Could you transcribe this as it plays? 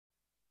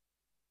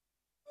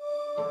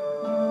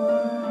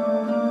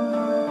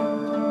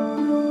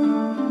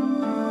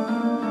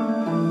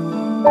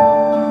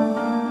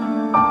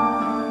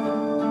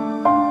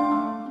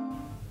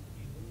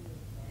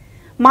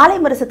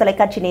மாலைமுரசு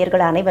தொலைக்காட்சி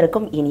நேயர்கள்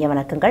அனைவருக்கும் இனிய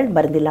வணக்கங்கள்.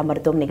 மருந்தில்லா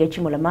மருத்துவம் நிகழ்ச்சி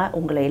மூலமா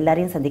உங்களை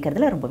எல்லாரையும்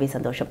சந்திக்கிறதுல ரொம்பவே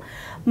சந்தோஷம்.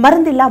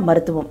 மருந்தில்லா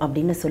மருத்துவம்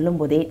அப்படின்னு சொல்லும்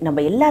போதே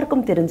நம்ம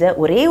எல்லாருக்கும் தெரிஞ்ச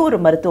ஒரே ஒரு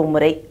மருத்துவ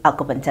முறை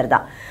அக்குபஞ்சர்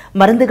தான்.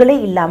 மருந்துகளே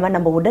இல்லாம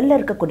நம்ம உடல்ல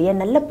இருக்கக்கூடிய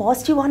நல்ல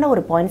பாசிட்டிவான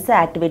ஒரு பாயிண்ட்ஸை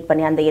ஆக்டிவேட்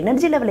பண்ணி அந்த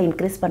எனர்ஜி லெவலை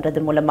இன்க்ரீஸ்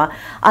பண்றது மூலமா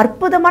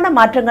அற்புதமான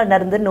மாற்றங்கள்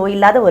நடந்து நோய்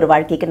இல்லாத ஒரு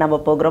வாழ்க்கைக்கு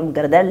நம்ம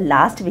போகிறோம்ங்கிறத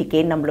லாஸ்ட்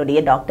வீக்கே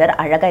நம்மளுடைய டாக்டர்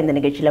அழகா இந்த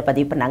நிகழ்ச்சியில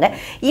பதிவு பண்ணாங்க.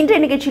 இன்றைய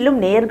நிகழ்ச்சியிலும்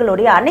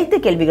நேயர்களுடைய அனைத்து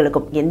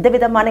கேள்விகளுக்கும் எந்த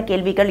விதமான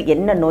கேள்விகள்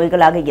என்ன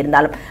நோய்களாக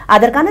இருந்தாலும்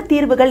அதற்கான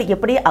தீர்வுகள்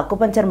எப்படி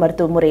அக்குபஞ்சர்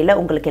மருத்துவ முறையில்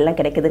உங்களுக்கு எல்லாம்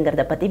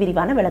கிடைக்குதுங்கிறத பத்தி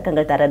விரிவான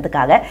விளக்கங்கள்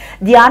தரதுக்காக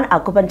தியான்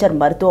அக்குபஞ்சர்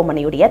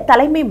மருத்துவமனையுடைய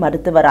தலைமை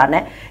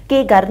மருத்துவரான கே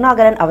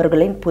கருணாகரன்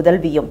அவர்களின்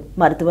புதல்வியும்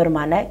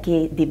மருத்துவருமான கே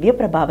திவ்ய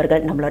பிரபா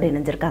அவர்கள் நம்மளோட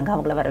இணைஞ்சிருக்காங்க.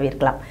 அவங்கள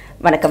வரவேற்கலாம்.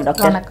 வணக்கம்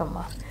டாக்டர். வணக்கம்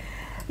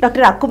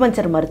டாக்டர்.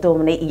 அக்குபஞ்சர்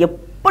மருத்துவமனை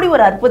எப்படி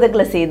ஒரு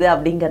அற்புதங்களை செய்து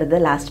அப்படிங்கறத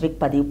லாஸ்ட்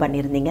வீக் பதிவு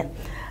பண்ணியிருந்தீங்க.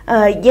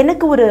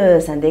 எனக்கு ஒரு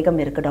சந்தேகம்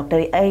இருக்கு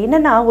டாக்டர்.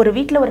 என்னன்னா ஒரு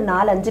வீட்டில் ஒரு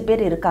 4-5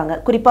 பேர் இருக்காங்க,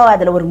 குறிப்பாக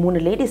அதில் ஒரு 3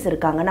 லேடிஸ்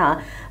இருக்காங்கன்னா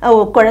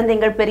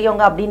குழந்தைங்கள்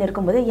பெரியவங்க அப்படின்னு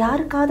இருக்கும்போது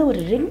யாருக்காவது ஒரு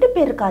 2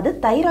 பேருக்காவது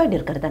தைராய்டு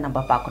இருக்கிறத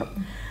நம்ம பார்க்குறோம்.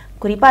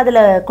 குறிப்பாக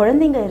அதில்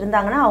குழந்தைங்க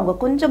இருந்தாங்கன்னா அவங்க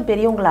கொஞ்சம்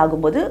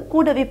பெரியவங்களாகும்போது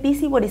கூடவே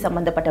பிசிஓடி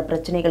சம்மந்தப்பட்ட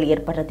பிரச்சனைகள்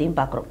ஏற்படுறதையும்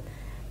பார்க்குறோம்.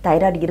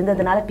 தைராய்டு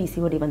இருந்ததுனால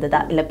பிசிஓடி வந்ததா,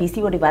 இல்லை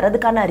பிசிஓடி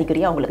வரதுக்கான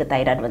அறிகுறியா அவங்களுக்கு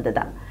தைராய்டு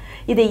வந்ததா?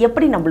 இதை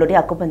எப்படி நம்மளுடைய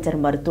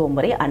அக்குபஞ்சர் மருத்துவ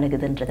முறை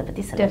அணுகுதுன்றதை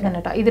பற்றி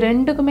சொல்லுங்க. இது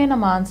ரெண்டுக்குமே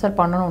நம்ம ஆன்சர்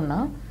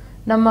பண்ணணும்னா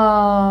நம்ம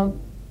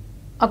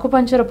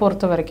அக்குபஞ்சரை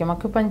பொறுத்த வரைக்கும்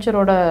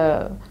அக்குபஞ்சரோட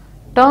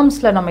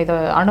டேர்ம்ஸில் நம்ம இதை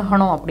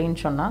அணுகணும் அப்படின்னு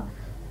சொன்னால்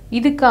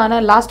இதுக்கான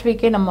லாஸ்ட்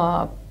வீக்கே நம்ம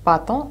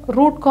பார்த்தோம்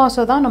ரூட்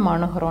காஸை தான் நம்ம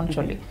அணுகிறோம்னு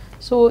சொல்லி.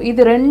 ஸோ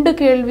இது 2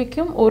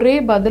 கேள்விக்கும் ஒரே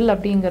பதில்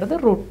அப்படிங்கிறது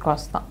ரூட்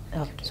காஸ் தான்.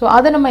 ஸோ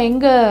அதை நம்ம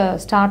எங்கே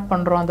ஸ்டார்ட்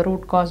பண்ணுறோம் அந்த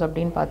ரூட் காஸ்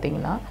அப்படின்னு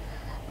பார்த்தீங்கன்னா,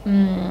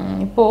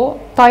 இப்போது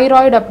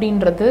தைராய்டு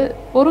அப்படின்றது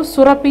ஒரு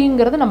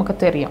சுரப்பிங்கிறது நமக்கு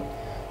தெரியும்.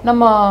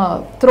 நம்ம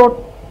த்ரோட்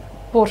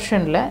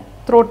போர்ஷனில்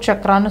த்ரோட்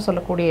சக்கரான்னு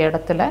சொல்லக்கூடிய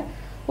இடத்துல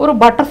ஒரு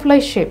பட்டர்ஃப்ளை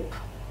ஷேப்,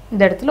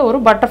 இந்த இடத்துல ஒரு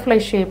பட்டர்ஃப்ளை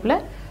ஷேப்பில்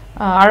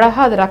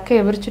அழகாக அது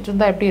ரெக்கையை விரிச்சிட்டு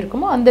இருந்தால் எப்படி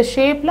இருக்குமோ அந்த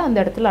ஷேப்பில் அந்த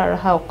இடத்துல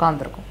அழகாக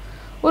உட்காந்துருக்கும்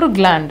ஒரு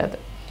கிளாண்ட் அது.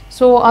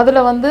 ஸோ அதில்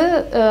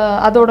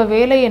அதோட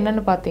வேலை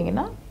என்னன்னு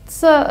பார்த்தீங்கன்னா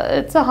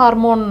it's a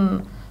hormone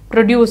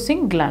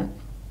producing gland,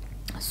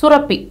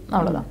 சுரப்பி,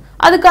 அவ்வளோதான்.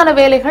 அதுக்கான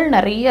வேலைகள்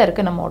நிறைய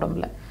இருக்குது நம்ம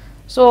உடம்புல.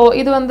 ஸோ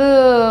இது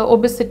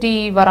ஒபிசிட்டி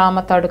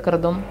வராமல்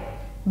தடுக்கிறதும்,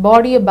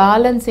 பாடியை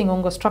பேலன்சிங்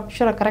உங்கள்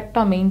ஸ்ட்ரக்சரை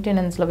கரெக்டாக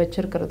மெயின்டெனன்ஸில்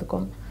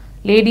வச்சுருக்கிறதுக்கும்,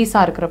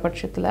 லேடிஸாக இருக்கிற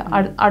பட்சத்தில்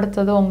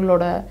அடுத்தது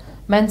உங்களோட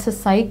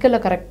மென்சஸ் சைக்கிளை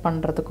கரெக்ட்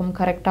பண்ணுறதுக்கும்,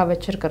 கரெக்டாக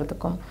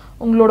வச்சுருக்கிறதுக்கும்,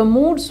 உங்களோட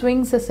மூட்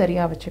ஸ்விங்ஸை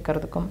சரியாக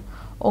வச்சுக்கிறதுக்கும்,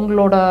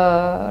 உங்களோட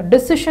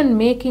டெசிஷன்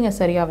மேக்கிங்கை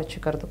சரியாக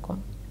வச்சுக்கிறதுக்கும்.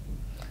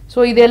 ஸோ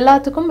இது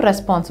எல்லாத்துக்கும்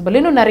ரெஸ்பான்சிபிள்.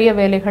 இன்னும் நிறைய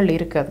வேலைகள்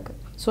இருக்குது அதுக்கு.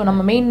 ஸோ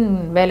நம்ம மெயின்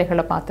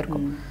வேலைகளை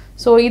பார்த்துருக்கோம்.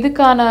 ஸோ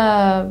இதுக்கான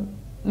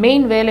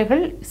மெயின்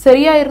வேலைகள்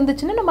சரியாக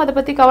இருந்துச்சுன்னா நம்ம அதை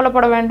பற்றி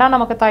கவலைப்பட வேண்டாம்.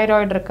 நமக்கு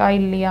தைராய்டு இருக்கா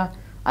இல்லையா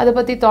அதை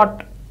பற்றி தாட்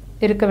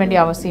இருக்க வேண்டிய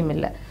அவசியம்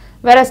இல்லை.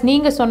 வேறஸ்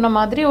நீங்கள் சொன்ன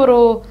மாதிரி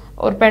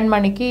ஒரு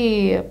பெண்மணிக்கு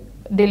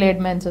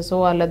டிலேட் மென்சஸோ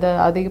அல்லது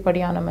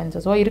அதிகப்படியான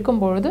மென்சஸோ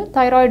இருக்கும்பொழுது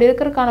தைராய்டு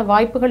இருக்கிறதுக்கான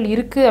வாய்ப்புகள்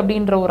இருக்குது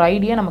அப்படின்ற ஒரு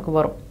ஐடியா நமக்கு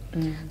வரும்.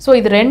 ஸோ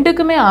இது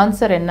ரெண்டுக்குமே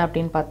ஆன்சர் என்ன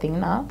அப்படின்னு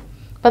பார்த்தீங்கன்னா,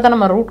 இப்போ தான்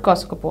நம்ம ரூட்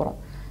காஸுக்கு போகிறோம்.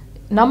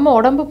 நம்ம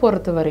உடம்பு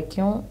பொறுத்த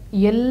வரைக்கும்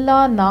எல்லா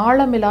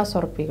நாளமிலா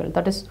சுரப்பிகள்,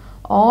 that is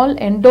all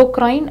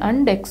endocrine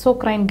and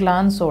exocrine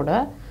கிளான்ஸோட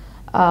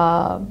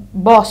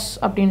pass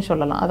அப்படின்னு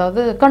சொல்லலாம்.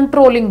 அதாவது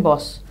கண்ட்ரோலிங்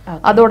பாஸ்,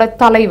 அதோட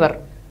தலைவர்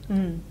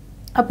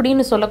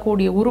அப்படின்னு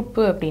சொல்லக்கூடிய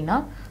உறுப்பு அப்படின்னா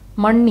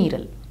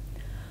மண்ணீரல்.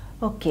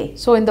 ஓகே.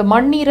 ஸோ இந்த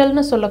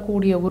மண்ணீரல்னு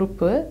சொல்லக்கூடிய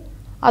உறுப்பு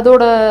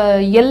அதோட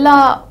எல்லா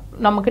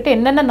நம்மக்கிட்ட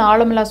என்னென்ன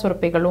நாளமிலா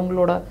சுரப்பிகள்,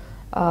 உங்களோட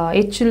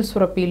எச்சில்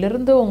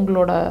சுரப்பியிலிருந்து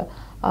உங்களோட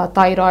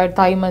தைராய்டு,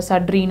 தைமஸ்,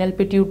 அட்ரீனல்,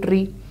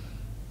 பிட்யூட்ரி,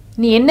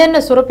 நீ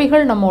என்னென்ன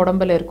சுரப்பிகள் நம்ம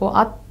உடம்புல இருக்கோ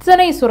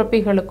அத்தனை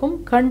சுரப்பிகளுக்கும்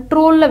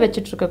கண்ட்ரோலில்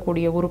வச்சுட்டு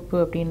இருக்கக்கூடிய உறுப்பு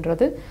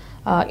அப்படின்றது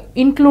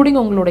இன்க்ளூடிங்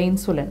உங்களோட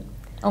இன்சுலின்,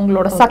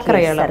 உங்களோட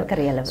சர்க்கரை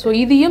அளவு. ஸோ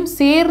இதையும்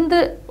சேர்ந்து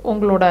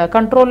உங்களோட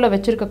கண்ட்ரோலில்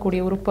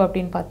வச்சிருக்கக்கூடிய உறுப்பு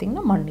அப்படின்னு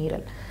பார்த்தீங்கன்னா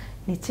மண்ணீரல்.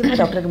 நிச்சயமா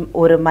டாக்டர்,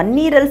 ஒரு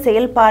மண்ணீரல்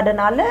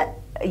செயல்பாடுனால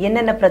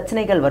என்னென்ன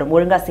பிரச்சனைகள் வரும்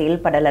ஒழுங்கா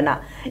செயல்படலைன்னா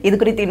இது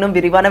குறித்து இன்னும்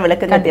விரிவான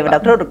விளக்கங்கள் தேவை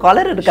டாக்டர். ஒரு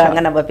காலர் இருக்காங்க,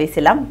 நம்ம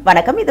பேசலாம்.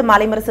 வணக்கம், இது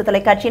மாலைமுரசு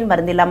தொலைக்காட்சியின்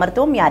மருந்தில்லா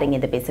மருத்துவம். யாருங்க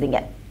இது பேசுறீங்க?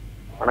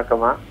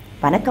 வணக்கம்மா.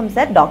 வணக்கம்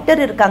சார்,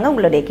 டாக்டர் இருக்காங்க,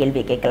 உங்களுடைய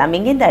கேள்வி கேட்கலாம்.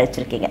 எங்கேருந்து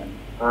அழைச்சிருக்கீங்க?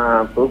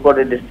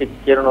 புதுக்கோட்டை டிஸ்ட்ரிக்ட்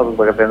கீரனூர்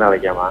பக்கத்துலேருந்து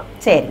அழைக்காமா?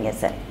 சரிங்க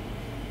சார்.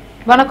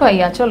 வணக்கம்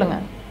ஐயா, சொல்லுங்க.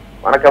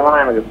 வணக்கம்மா.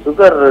 எனக்கு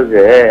சுகர்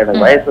இருக்கு.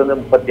 எனக்கு வயசு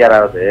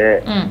 36ஆவது.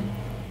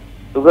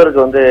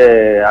 சுகருக்கு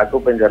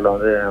அக்குபஞ்சர்ல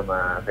நம்ம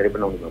சரி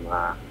பண்ண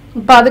முடியுமா?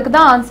 இப்போ அதுக்கு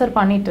தான் ஆன்சர்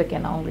பண்ணிட்டு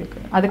இருக்கேன் நான் உங்களுக்கு.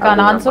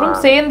 அதுக்கான ஆன்சரும்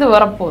சேர்ந்து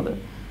வரப்போகுது.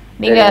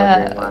 நீங்க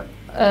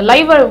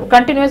லைவ்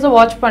கண்டினியூஸா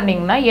வாட்ச்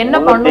பண்ணீங்கன்னா என்ன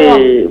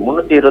பண்ணுவோம்.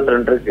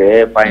 322 இருக்கு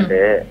பாயிண்ட்.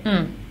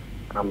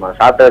 நம்ம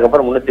சாப்பிட்டதுக்கு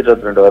அப்புறம்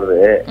 322 வருது.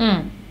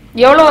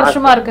 எவ்வளவு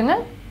வருஷமா இருக்குங்க?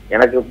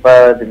 எனக்கு இப்ப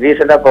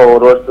ரீசெண்டா இப்ப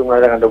 1 வருஷத்துக்கு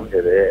முன்னாடி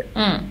கண்டுபிடிச்சது.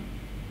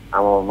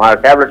 ஆமா,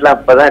 டேப்லெட்லாம்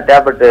இப்பதான்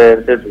டேப்லெட்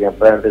எடுத்துட்டு இருக்கேன்.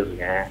 இப்பதான் எடுத்துட்டு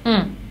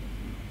இருக்கேன்.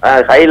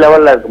 ஹை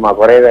லெவல்ல இருக்குமா,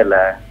 குறையவே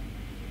இல்லை.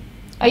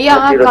 ஐயா,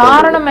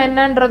 காரணம்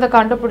என்னன்றதை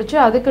கண்டுபிடிச்சு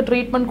அதுக்கு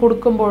ட்ரீட்மெண்ட்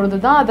கொடுக்கும்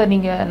பொழுதுதான் அதை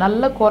நீங்க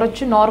நல்லா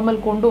குறைச்சு நார்மல்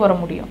கொண்டு வர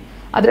முடியும்.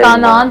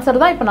 அதுக்கான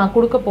ஆன்சர் தான் இப்போ நான்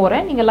கொடுக்க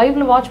போறேன். நீங்க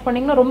லைவ்ல வாட்ச்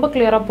பண்ணீங்கன்னா ரொம்ப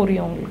கிளியரா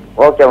புரியும் உங்களுக்கு.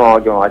 ஓகேமா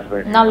வாட்ச்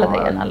பண்ணி.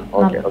 நல்லதையா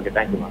ஓகே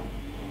தேங்க் யூ.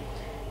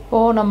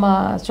 இப்போ நம்ம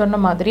சொன்ன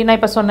மாதிரி நான்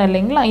இப்போ சொன்னேன்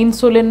இல்லைங்களா,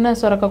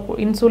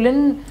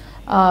 இன்சுலின்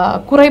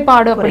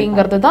குறைபாடு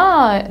அப்படிங்கிறது தான்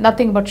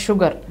நத்திங் பட்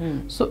சுகர்.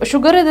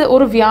 சுகர் இது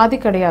ஒரு வியாதி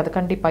கிடையாது,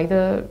 கண்டிப்பா இது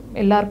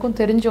எல்லாருக்கும்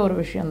தெரிஞ்ச ஒரு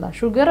விஷயம் தான்.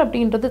 சுகர்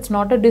அப்படின்றது it's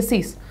not a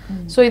disease.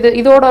 So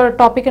இதோட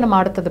டாபிக்கை நம்ம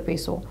அடுத்தது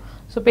பேசுவோம்.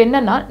 ஸோ இப்போ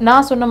என்னன்னா,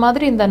 நான் சொன்ன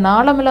மாதிரி இந்த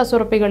நாளமில்லா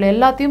சுரப்பிகள்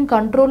எல்லாத்தையும்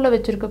கண்ட்ரோல்ல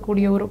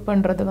வச்சிருக்கக்கூடிய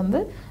உறுப்புன்றது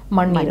வந்து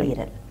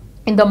மண்ணீரல்.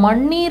 இந்த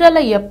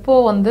மண்ணீரல்ல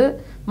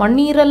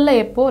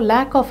எப்போ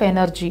லேக் ஆஃப்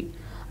எனர்ஜி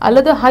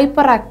அல்லது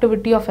ஹைப்பர்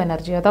ஆக்டிவிட்டி ஆஃப்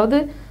எனர்ஜி, அதாவது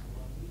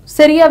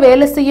சரியா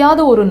வேலை செய்யாத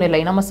ஒரு நிலை,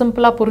 நம்ம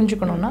சிம்பிளா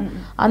புரிஞ்சுக்கணும்னா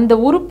அந்த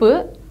உறுப்பு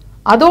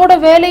அதோட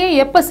வேலையை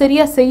எப்ப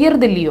சரியா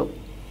செய்யறது இல்லையோ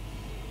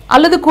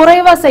அல்லது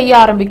குறைவா செய்ய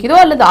ஆரம்பிக்குதோ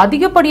அல்லது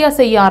அதிகப்படியா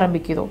செய்ய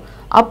ஆரம்பிக்குதோ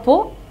அப்போ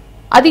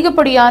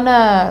அதிகப்படியான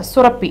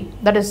சுரப்பி,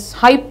 தட் இஸ்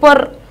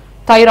ஹைப்பர்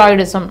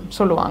தைராய்டிசம்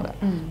சொல்லுவாங்க.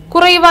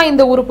 குறைவா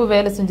இந்த உறுப்பு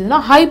வேலை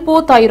செஞ்சதுன்னா ஹைப்போ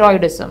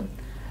தைராய்டிசம்,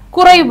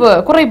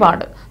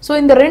 குறைபாடு. ஸோ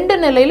இந்த ரெண்டு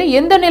நிலையில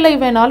எந்த நிலை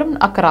வேணாலும்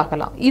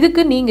அக்கறாகலாம்.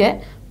 இதுக்கு நீங்க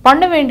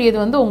பண்ண வேண்டியது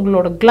வந்து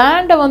உங்களோட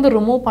கிளாண்டை வந்து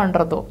ரிமூவ்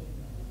பண்றதோ,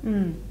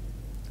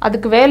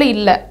 அதுக்கு வேலை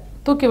இல்லை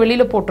தூக்கி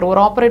வெளியில போட்டுரு,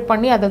 ஒரு ஆப்ரேட்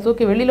பண்ணி அதை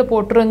தூக்கி வெளியில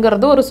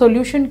போட்டுருங்கிறது ஒரு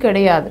சொல்யூஷன்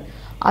கிடையாது.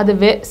 அது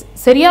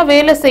சரியா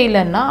வேலை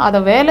செய்யலைன்னா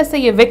அதை வேலை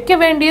செய்ய வைக்க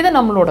வேண்டியது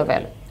நம்மளோட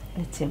வேலை.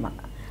 நிச்சயமா.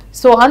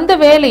 ஸோ அந்த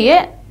வேலையை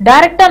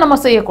டைரக்டா நம்ம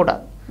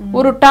செய்யக்கூடாது.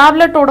 ஒரு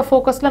டேப்லெட்டோட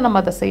ஃபோக்கஸ்ல நம்ம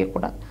அதை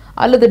செய்யக்கூடாது,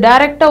 அல்லது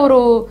டைரக்டா ஒரு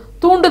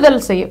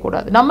தூண்டுதல்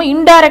செய்யக்கூடாது. நம்ம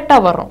இன்டைரக்டா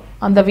வர்றோம்.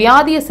 அந்த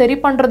வியாதியை சரி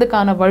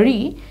பண்றதுக்கான வழி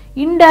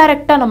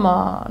இன்டைரக்டா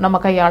நம்ம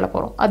கையாள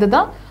போறோம்.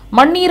 அதுதான்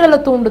மண்ணீரலை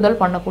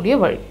தூண்டுதல் பண்ணக்கூடிய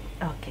வழி.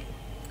 ஓகே.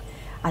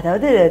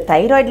 அதாவது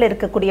தைராய்டுல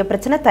இருக்கக்கூடிய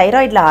பிரச்சனை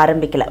தைராய்டுல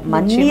ஆரம்பிக்கல,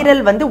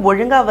 மண்ணீரல் வந்து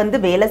ஒழுங்கா வந்து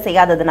வேலை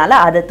செய்யாததுனால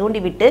அதை தூண்டி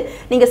விட்டு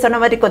நீங்க சொன்ன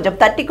மாதிரி கொஞ்சம்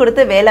தட்டி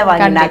கொடுத்து வேலை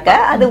வாங்கினாக்க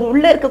அது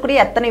உள்ள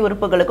இருக்கக்கூடிய அத்தனை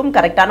உறுப்புகளுக்கும்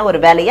கரெக்டான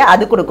ஒரு வேலையை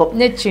அது கொடுக்கும்.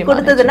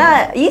 கொடுத்ததுன்னா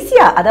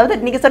ஈஸியா,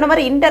 அதாவது நீங்க சொன்ன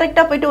மாதிரி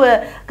இன்டைரக்டா போயிட்டு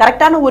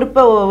கரெக்டான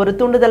உறுப்பை ஒரு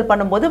தூண்டுதல்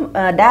பண்ணும்போது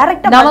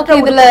டைரக்டா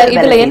நமக்கு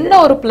இதுல என்ன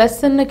ஒரு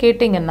பிளஸ்ன்னு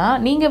கேட்டீங்கன்னா,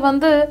 நீங்க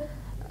வந்து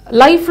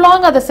லைஃப்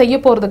லாங் அதை செய்ய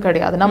போறது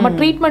கிடையாது. நம்ம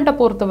ட்ரீட்மெண்ட்டை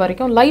பொறுத்த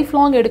வரைக்கும் லைஃப்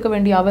லாங் எடுக்க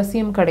வேண்டிய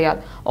அவசியம் கிடையாது.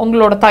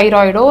 உங்களோட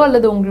தைராய்டோ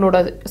அல்லது உங்களோட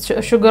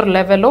சுகர்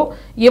லெவலோ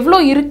எவ்வளோ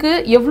இருக்கு,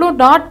 எவ்வளோ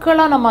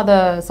நாட்களா நம்ம அதை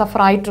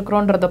சஃபர் ஆயிட்டு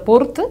இருக்கிறோன்றதை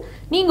பொறுத்து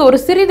நீங்க ஒரு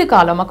சிறிது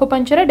காலம்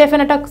அக்குபஞ்சரை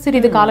டெஃபினட்டா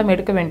சிறிது காலம்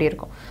எடுக்க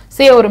வேண்டியிருக்கும்.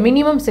 ஒரு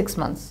மினிமம் 6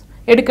 months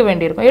எடுக்க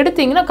வேண்டியிருக்கும்.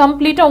 எடுத்தீங்கன்னா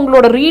கம்ப்ளீட்டா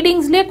உங்களோட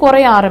ரீடிங்ஸ்லயே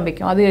குறைய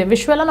ஆரம்பிக்கும். அது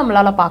விஷுவலா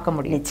நம்மளால பார்க்க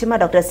முடியும். நிச்சயமா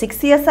டாக்டர், 6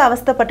 years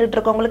அவஸ்தைப்பட்டு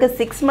இருக்கவங்களுக்கு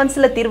 6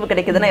 monthsல தீர்வு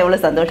கிடைக்குதுன்னா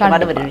எவ்வளவு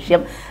சந்தோஷமான ஒரு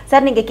விஷயம்.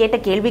 சார், நீங்க கேட்ட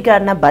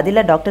கேள்விக்கான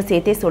பதில டாக்டர்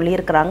சேர்த்தே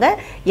சொல்லியிருக்கிறாங்க.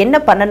 என்ன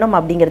பண்ணணும்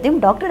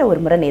அப்படிங்கிறதையும் டாக்டர்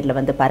ஒரு முறை நேர்ல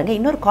வந்து பாருங்க.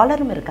 இன்னொரு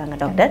காலரும் இருக்காங்க.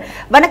 டாக்டர்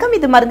வணக்கம்,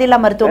 இது மருந்தில்லா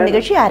மருத்துவம்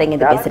நிகழ்ச்சி. யாருங்க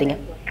இது பேசுறீங்க?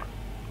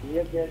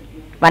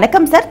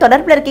 வணக்கம் சார்,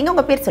 தொடர்புல இருக்கீங்க,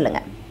 உங்க பேர்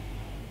சொல்லுங்க.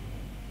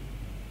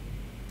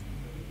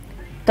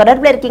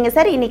 தொடர்புல இருக்கீங்க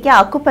சார். இன்னைக்கு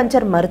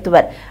அக்குபஞ்சர்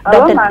மருத்துவர்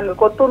டாக்டர், நாங்க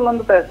கொத்தூர்ல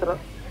இருந்து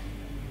பேசுறோம்.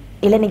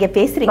 இல்ல நீங்க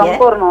பேசுறீங்க.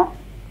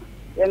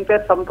 என்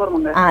பேர்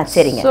சம்பூர்ணங்க.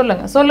 சரிங்க,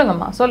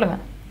 சொல்லுங்கம்மா சொல்லுங்க.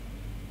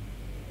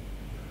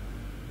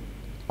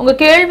 உங்க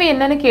கேள்வி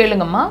என்னன்னு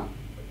கேளுங்கம்மா.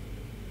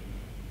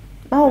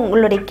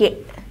 உங்களுடைய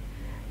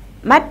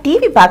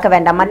டிவி பார்க்க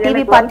வேண்டாமா?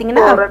 டிவி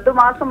பாத்தீங்கன்னா 2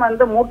 மாசம்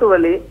வந்து மூட்டு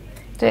வலி.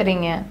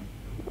 சரிங்க.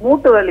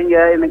 மூட்டு வலிங்க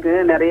எனக்கு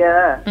நிறைய.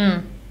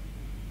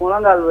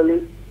 முழங்கால்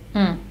வலி.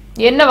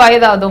 என்ன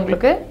வயதாகுது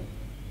உங்களுக்கு?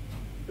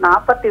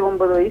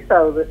 49 வயசு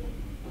ஆகுது.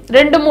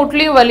 2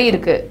 மூட்டுலயும் வலி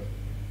இருக்கு?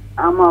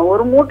 ஆமா,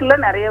 ஒரு மூட்டுல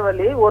நிறைய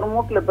வலி, ஒரு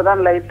மூட்டுல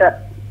இப்பதான் லைட்டா.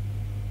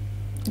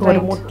 ஒரு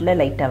மூட்டுல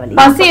லைட்டா வலி.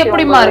 பசி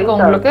எப்படிமா இருக்கு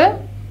உங்களுக்கு?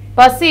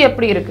 பசி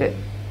எப்படி இருக்கு?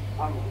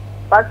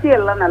 பசி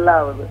எல்லாம் நல்லா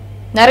ஆகுது.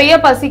 நிறைய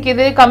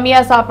பசிக்குது,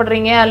 கம்மியா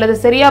சாப்பிடுறீங்க அல்லது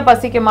சரியா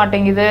பசிக்க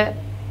மாட்டேங்குது?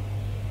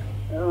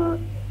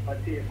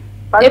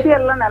 பசி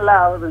எல்லாம் நல்லா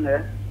ஆகுதுங்க.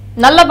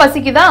 நல்லா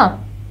பசிக்குதா?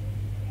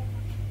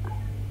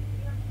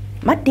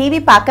 டிவி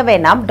பார்க்க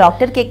வேணாம்,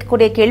 டாக்டர்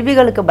கேட்கக்கூடிய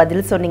கேள்விகளுக்கு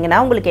பதில் சொன்னீங்கன்னா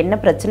உங்களுக்கு என்ன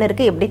பிரச்சனை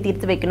இருக்கு, எப்படி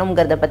தீர்த்து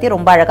வைக்கணும்ங்கறத பத்தி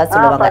ரொம்ப அழகா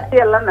சொல்லுவாங்க.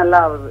 பசி எல்லாம்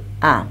நல்லா ஆகுது.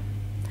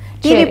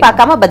 டிவி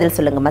பார்க்காம பதில்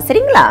சொல்லுங்கம்மா,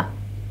 சரிங்களா?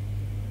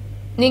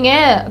 நீங்க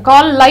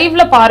கால்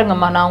லைவ்ல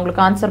பாருங்கம்மா, நான்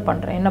உங்களுக்கு ஆன்சர்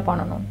பண்றேன் என்ன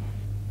பண்ணணும்.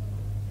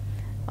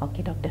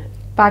 Okay doctor.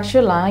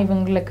 ஆக்சுவலா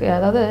இவங்களுக்கு,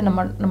 அதாவது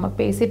நம்ம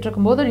பேசிட்டு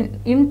இருக்கும்போது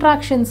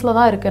இன்ட்ராக்ஷன்ஸ்ல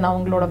தான் இருக்கு நான்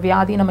உங்களோட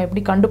வியாதி நம்ம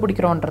எப்படி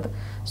கண்டுபிடிக்கிறோன்றது.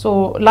 ஸோ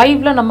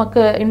லைவ்ல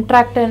நமக்கு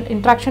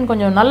இன்ட்ராக்ஷன்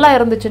கொஞ்சம் நல்லா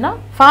இருந்துச்சுன்னா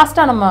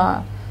ஃபாஸ்டா நம்ம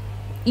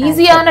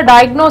ஈஸியான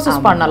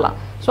டயக்னோசிஸ் பண்ணலாம்.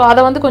 ஸோ அதை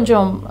வந்து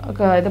கொஞ்சம்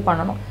இது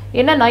பண்ணணும்.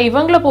 என்னன்னா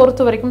இவங்களை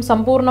பொறுத்த வரைக்கும்,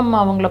 சம்பூர்ணம்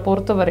அவங்கள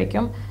பொறுத்த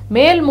வரைக்கும்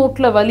மேல்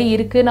மூட்டில் வலி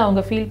இருக்குன்னு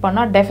அவங்க ஃபீல்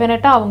பண்ணால்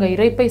டெஃபினட்டாக அவங்க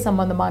இரைப்பை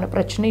சம்பந்தமான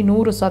பிரச்சனை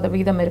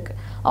 100% இருக்கு.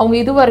 அவங்க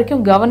இது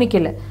வரைக்கும்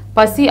கவனிக்கல.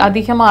 பசி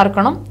அதிகமாக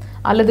இருக்கணும்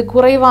அல்லது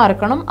குறைவாக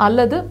இருக்கணும்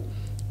அல்லது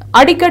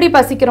அடிக்கடி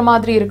பசிக்கிற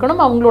மாதிரி இருக்கணும்.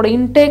 அவங்களோட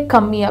இன்டேக்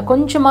கம்மியாக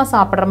கொஞ்சமாக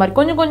சாப்பிட்ற மாதிரி,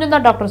 கொஞ்சம்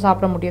தான் டாக்டர்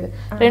சாப்பிட முடியுது.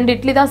 2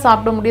 இட்லி தான்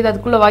சாப்பிட முடியுது,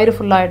 அதுக்குள்ளே வயிறு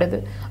ஃபுல்லாகிடுது.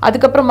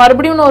 அதுக்கப்புறம்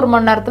மறுபடியும் 1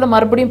 மணி நேரத்தில்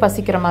மறுபடியும்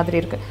பசிக்கிற மாதிரி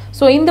இருக்கு.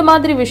 ஸோ இந்த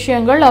மாதிரி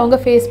விஷயங்கள் அவங்க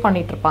ஃபேஸ்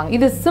பண்ணிட்டு இருப்பாங்க.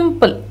 இது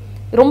சிம்பிள்.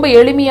 ரொம்ப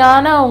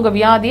எளிமையான உங்க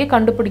வியாதியை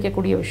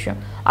கண்டுபிடிக்கக்கூடிய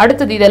விஷயம்.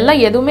 அடுத்தது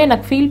இதெல்லாம் எதுவுமே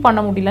எனக்கு ஃபீல்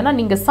பண்ண முடியலன்னா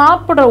நீங்க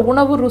சாப்பிடுற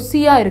உணவு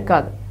ருசியா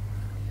இருக்காது.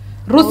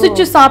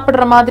 ருசிச்சு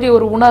சாப்பிடுற மாதிரி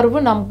ஒரு உணர்வு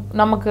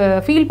நமக்கு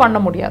ஃபீல் பண்ண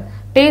முடியாது.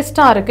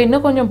 டேஸ்டா இருக்கு,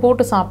 இன்னும் கொஞ்சம்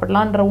போட்டு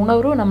சாப்பிடலான்ற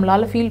உணர்வு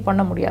நம்மளால ஃபீல்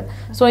பண்ண முடியாது.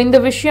 ஸோ இந்த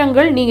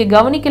விஷயங்கள் நீங்க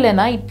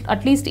கவனிக்கலைன்னா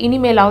அட்லீஸ்ட்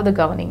இனிமேலாவது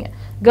கவனிங்க.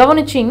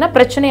 கவனிச்சிங்கன்னா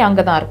பிரச்சனை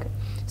அங்கதான் இருக்கு.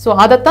 ஸோ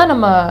அதைத்தான்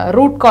நம்ம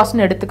ரூட்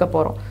காஸ்ட்னு எடுத்துக்க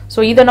போறோம். ஸோ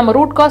இதை நம்ம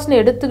ரூட்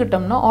காஸ்ட்னு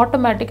எடுத்துக்கிட்டோம்னா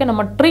ஆட்டோமேட்டிக்கா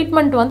நம்ம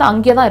ட்ரீட்மெண்ட் வந்து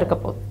அங்கேயே தான் இருக்க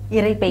போகுது.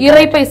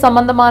 இரைப்பை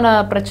சம்பந்தமான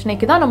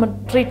பிரச்சனைக்கு தான் நம்ம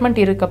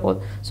ட்ரீட்மெண்ட் இருக்க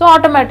போகுது. ஸோ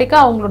ஆட்டோமேட்டிக்கா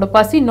அவங்களோட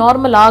பசி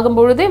நார்மல் ஆகும்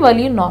பொழுதே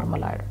வலியும்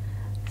நார்மல் ஆயிடும்.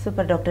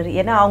 Super doctor.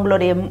 ஏன்னா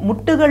அவங்களுடைய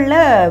முட்டுகள்ல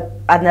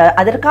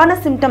அதற்கான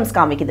சிம்டம்ஸ்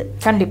காமிக்குது.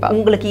 கண்டிப்பா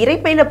உங்களுக்கு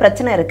இரைப்பையில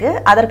பிரச்சனை இருக்கு,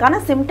 அதற்கான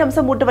சிம்டம்ஸ்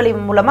மூட்டு வலி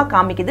மூலமா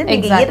காமிக்குது.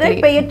 நீங்க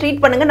இரைப்பையை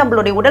ட்ரீட் பண்ணுங்க,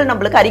 நம்மளுடைய உடல்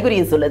நம்மளுக்கு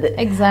அறிகுறியை சொல்லுது.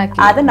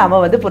 அதை நம்ம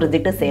வந்து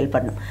புரிஞ்சுட்டு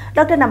செயல்படணும்.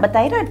 டாக்டர், நம்ம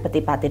தைராய்டு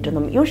பத்தி பார்த்துட்டு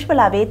இருந்தோம்.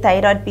 யூஸ்வலாவே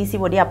தைராய்டு,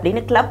 பிசிஓடி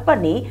அப்படின்னு கிளப்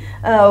பண்ணி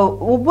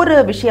ஒவ்வொரு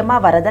விஷயமா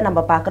வரதை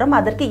நம்ம பார்க்குறோம்.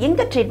 அதற்கு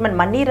எங்க ட்ரீட்மெண்ட்,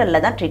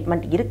 மண்ணீரல்ல தான்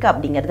ட்ரீட்மெண்ட் இருக்கு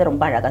அப்படிங்கறது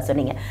ரொம்ப அழகா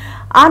சொன்னீங்க.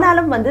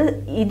 ஆனாலும் வந்து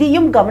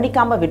இதையும்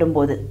கவனிக்காம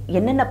விடும்போது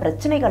என்னென்ன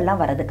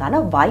பிரச்சனைகள்லாம்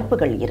வரதுக்கான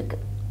வாய்ப்புகள் இருக்கு?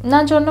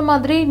 நான் சொன்ன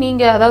மாதிரி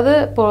நீங்க அதாவது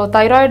இப்போ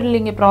தைராய்டு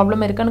நீங்க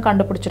ப்ராப்ளம் இருக்குன்னு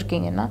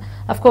கண்டுபிடிச்சிருக்கீங்கன்னா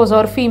அஃப்கோர்ஸ்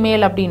ஒரு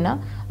ஃபீமேல் அப்படின்னா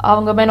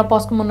அவங்க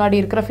மெனோபாஸ்க்கு முன்னாடி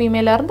இருக்கிற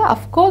ஃபீமேலாக இருந்தால்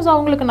அஃப்கோர்ஸ்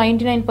அவங்களுக்கு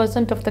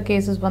 99% ஆஃப் த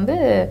கேசஸ் வந்து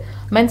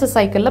மென்சஸ்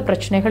சைக்கிளில்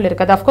பிரச்சனைகள்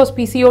இருக்காது. அஃப்கோர்ஸ்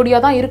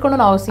பிசிஓடியாக தான்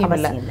இருக்கணும்னு அவசியம்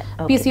இல்லை.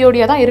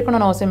 பிசிஓடியாக தான்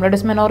இருக்கணும்னு அவசியம் இல்லை.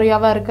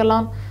 டிஸ்மெனோரியாவாக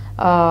இருக்கலாம்,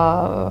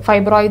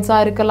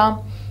 ஃபைப்ராய்ட்ஸாக இருக்கலாம்,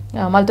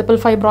 மல்டிபிள்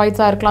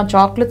ஃபைப்ராய்ட்ஸாக இருக்கலாம்,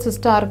 சாக்லேட்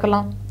சிஸ்டாக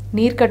இருக்கலாம்,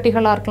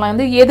 நீர்க்கட்டிகளாக இருக்கலாம்,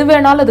 வந்து எது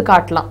வேணாலும் அது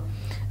காட்டலாம்.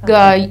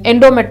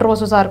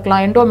 எண்டோமெட்ரோசஸா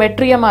இருக்கலாம்,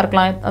 எண்டோமெட்ரியமா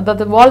இருக்கலாம்,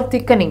 அதாவது வால்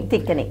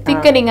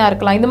திக்கனிங்கா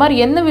இருக்கலாம். இந்த மாதிரி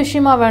என்ன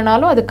விஷயமா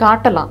வேணாலும் அது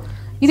காட்டலாம்.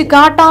 இது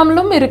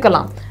காட்டாமலும்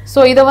இருக்கலாம். ஸோ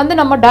இதை வந்து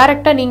நம்ம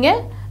டைரக்டா நீங்க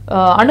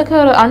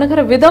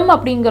அணுகிற விதம்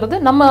அப்படிங்கிறது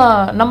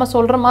நம்ம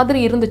சொல்ற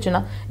மாதிரி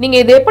இருந்துச்சுன்னா நீங்க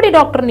இது எப்படி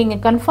டாக்டர் நீங்க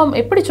கன்ஃபார்ம்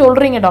எப்படி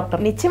சொல்றீங்க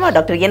டாக்டர்? நிச்சயமா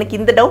டாக்டர், எனக்கு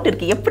இந்த டவுட்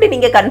இருக்கு. எப்படி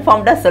நீங்க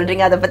கன்ஃபார்ம்டா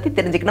சொல்றீங்க, அதை பத்தி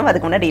தெரிஞ்சுக்கணும்.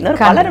 அதுக்கு முன்னாடி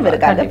இன்னொரு பலரும்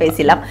இருக்காங்க,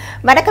 பேசலாம்.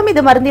 வணக்கம்,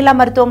 இது மருந்தில்லா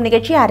மருத்துவம்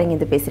நிகழ்ச்சி. யாருங்க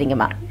இது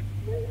பேசுறீங்கம்மா?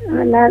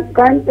 நான்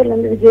கோயம்புத்தூர்ல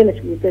இருந்து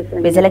விஜயலட்சுமி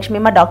பேசுறேன்.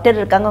 விஜயலட்சுமிமா, டாக்டர்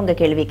இருக்காங்க, உங்க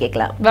கேள்வி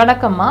கேட்கலாம்.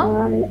 வணக்கம்மா.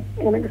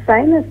 எனக்கு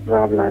சைனஸ்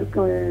ப்ராப்ளம்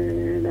இருக்கு,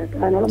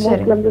 அதனால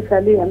மூக்குல இருந்து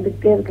சளி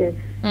வந்துட்டே இருக்கு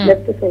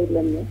லெஃப்ட் சைடுல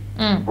இருந்து.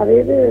 அதே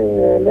இது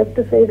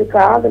லெஃப்ட் சைடு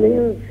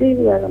காதுலயும்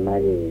சீல் வர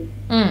மாதிரி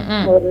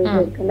ஒரு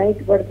இது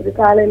நைட் படுத்துட்டு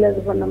காலையில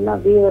இது பண்ணோம்னா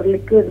அப்படியே ஒரு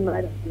லிக்விட்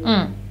மாதிரி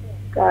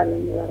காலையில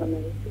இருந்து வர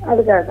மாதிரி.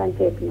 அதுக்காக தான்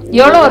கேட்கணும்.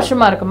 எவ்வளவு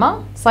வருஷமா இருக்குமா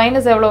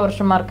சைனஸ்? எவ்வளவு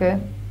வருஷமா இருக்கு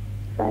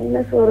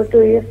சைனஸ்? ஒரு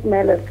 2 இயர்ஸ்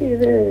மேல இருக்கு.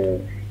 இது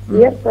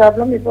இயர்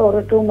ப்ராப்ளம் இப்போ ஒரு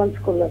 2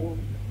 மந்த்ஸ்க்குள்ள.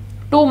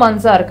 2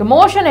 மந்த்ஸா இருக்கு.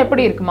 மோஷன்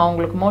எப்படி இருக்குமா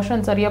உங்களுக்கு?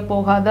 மோஷன் சரியா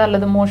போகாத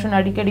அல்லது மோஷன்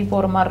அடிக்கடி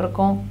போற மாதிரி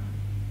இருக்கும்?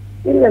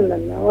 இல்ல இல்ல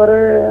இல்ல, ஒரு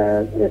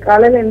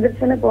காலையில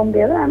எந்திரிச்சுன்னு போக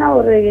முடியாது, ஆனா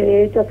ஒரு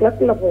 8 o'clock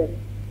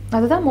போயிடும்.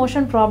 அதுதான்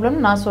மோஷன் ப்ராப்ளம்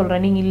நான்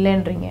சொல்றேன், நீங்க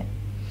இல்லன்றீங்க.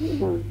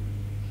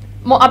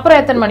 அப்புறம்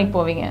எத்தனை மணிக்கு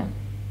போவீங்க?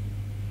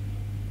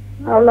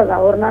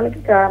 அவ்வளவுதான், ஒரு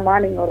நாளைக்கு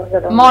மார்னிங் ஒரு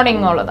தடவை.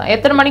 மார்னிங் அவ்வளவுதான்.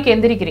 எத்தனை மணிக்கு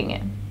எந்திரிக்கிறீங்க?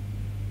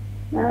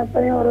 நான்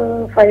இப்ப ஒரு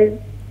 5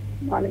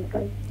 மார்னிங்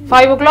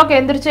 5 o'clock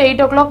எந்திரிச்சு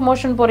 8 o'clock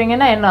மோஷன்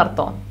போறீங்கன்னா என்ன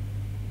அர்த்தம்?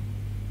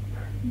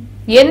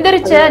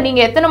 எந்திரிச்ச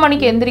நீங்க எத்தனை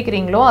மணிக்கு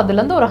எந்திரிக்கிறீங்களோ அதுல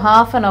இருந்து ஒரு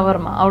half an hour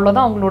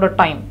அவ்வளவுதான் உங்களோட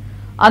டைம்.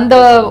 அந்த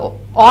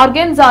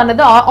ஆர்கன்ஸ்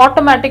ஆனது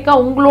ஆட்டோமேட்டிக்கா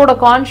உங்களோட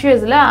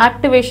கான்சியஸ்ல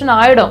ஆக்டிவேஷன்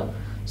ஆயிடும்.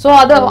 ஸோ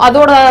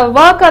அதோட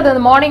ஒர்க், அது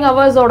மார்னிங்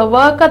ஹவர்ஸோட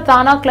ஒர்க்கை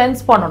தானா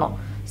கிளென்ஸ் பண்ணணும்.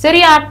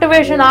 சரியா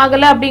ஆக்டிவேஷன்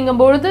ஆகல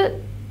அப்படிங்கும்பொழுது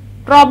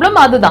ப்ராப்ளம்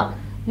அதுதான்.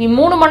 நீ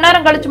 3 மணி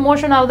நேரம் கழிச்சு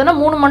மோஷன் ஆகுதுன்னா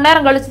 3 மணி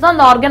நேரம் கழிச்சு தான்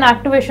அந்த ஆர்கன்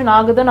ஆக்டிவேஷன்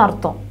ஆகுதுன்னு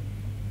அர்த்தம்.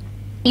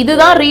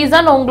 இதுதான்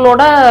ரீசன்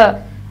உங்களோட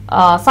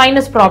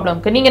சைனஸ்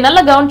ப்ராப்ளம்க்கு. நீங்க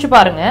நல்லா கவனிச்சு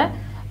பாருங்க,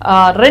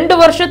 2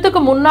 வருஷத்துக்கு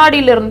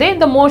முன்னாடியில இருந்தே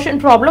இந்த மோஷன்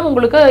ப்ராப்ளம்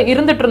உங்களுக்கு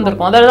இருந்துட்டு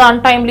இருந்திருக்கும். அதாவது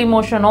அன்டைம்லி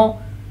மோஷனோ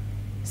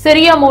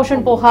சரியா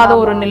மோஷன் போகாத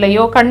ஒரு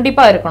நிலையோ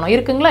கண்டிப்பா இருக்கணும்.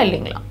 இருக்குங்களா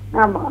இல்லைங்களா?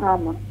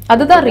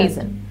 அதுதான்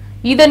ரீசன்.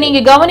 இத நீங்க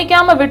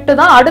கவனிக்காம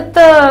விட்டுதான்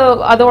அடுத்த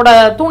அதோட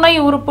துணை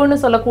உறுப்புன்னு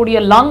சொல்லக்கூடிய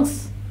லங்ஸ்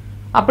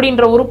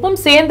அப்படின்ற உறுப்பும்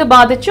சேர்ந்து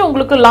பாதிச்சு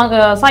உங்களுக்கு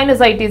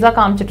சைனசைட்டிஸா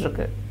காமிச்சிட்டு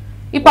இருக்கு.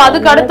 இப்ப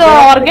அதுக்கு அடுத்த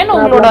ஆர்கன்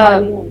உங்களோட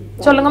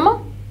சொல்லுங்கம்மா.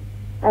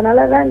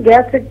 அதனாலதான்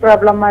கேஸ்ட்ரிக்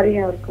ப்ராப்ளம்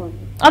மாதிரியும் இருக்கும்.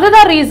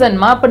 அதுதான்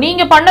ரீசன்மா. இப்ப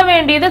நீங்க பண்ண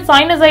வேண்டியது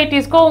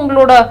சைனசைட்டிஸ்க்கோ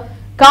உங்களோட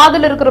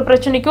காதுல இருக்கிற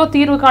பிரச்சனைக்கோ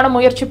தீர்வு காண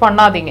முயற்சி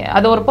பண்ணாதீங்க.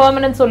 அது ஒரு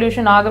பெர்மனன்ட்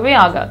சொல்யூஷன் ஆகவே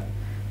ஆகாது.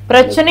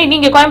 பிரச்சனை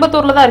நீங்க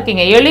கோயம்புத்தூர்ல தான்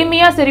இருக்கீங்க,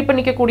 எளிமையா சரி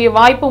பண்ணிக்க கூடிய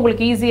வாய்ப்பு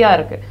உங்களுக்கு ஈஸியா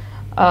இருக்கு.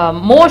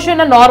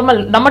 மோஷன் நார்மல்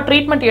நம்ம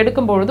ட்ரீட்மெண்ட்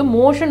எடுக்கும் பொழுது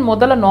மோஷன்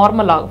முதல்ல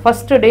நார்மல் ஆகும்.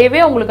 ஃபர்ஸ்ட்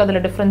டேவே உங்களுக்கு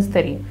அதுல டிஃபரன்ஸ்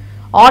தெரியும்.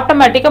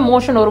 ஆட்டோமேட்டிக்கா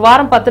மோஷன் ஒரு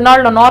வாரம் 10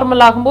 நாள்ல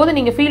நார்மல் ஆகும்போது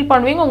நீங்க ஃபீல்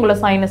பண்ணுவீங்க உங்களை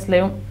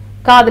சைனஸ்லயும்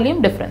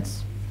காதுலயும் டிஃபரன்ஸ்.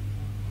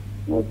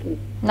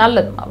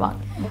 நல்லதுமா. வாங்க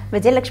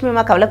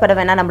விஜயலட்சுமிமா, கவலைப்பட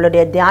வேணாம்.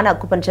 நம்மளுடைய தியான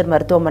அக்குபஞ்சர்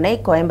மருத்துவமனை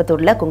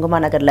கோயம்புத்தூர்ல குங்குமா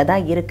நகர்ல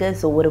தான் இருக்கு.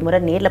 ஸோ ஒரு முறை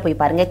நேர்ல போய்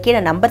பாருங்க. கீழே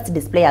நம்பர்ஸ்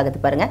டிஸ்பிளே ஆகுது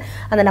பாருங்க,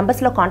 அந்த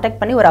நம்பர்ஸ்ல காண்டாக்ட்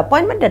பண்ணி ஒரு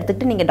அப்பாயின்மெண்ட்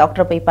எடுத்துக்கிட்டு நீங்க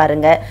டாக்டரை போய்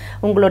பாருங்க.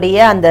 உங்களுடைய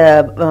அந்த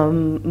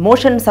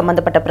மோஷன்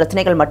சம்பந்தப்பட்ட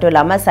பிரச்சனைகள் மட்டும்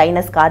இல்லாம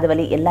சைனஸ், காது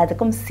வலி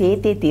எல்லாத்துக்கும்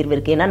சேர்த்தே தீர்வு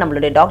இருக்கு. ஏன்னா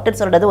நம்மளுடைய டாக்டர்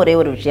சொல்றது ஒரே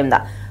ஒரு விஷயம்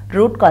தான்,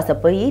 ரூட் காஸை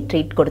போய்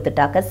ட்ரீட்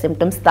கொடுத்துட்டாக்க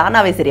சிம்டம்ஸ்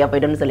தானாகவே சரியாக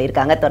போய்டும்னு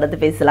சொல்லியிருக்காங்க. தொடர்ந்து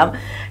பேசலாம்.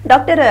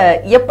 டாக்டர்,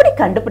 எப்படி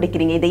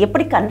கண்டுபிடிக்கிறீங்க, இதை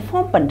எப்படி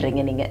கன்ஃபார்ம்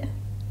பண்ணுறீங்க நீங்கள்?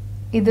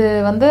 இது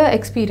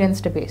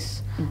எக்ஸ்பீரியன்ஸ்டு பேஸ்.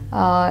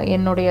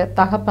 என்னுடைய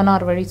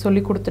தகப்பனார் வழி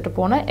சொல்லி கொடுத்துட்டு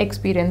போன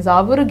எக்ஸ்பீரியன்ஸ்,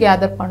 அவர்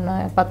கேதர் பண்ண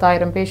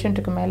 10,000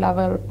 பேஷண்ட்டுக்கு மேலே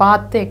அவர்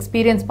பார்த்து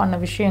எக்ஸ்பீரியன்ஸ் பண்ண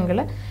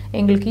விஷயங்களை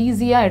எங்களுக்கு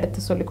ஈஸியாக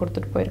எடுத்து சொல்லி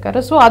கொடுத்துட்டு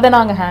போயிருக்காரு. ஸோ அதை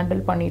நாங்கள்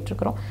ஹேண்டில்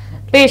பண்ணிகிட்ருக்குறோம்.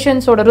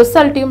 பேஷண்ட்ஸோட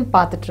ரிசல்ட்டையும்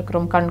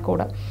பார்த்துட்ருக்குறோம் கண்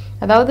கூட.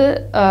 அதாவது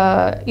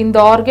இந்த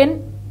ஆர்கன்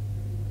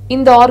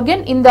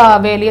இந்த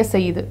வேலையை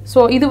செய்யுது. ஸோ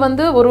இது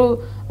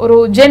ஒரு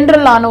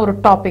ஜென்ரலான ஒரு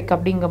டாபிக்.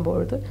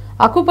 அப்படிங்கும்பொழுது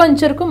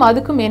அக்குபஞ்சருக்கும்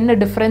அதுக்கும் என்ன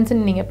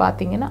டிஃப்ரென்ஸ்ன்னு நீங்கள்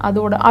பார்த்தீங்கன்னா,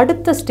 அதோட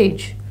அடுத்த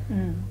ஸ்டேஜ்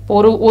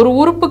ஒரு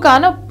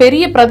உறுப்புக்கான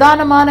பெரிய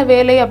பிரதானமான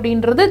வேலை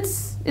அப்படின்றது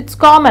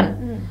இட்ஸ் காமன்.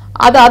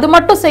 அது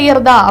மட்டும்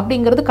செய்யறதா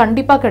அப்படிங்கிறது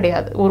கண்டிப்பா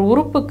கிடையாது. ஒரு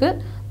உறுப்புக்கு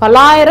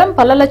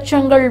பல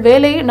லட்சங்கள்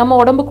வேலை நம்ம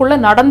உடம்புக்குள்ள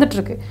நடந்துட்டு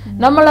இருக்கு.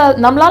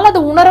 நம்மளால அது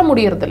உணர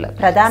முடியறது இல்ல.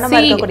 பிரதானமா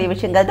இருக்கக்கூடிய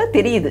விஷயங்கள் தான்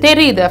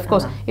தெரியுது.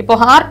 அஃப்கோர்ஸ் இப்போ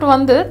ஹார்ட்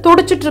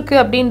துடிச்சிட்டு இருக்கு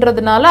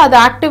அப்படின்றதுனால அது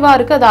ஆக்டிவா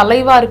இருக்கு, அது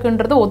அலைவா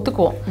இருக்குன்றத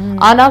ஒத்துக்குவோம்.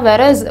 ஆனா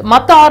வேற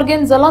மத்த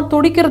ஆர்கன்ஸ் எல்லாம்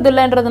துடிக்கிறது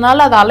இல்லைன்றதுனால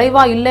அது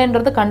அலைவா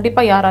இல்லைன்றது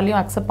கண்டிப்பா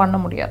யாராலையும் அக்செப்ட் பண்ண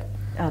முடியாது.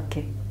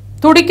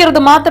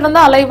 துடிக்கிறது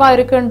மாத்திரம்தான் அலைவா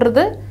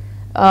இருக்குன்றது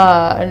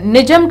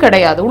நிஜம்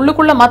கிடையாது.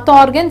 உள்ளுக்குள்ள மற்ற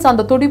ஆர்கன்ஸ்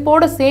அந்த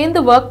துடிப்போட சேர்ந்து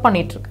ஒர்க்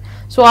பண்ணிட்டு இருக்கு.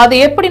 ஸோ அதை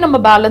எப்படி நம்ம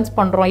பேலன்ஸ்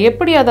பண்றோம்,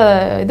 எப்படி அதை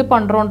இது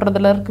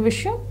பண்றோன்றதுல இருக்க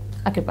விஷயம்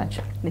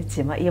அக்யூபஞ்சர்.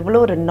 நிச்சயமா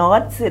எவ்வளவு ஒரு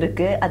நாட்ஸ்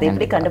இருக்கு, அதை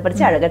எப்படி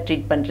கண்டுபிடிச்சு அழகா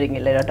ட்ரீட் பண்றீங்க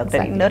இல்லையா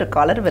டாக்டர்? இன்னொரு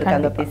காலர்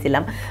இருக்காங்க,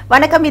 பேசலாம்.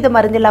 வணக்கம், இது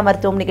மருந்தில்லா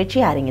மருத்துவம் நிகழ்ச்சி.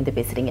 யாருங்க இது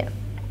பேசுறீங்க?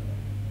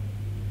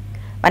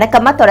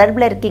 வணக்கம்மா,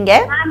 தொடர்புல இருக்கீங்க.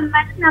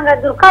 நாங்க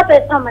துர்கா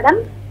பேசுறோம்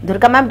மேடம்.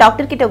 துர்கா மேம்,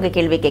 டாக்டர் கிட்ட உங்க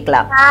கேள்வி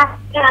கேட்கலாம்.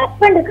 என்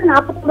ஹஸ்பண்டுக்கு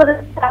 49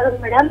 வயசு ஆகுது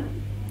மேடம்.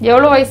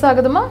 எவ்வளவு வயசு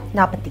ஆகுதுமா?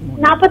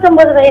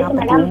 49 வயசு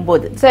மேடம்.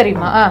 49.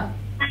 சரிம்மா.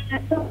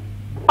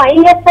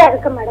 5 years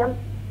இருக்கு மேடம்.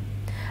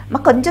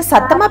 கொஞ்சம்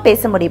சத்தமா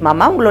பேச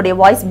முடியுமாமா? உங்களுடைய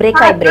வாய்ஸ்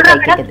பிரேக் ஆகி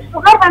கேக்குது.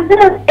 சுகர் 5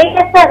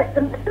 years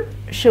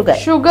இருக்கு.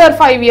 Sugar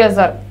 5 years.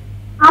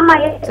 ஆமா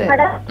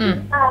மேடம்.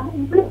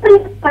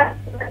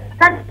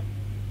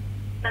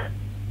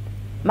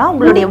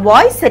 உங்களுடைய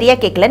வாய்ஸ் சரியா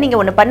கேட்கல. நீங்க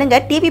ஒண்ணு பண்ணுங்க,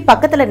 டிவி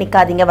பக்கத்துல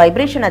நிக்காதீங்க,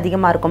 வைப்ரேஷன்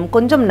அதிகமா இருக்கும்.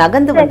 கொஞ்சம்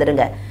நகர்ந்து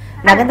வந்துருங்க.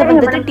 நகர்ந்து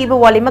வந்துட்டு டிவி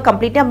வால்யூமை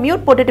கம்ப்ளீட்டா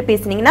மியூட் போட்டுட்டு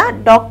பேசுனீங்கன்னா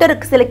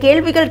டாக்டருக்கு சில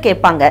கேள்விகள்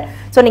கேட்பாங்க.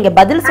 சோ நீங்க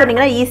பதில்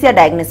சொன்னீங்கன்னா ஈஸியா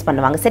டயக்னோஸ்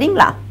பண்ணுவாங்க.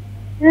 சரிங்களா?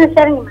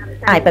 சரிங்க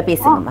மேடம். இப்ப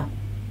பேசுங்கம்மா.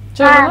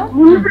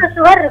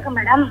 சுகர் இருக்கு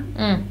மேடம்.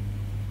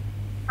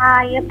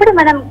 எப்படி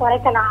மேடம்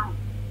குறைக்கலாம்?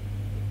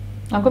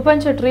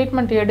 அக்குபஞ்சர்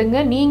ட்ரீட்மெண்ட்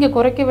எடுங்க. நீங்க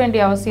குறைக்க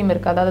வேண்டிய அவசியம்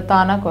இருக்காது, அது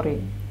தானா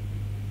குறையும்.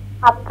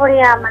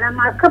 அப்படியா மேடம்?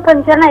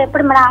 அக்குபஞ்சர்னா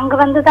எப்படி மேடம்?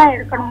 அங்க தான்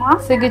எடுக்கணுமா?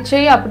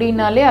 சிகிச்சை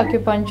அப்படின்னாலே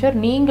அக்குபஞ்சர்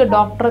நீங்க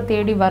டாக்டரை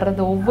தேடி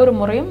வர்றது, ஒவ்வொரு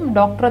முறையும்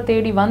டாக்டரை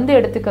தேடி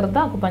எடுத்துக்கிறது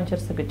தான்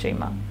அக்குபஞ்சர்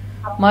சிகிச்சைமா.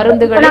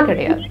 மருந்துகளே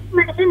கிடையாது.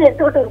 மெடிசன்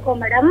எடுத்துக்கிட்டு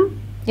இருக்கோம் மேடம்.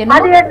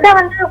 அது எடுத்தா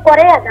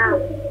குறையாதா?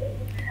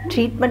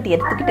 ட்ரீட்மெண்ட்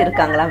எடுத்துக்கிட்டு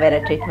இருக்காங்களா? வேற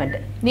ட்ரீட்மெண்ட்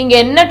நீங்க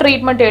என்ன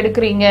ட்ரீட்மெண்ட்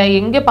எடுக்கிறீங்க,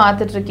 எங்க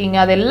பாத்துட்டு இருக்கீங்க,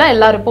 அதெல்லாம்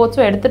எல்லா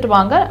ரிப்போர்ட்ஸும் எடுத்துட்டு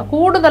வாங்க.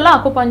 கூடுதலா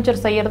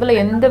அக்குபஞ்சர் செய்யறதுல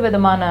எந்த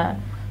விதமான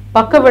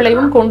பக்க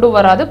விளைவும் கொண்டு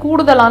வராது.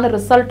 கூடுதலான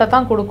ரிசல்ட்டை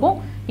தான் கொடுக்கும்.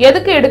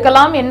 எதுக்கு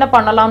எடுக்கலாம், என்ன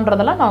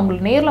பண்ணலாம்ன்றதெல்லாம் நான்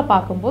உங்களுக்கு நேர்ல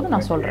பார்க்கும்போது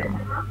நான் சொல்றேன்.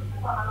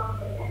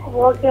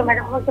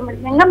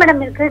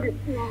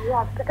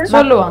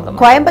 சொல்லுவாங்க.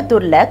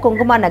 கோயம்புத்தூர்ல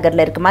குங்குமா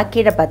நகர்ல இருக்குமா,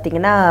 கீழே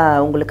பாத்தீங்கன்னா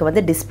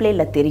உங்களுக்கு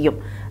டிஸ்பிளேல தெரியும்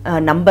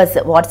நம்பர்ஸ்,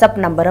 வாட்ஸ்அப்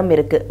நம்பரும்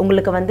இருக்கு.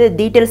 உங்களுக்கு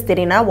டீட்டெயில்ஸ்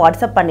தெரியும்னா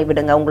வாட்ஸ்அப் பண்ணி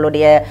விடுங்க.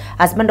 உங்களுடைய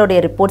ஹஸ்பண்டோடைய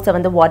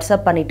ரிப்போர்ட்ஸை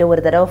வாட்ஸ்அப் பண்ணிட்டு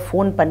ஒரு தடவை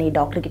ஃபோன் பண்ணி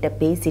டாக்டர் கிட்ட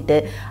பேசிட்டு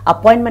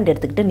அப்பாயின்மெண்ட்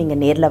எடுத்துக்கிட்டு நீங்க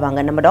நேர்ல வாங்க.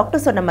 நம்ம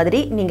டாக்டர் சொன்ன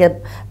மாதிரி நீங்க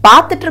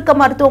பார்த்துட்டு இருக்க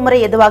மருத்துவ முறை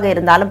எதுவாக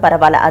இருந்தாலும்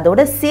பரவாயில்ல,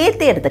 அதோட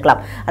சேர்த்து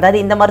எடுத்துக்கலாம். அதாவது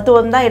இந்த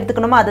மருத்துவம் தான்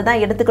எடுத்துக்கணுமா,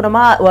 அதுதான்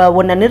எடுத்துக்கணுமா,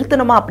 ஒன்னு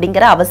நிறுத்தணுமா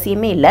அப்படிங்கிற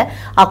அவசியமே இல்லை.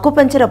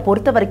 அக்குபஞ்சரை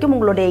பொறுத்த வரைக்கும்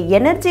உங்களுடைய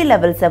எனர்ஜி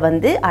லெவல்ஸை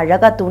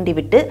அழகா தூண்டி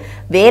விட்டு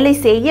வேலை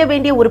செய்ய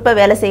வேண்டிய உறுப்பை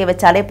வேலை செய்ய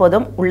வச்சாலே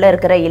போதும், உள்ள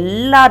இருக்கிற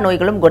எல்லா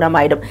நோய்களும்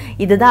குணமாயிடும்.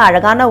 இதுதான்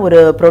அழகான ஒரு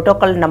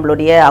புரோட்டோகால்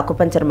நம்மளுடைய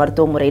அக்குபஞ்சர்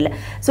மருத்துவ முறையில்.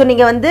 ஸோ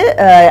நீங்க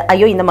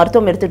ஐயோ இந்த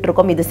மருத்துவம் எடுத்துட்டு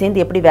இருக்கோம், இது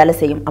சேர்ந்து எப்படி வேலை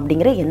செய்யும்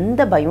அப்படிங்கிற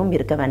எந்த பயமும்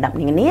இருக்க வேண்டாம்.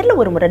 நீங்க நேரில்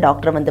ஒரு முறை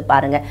டாக்டரை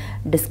பாருங்க,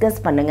 டிஸ்கஸ்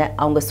பண்ணுங்க.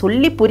 அவங்க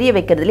சொல்லி புரிய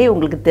வைக்கிறதுலேயே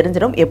உங்களுக்கு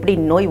தெரிஞ்சிடும் எப்படி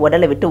நோய்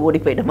உடலை விட்டு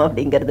ஓடி போயிடும்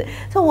அப்படிங்கிறது.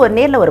 ஸோ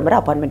நேரில் ஒரு முறை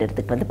அப்பாயின்மெண்ட்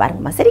எடுத்துட்டு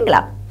பாருங்கம்மா.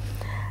 சரிங்களா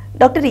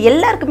டாக்டர்?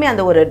 எல்லாருக்குமே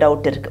அந்த ஒரு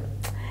டவுட் இருக்கு,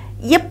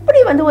 எப்படி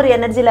ஒரு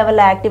எனர்ஜி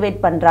லெவலில் ஆக்டிவேட்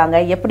பண்றாங்க,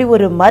 எப்படி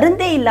ஒரு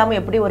மருந்தே இல்லாமல்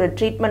எப்படி ஒரு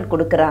ட்ரீட்மெண்ட்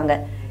கொடுக்குறாங்க,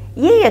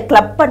 ஏன்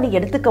கிளப் பண்ணி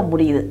எடுத்துக்க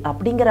முடியுது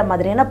அப்படிங்கிற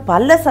மாதிரியான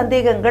பல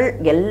சந்தேகங்கள்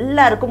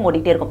எல்லாருக்கும்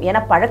ஓடிட்டே இருக்கும். ஏன்னா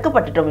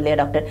பழக்கப்பட்டுட்டோம் இல்லையா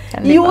டாக்டர்?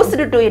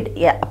 Used to it.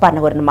 அப்பா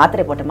நான் ஒரு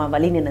மாத்திரை போட்டோமா,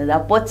 வலி நின்னுதா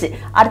போச்சு,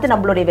 அடுத்து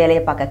நம்மளுடைய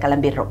வேலையை பார்க்க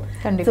கிளம்பிடுறோம்.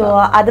 ஸோ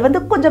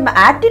அது கொஞ்சம்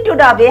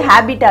ஆட்டிடியூடாவே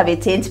ஹேபிட்டாவே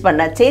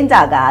சேஞ்ச்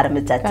ஆக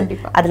ஆரம்பிச்சாச்சு.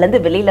 அதுல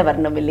இருந்து வெளியில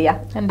வரணும் இல்லையா?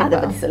 அதை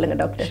பத்தி சொல்லுங்க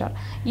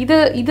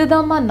டாக்டர்.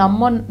 இதுதாம்மா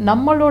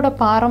நம்மளோட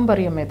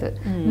பாரம்பரியம். இது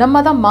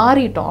நம்ம தான்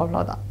மாறிட்டோம்,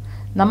 அவ்வளவுதான்.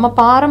 நம்ம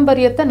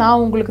பாரம்பரியத்தை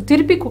நான் உங்களுக்கு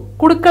திருப்பி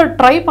கொடுக்க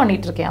ட்ரை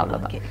பண்ணிட்டு இருக்கேன்,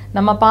 அவ்வளோதான்.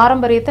 நம்ம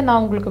பாரம்பரியத்தை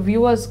நான் உங்களுக்கு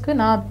வியூவர்ஸ்க்கு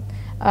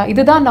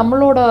இதுதான்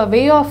நம்மளோட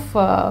வே ஆஃப்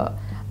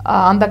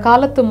அந்த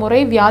காலத்து முறை,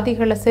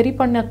 வியாதிகளை சரி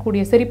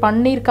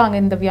பண்ணியிருக்காங்க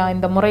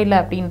இந்த முறையில்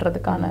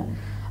அப்படின்றதுக்கான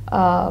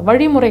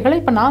வழிமுறைகளை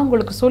இப்போ நான்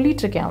உங்களுக்கு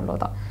சொல்லிட்டு இருக்கேன்,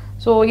 அவ்வளோதான்.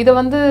 ஸோ இதை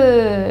வந்து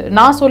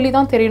நான் சொல்லி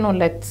தான்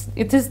தெரியணும்ல,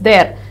 இட் இஸ்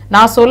தேர்.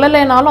 நான்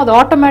சொல்லலைனாலும் அது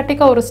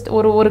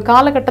ஆட்டோமேட்டிக்காக ஒரு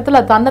காலகட்டத்தில்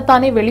அது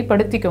தன்னைத்தானே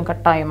வெளிப்படுத்திக்கும்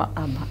கட்டாயமா.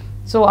 ஆமா.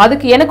 ஸோ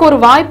அதுக்கு எனக்கு ஒரு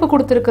வாய்ப்பு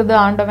கொடுத்துருக்குது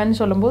ஆண்டவன்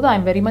சொல்லும்போது I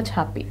am very much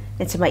happy.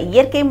 நிச்சயமா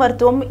இயற்கை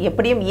மருத்துவம்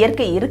எப்படியும்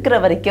இயற்கை இருக்கிற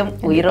வரைக்கும்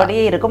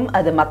உயிரோடயே இருக்கும்,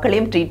 அது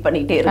மக்களையும் ட்ரீட்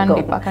பண்ணிட்டே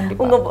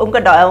இருக்கும்.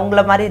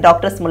 உங்களை மாதிரி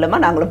டாக்டர்ஸ் மூலமா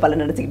நாங்களும்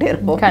பலன் நினைச்சுக்கிட்டே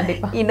இருப்போம்.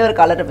 கண்டிப்பா. இன்னொரு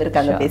காலர்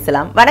இருக்காங்க,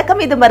 பேசலாம்.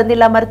 வணக்கம், இது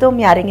மருந்தில்லா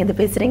மருத்துவம். யாருங்க இது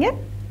பேசுறீங்க?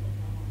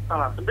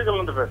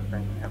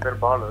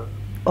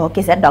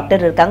 ஓகே சார்,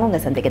 டாக்டர் இருக்காங்க, உங்க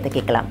சந்தேகத்தை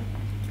கேட்கலாம்.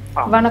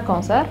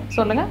 வணக்கம் சார்,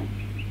 சொல்லுங்க.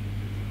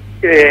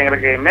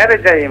 எங்களுக்கு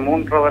மேரேஜ் ஆகி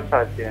 3.5 வருஷம்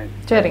ஆச்சு.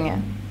 சரிங்க.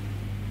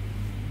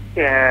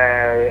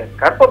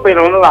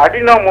 கர்ப்பப்பையில வந்து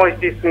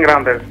அடினோமைசிஸ்ங்கிற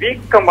அந்த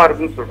வீக்கமா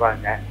இருக்குன்னு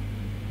சொல்றாங்க.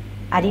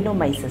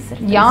 அடினோமைசிஸ்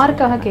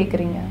யாருக்காக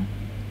கேக்குறீங்க?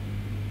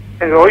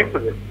 எங்க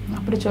ஒய்ஃபுக்கு.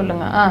 அப்படி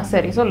சொல்லுங்க.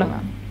 சரி சொல்லுங்க.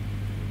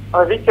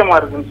 அது வீக்கமா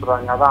இருக்குன்னு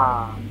சொல்றாங்க, அதான்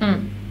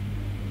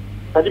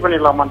சரி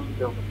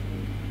பண்ணிடலாமான்னு.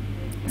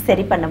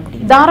 சரி பண்ண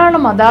முடியும்.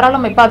 தாராளமா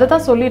தாராளமா. இப்ப அதை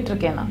தான் சொல்லிட்டு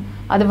இருக்கேன் நான்.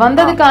 அது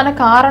வந்ததுக்கான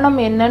காரணம்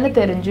என்னன்னு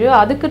தெரிஞ்சு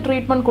அதுக்கு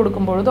ட்ரீட்மெண்ட்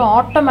கொடுக்கும்பொழுது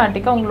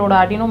ஆட்டோமேட்டிக்கா உங்களோட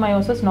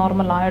அடினோமயோசிஸ்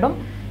நார்மல் ஆயிடும்.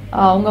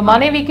 உங்க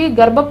மனைவிக்கு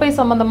கர்ப்பப்பை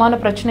சம்பந்தமான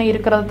பிரச்சனை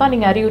இருக்கிறது தான்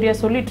நீங்க அறிகுறியா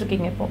சொல்லிட்டு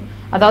இருக்கீங்க இப்போ.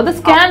 அதாவது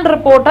ஸ்கேன்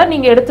ரிப்போர்ட்டை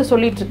நீங்க எடுத்து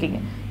சொல்லிட்டு இருக்கீங்க.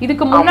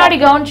 இதுக்கு முன்னாடி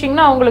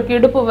கவனிச்சிங்கன்னா அவங்களுக்கு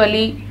இடுப்பு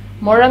வலி,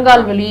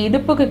 முழங்கால் வலி,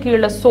 இடுப்புக்கு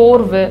கீழே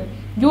சோர்வு,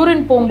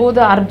 யூரின்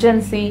போகும்போது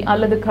அர்ஜென்சி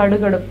அல்லது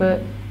கடுகடுப்பு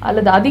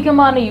அல்லது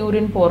அதிகமான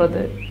யூரின்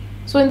போறது,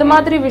 ஸோ இந்த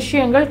மாதிரி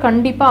விஷயங்கள்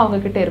கண்டிப்பா அவங்க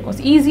கிட்ட இருக்கும்.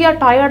 ஈஸியா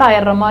டயர்ட்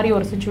ஆயிடுற மாதிரி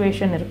ஒரு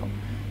சுச்சுவேஷன் இருக்கும்.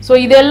 ஸோ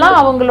இதெல்லாம்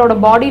அவங்களோட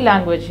பாடி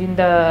லாங்குவேஜ்,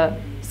 இந்த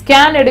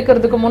ஸ்கேன்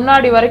எடுக்கிறதுக்கு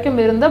முன்னாடி வரைக்கும்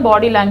இருந்த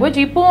பாடி லாங்குவேஜ்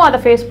இப்பவும் அதை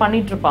ஃபேஸ்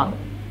பண்ணிட்டு இருப்பாங்க.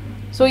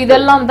 ஸோ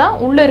இதெல்லாம் தான்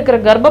உள்ள இருக்கிற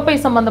கர்ப்பப்பை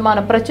சம்பந்தமான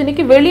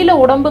பிரச்சனைக்கு வெளியில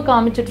உடம்பு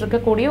காமிச்சிட்டு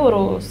இருக்கக்கூடிய ஒரு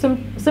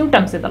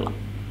சிம்டம்ஸ் இதெல்லாம்.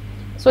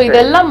 ஸோ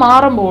இதெல்லாம்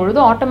மாறும்பொழுது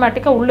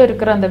ஆட்டோமேட்டிக்கா உள்ள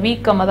இருக்கிற அந்த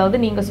வீக்கம், அதாவது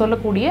நீங்க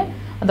சொல்லக்கூடிய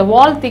அந்த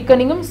வால்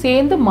திக்கனிங்கும்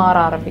சேர்ந்து மாற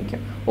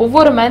ஆரம்பிக்கும்.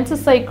 ஒவ்வொரு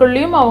மென்சஸ்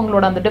சைக்கிள்லயும்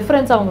அவங்களோட அந்த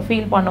டிஃபரன்ஸ் அவங்க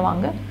ஃபீல்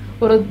பண்ணுவாங்க.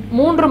 ஒரு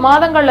 3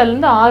 மாதங்கள்ல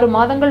இருந்து 6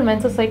 மாதங்கள்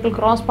மென்சஸ் சைக்கிள்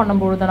கிராஸ்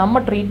பண்ணும்பொழுது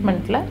நம்ம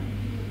ட்ரீட்மெண்ட்ல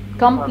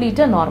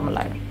கம்ப்ளீட்டா நார்மல்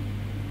ஆயிடும்.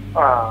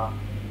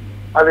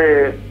 அது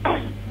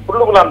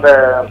உள்ளுக்குள்ள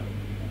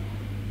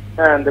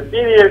அந்த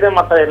பீரியட்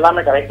மற்ற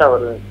எல்லாமே கரெக்டா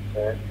வருது.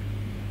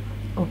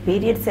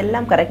 பீரியட்ஸ்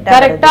எல்லாம்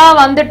கரெக்டா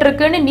வந்துட்டு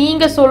இருக்குன்னு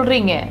நீங்க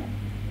சொல்றீங்க.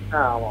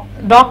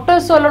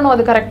 டாக்டர் சொல்லணும்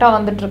அது கரெக்டா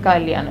வந்துட்டு இருக்கா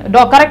இல்லையான்னு.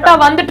 கரெக்டா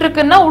வந்துட்டு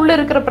இருக்குன்னா உள்ள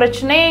இருக்கிற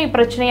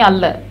பிரச்சனை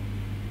அல்ல.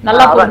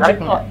 நல்லா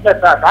புரிஞ்சுக்கங்க.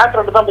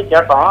 டாக்டர் தான் போய்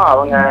கேட்டோம்,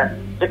 அவங்க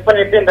செக்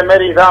பண்ணிட்டு இந்த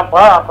மாதிரி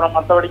இதான்ப்பா, அப்புறம்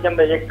மற்றபடிக்கு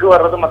அந்த எக்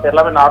வர்றது மற்ற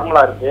எல்லாமே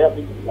நார்மலா இருக்கு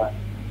அப்படின்னு சொல்லுவாங்க.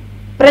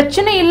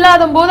 பிரச்சனை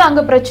இல்லாத போது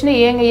அங்க பிரச்சனை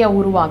ஏங்கய்யா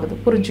உருவாகுது,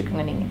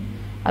 புரிஞ்சுக்குங்க நீங்க.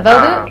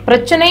 அதாவது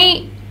பிரச்சனை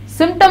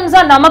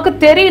சிம்டம்ஸா நமக்கு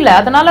தெரியல,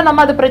 அதனால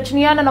நம்ம அது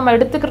பிரச்சனையான நம்ம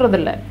எடுத்துக்கிறது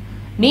இல்ல.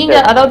 நீங்க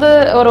அதாவது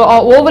ஒரு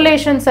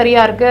ஓவலேஷன்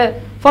சரியா இருக்கு,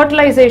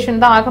 ஃபர்டிலைசேஷன்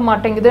தான் ஆக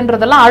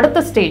மாட்டேங்குதுன்றதெல்லாம் அடுத்த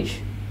ஸ்டேஜ்.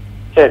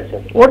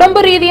 உடம்பு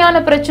ரீதியான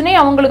பிரச்சனை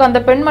அவங்களுக்கு அந்த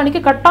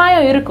பெண்மணிக்கு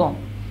கட்டாயம் இருக்கும்.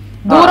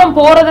 தூரம்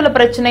போறதுல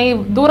பிரச்சனை,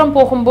 தூரம்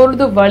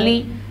போகும்பொழுது வலி,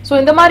 சோ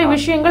இந்த மாதிரி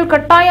விஷயங்கள்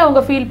கட்டாயம்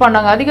அவங்க ஃபீல்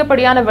பண்ணாங்க.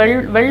 அதிகப்படியான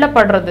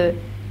வெள்ளப்படுறது,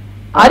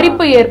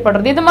 அரிப்பு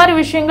ஏற்படுறது, இது மாதிரி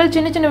விஷயங்கள்,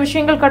 சின்ன சின்ன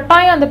விஷயங்கள்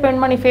கட்டாயம் அந்த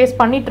பெண்மணி ஃபேஸ்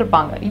பண்ணிட்டு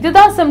இருப்பாங்க.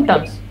 இதுதான்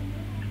சிம்டம்ஸ்.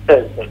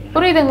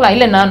 புரியுதுங்களா?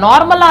 இல்ல நான்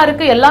நார்மலா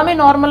இருக்கு, எல்லாமே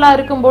நார்மலா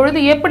இருக்கும்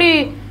பொழுது எப்படி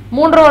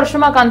 3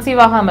 வருஷமா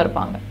கன்சீவ் ஆகாம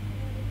இருப்பாங்க?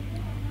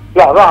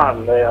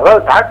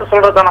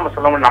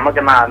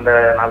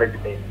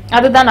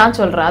 அதுதான் நான்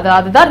சொல்றேன்.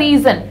 அதுதான்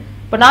ரீசன்.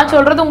 இப்ப நான்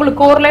சொல்றது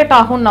உங்களுக்கு கோரிலேட்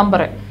ஆகும்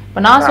நம்புறேன்.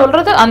 இப்ப நான்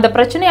சொல்றது அந்த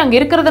பிரச்சனை அங்க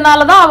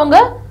இருக்கிறதுனாலதான் அவங்க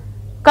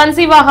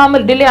கன்சீவ்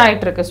ஆகாமல் டிலே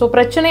ஆயிட்டு இருக்கு. சோ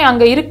பிரச்சனை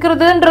அங்க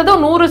இருக்கிறதுன்றது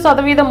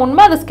 100%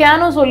 உண்மை. அது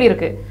ஸ்கேனும்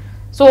சொல்லியிருக்கு.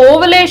 சோ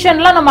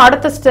ஓவலேஷன்ல நம்ம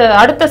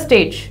அடுத்த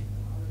ஸ்டேஜ்,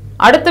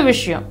 அடுத்த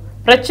விஷயம்.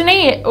 பிரச்சனை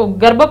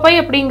கர்ப்பப்பை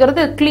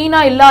அப்படிங்கிறது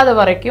கிளீனா இல்லாத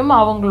வரைக்கும்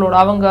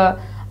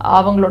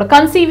அவங்களோட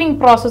கன்சீவிங்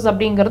ப்ராசஸ்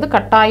அப்படிங்கிறது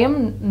கட்டாயம்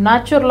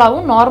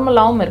நேச்சுரலாவும்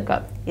நார்மலாவும்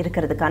இருக்காது.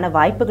 இருக்கிறதுக்கான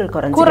வாய்ப்புகள்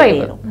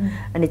குறையும்.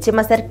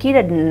 நிச்சயமா சார்,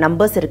 கீழே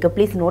நம்பர்ஸ் இருக்கு,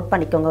 ப்ளீஸ் நோட்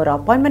பண்ணிக்கோங்க. ஒரு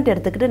அப்பாயின்மெண்ட்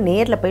எடுத்துக்கிட்டு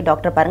நேரில் போய்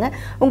டாக்டர் பாருங்க.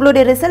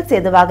 உங்களுடைய ரிசல்ட்ஸ்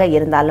எதுவாக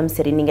இருந்தாலும்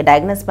சரி, நீங்க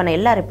டயக்னோஸ் பண்ண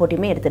எல்லா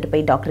ரிப்போர்ட்டையுமே எடுத்துட்டு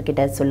போய் டாக்டர்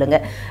கிட்ட சொல்லுங்க.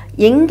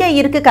 எங்க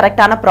இருக்கு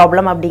கரெக்டான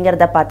ப்ராப்ளம்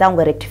அப்படிங்கிறத பார்த்து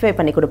அவங்க ரெக்டிஃபை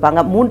பண்ணி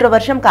கொடுப்பாங்க. 3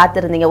 வருஷம்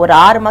காத்திருந்தீங்க, ஒரு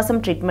 6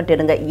 மாசம் ட்ரீட்மெண்ட்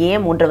எடுங்க,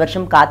 ஏன் 3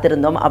 வருஷம்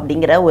காத்திருந்தோம்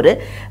அப்படிங்கிற ஒரு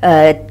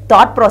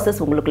தாட்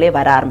ப்ராசஸ் உங்களுக்குள்ளே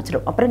வர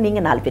ஆரம்பிச்சிடும். அப்புறம்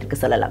நீங்க 4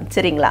 பேருக்கு சொல்லலாம்.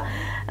 சரிங்களா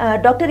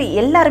டாக்டர்?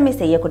 எல்லாருமே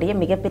செய்யக்கூடிய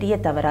மிகப்பெரிய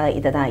தவறா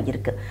இதுதான்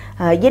இருக்கு.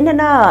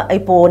 என்னன்னா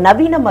இப்போ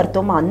நவீன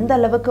மருத்துவம் அந்த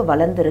அளவுக்கு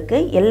வளர்ந்துருக்கு,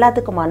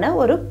 எல்லாத்துக்குமான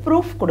ஒரு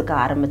ப்ரூஃப் கொடுக்க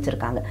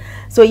ஆரம்பிச்சிருக்காங்க.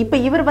 ஸோ இப்போ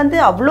இவர்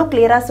அவ்வளோ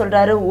கிளியரா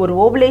சொல்றாரு, ஒரு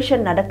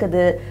ஓவலேஷன்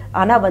நடக்குது,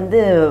 ஆனா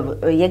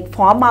எக்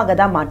ஃபார்ம் ஆக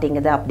தான்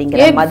மாட்டேங்குது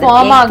அப்படிங்கிற மாதிரி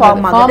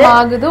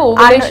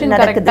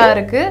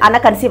நடக்குது, ஆனா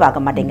கன்சீவ்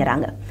ஆக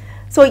மாட்டேங்கிறாங்க.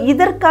 ஸோ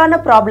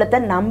இதற்கான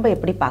ப்ராப்ளத்தை நம்ம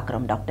எப்படி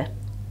பார்க்குறோம் டாக்டர்?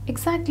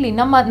 எக்ஸாக்ட்லி.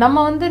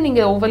 நம்ம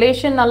நீங்க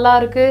ஓவலேஷன் நல்லா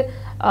இருக்கு,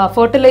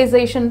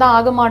 ஃபர்டிலைசேஷன் தான்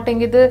ஆக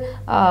மாட்டேங்குது,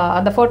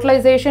 அந்த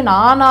ஃபர்டிலைசேஷன்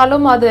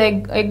ஆனாலும் அது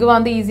எக்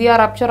ஈஸியா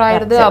ரப்சர்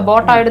ஆயிடுது,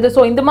 அபார்ட் ஆயிடுது.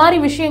 ஸோ இந்த மாதிரி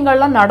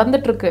விஷயங்கள்லாம்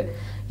நடந்துட்டு இருக்கு.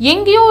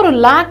 எங்கேயோ ஒரு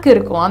லேக்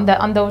இருக்கும். அந்த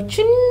அந்த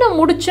சின்ன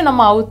முடிச்சு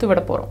நம்ம அவுத்து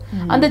விட போறோம்.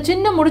 அந்த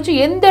சின்ன முடிச்சு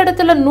எந்த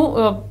இடத்துல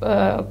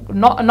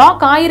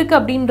நாக் ஆயிருக்கு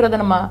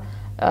அப்படின்றத நம்ம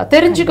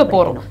தெரிஞ்சுக்க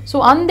போறோம். ஸோ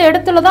அந்த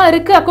இடத்துல தான்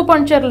இருக்கு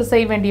அக்குபஞ்சர்ல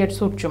செய்ய வேண்டிய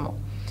சூட்சுமம்.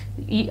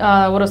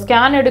 ஒரு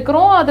ஸ்கேன்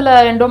எடுக்கிறோம், அதுல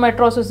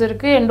எண்டோமெட்ரோசிஸ்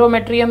இருக்கு,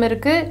 எண்டோமெட்ரியம்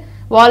இருக்கு,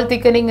 வால்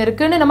திக்கனிங்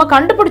இருக்குன்னு நம்ம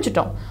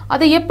கண்டுபிடிச்சிட்டோம்.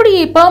 அதை எப்படி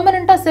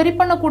பெர்மனண்டா சரி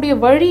பண்ணக்கூடிய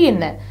வழி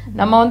என்ன?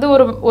 நம்ம வந்து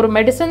ஒரு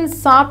மெடிசன்ஸ்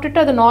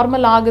சாப்பிட்டுட்டு அது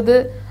நார்மல் ஆகுது,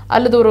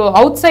 அல்லது ஒரு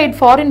அவுட் சைட்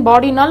ஃபாரின்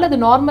பாடினால அது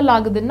நார்மல்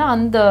ஆகுதுன்னா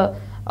அந்த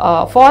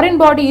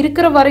ஃபாரின் பாடி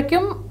இருக்கிற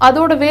வரைக்கும்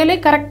அதோட வேலை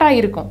கரெக்டா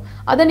இருக்கும்.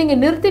 அதை நீங்க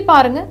நிறுத்தி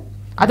பாருங்க.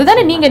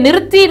 அதுதானே, நீங்க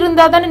நிறுத்தி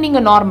இருந்தா தானே நீங்க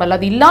நார்மல்.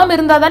 அது இல்லாம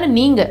இருந்தா தானே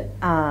நீங்க.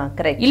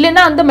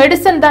 இல்லைன்னா அந்த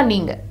மெடிசன் தான்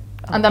நீங்க,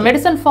 அந்த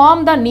மெடிசன்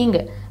ஃபார்ம் தான் நீங்க.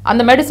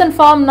 அந்த மெடிசன்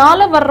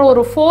ஃபார்ம்னால வர்ற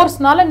ஒரு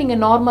ஃபோர்ஸ்னால நீங்க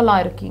நார்மலா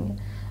இருக்கீங்க.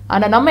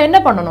 ஆனா நம்ம என்ன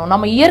பண்ணணும்,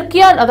 நம்ம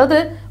இயற்கையா, அதாவது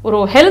ஒரு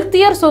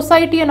ஹெல்த்தியர்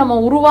சொசைட்டியை நம்ம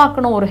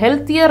உருவாக்கணும். ஒரு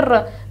ஹெல்த்தியர்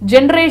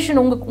ஜெனரேஷன்,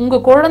 உங்க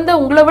குழந்தை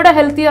உங்களை விட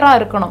ஹெல்த்தியரா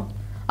இருக்கணும்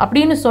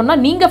அப்படின்னு சொன்னா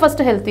நீங்க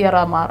ஃபர்ஸ்ட்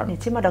ஹெல்த்தியரா மாறணும்.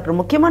 நிச்சயமா டாக்டர்,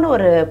 முக்கியமான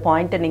ஒரு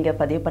பாயிண்ட் நீங்க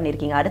பதிவு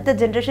பண்ணிருக்கீங்க. அடுத்த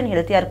ஜெனரேஷன்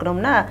ஹெல்த்தியா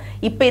இருக்கணும்னா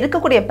இப்ப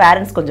இருக்கக்கூடிய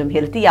பேரண்ட்ஸ் கொஞ்சம்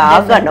ஹெல்த்தி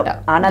ஆகணும்.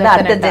 ஆனா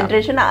அடுத்த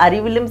ஜெனரேஷன்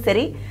அறிவிலும்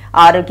சரி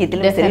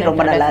ஆரோக்கியத்திலும் சரி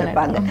ரொம்ப நல்லா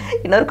இருப்பாங்க.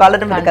 இன்னொரு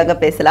காலர் நமக்காக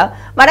பேசலாம்.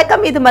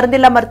 வணக்கம், இது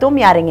மருந்தில்லா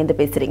மருத்துவம். யாருங்க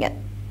இருந்து பேசுறீங்க?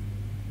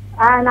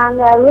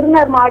 நாங்க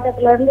விருதுநகர்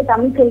மாவட்டத்துல இருந்து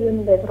தமிழ்செல்வி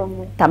பேசுறோம்.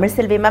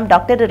 தமிழ்செல்வி மேம்,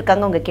 டாக்டர்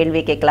இருக்காங்க, உங்க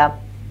கேள்வியை கேட்கலாம்.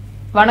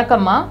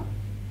 வணக்கம்மா.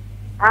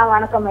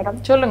 வணக்கம் மேடம்.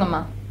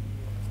 சொல்லுங்கம்மா.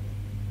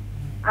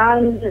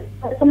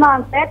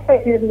 பேக்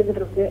பெயின்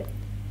இருந்துகிட்டு இருக்கு.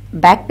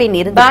 பேக்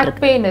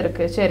பெயின்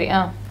இருக்கு. சரி.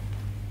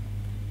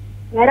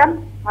 மேடம்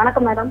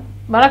வணக்கம். மேடம்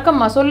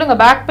வணக்கம்மா, சொல்லுங்க.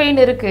 பேக்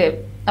பெயின் இருக்கு,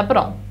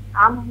 அப்புறம்?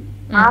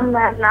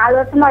 ஆமா, 4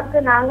 வருஷமா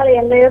இருக்கு. நாங்களும்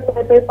எங்கேயோ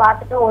போய்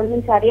பார்த்துட்டு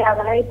ஒன்றும்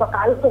சரியாகல. இப்ப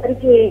கழுத்து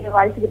வரைக்கும்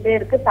வலிச்சுக்கிட்டே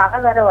இருக்கு, தலை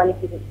வேற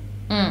வலிக்குது.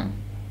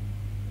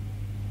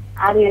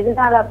 அது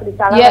எதுனால அப்படி?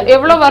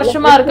 எவ்வளவு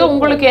வருஷமா இருக்கு?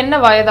 உங்களுக்கு என்ன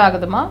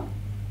வயதாகுதுமா?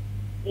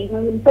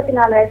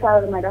 34 வயசு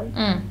ஆகுது மேடம்.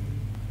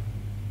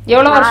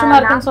 எவ்வளவு வருஷமா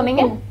இருக்குன்னு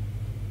சொன்னீங்க?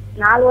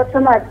 4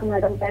 வருஷமா இருக்கு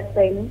மேடம் பேக்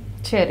பெயின்.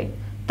 சரி,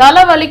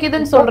 தலை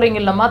வலிக்குதுன்னு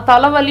சொல்றீங்கல்லம்மா,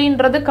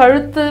 தலைவலின்றது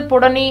கழுத்து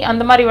புடனி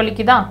அந்த மாதிரி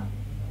வலிக்குதா?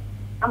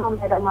 ஆமா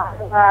மேடம்,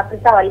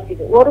 அப்படித்தான்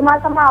வலிக்குது. 1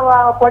 மாசமா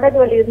கொடகு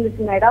வலி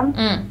இருந்துச்சு மேடம்.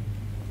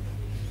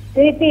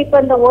 திருப்பி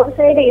இப்ப இந்த ஒரு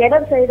சைடு,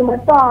 இடது சைடு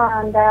மட்டும்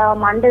அந்த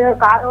மண்டை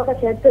காதோட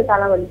சேர்த்து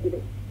தலை வலிக்குது.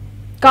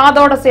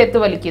 காதோட சேர்த்து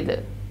வலிக்குது?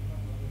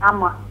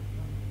 ஆமா.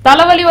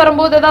 தலைவலி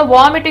வரும்போது ஏதாவது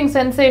வாமிட்டிங்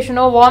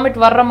சென்சேஷனோ, வாமிட்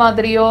வர்ற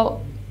மாதிரியோ?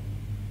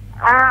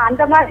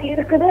 அந்த மாதிரி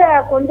இருக்குது.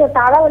 கொஞ்சம்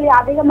தலைவலி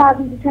அதிகமா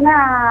இருந்துச்சுன்னா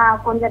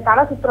கொஞ்சம்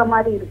தலை சுத்துற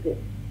மாதிரி இருக்கு.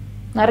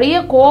 நிறைய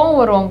கோவம்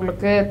வரும்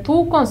உங்களுக்கு,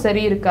 தூக்கம்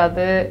சரி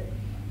இருக்காது,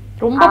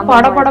 ரொம்ப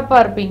படபடப்பா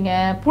இருப்பீங்க,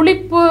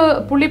 புளிப்பு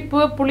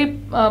புளிப்பு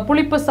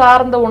புளிப்பு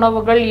சார்ந்த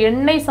உணவுகள்,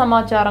 எண்ணெய்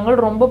சமாச்சாரங்கள்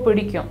ரொம்ப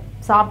பிடிக்கும்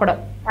சாப்பிட.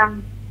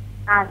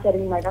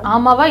 சரிங்க மேடம்.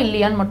 ஆமாவா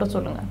இல்லையான்னு மட்டும்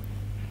சொல்லுங்க.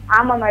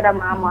 ஆமா மேடம்.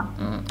 ஆமா.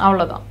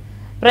 அவ்வளவுதான்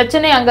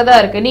பிரச்சனை, அங்கதான்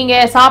இருக்கு. நீங்க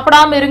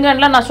சாப்பிடாம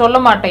இருங்கன்னு நான் சொல்ல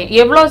மாட்டேன்.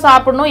 எவ்வளவு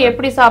சாப்பிடணும்,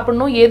 எப்படி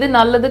சாப்பிடணும், எது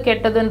நல்லது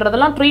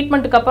கெட்டதுன்றதெல்லாம்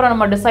ட்ரீட்மெண்ட்டுக்கு அப்புறம்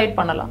நம்ம டிசைட்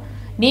பண்ணலாம்.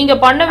 நீங்க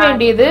பண்ண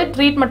வேண்டியது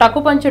ட்ரீட்மெண்ட்,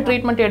 அக்குபஞ்சர்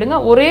ட்ரீட்மெண்ட் எடுங்க.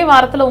 ஒரே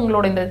வாரத்துல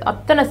உங்களோட இந்த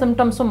அத்தனை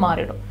சிம்டம்ஸும்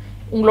மாறிடும்.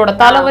 உங்களோட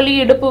தலைவலி,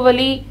 இடுப்பு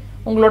வலி,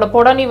 உங்களோட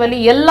புடனி வலி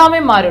எல்லாமே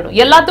மாறிடும்.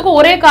 எல்லாத்துக்கும்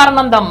ஒரே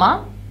காரணம் தான்மா.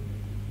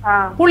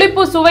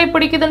 புளிப்பு சுவை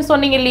பிடிக்குதுன்னு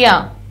சொன்னீங்க இல்லையா?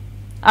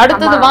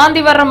 அடுத்தது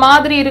வாந்தி வர்ற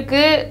மாதிரி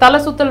இருக்கு, தலை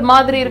சுத்தல்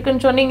மாதிரி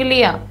இருக்குன்னு சொன்னீங்க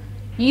இல்லையா?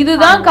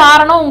 இதுதான்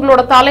காரணம்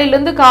உங்களோட தலையில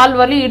இருந்து கால்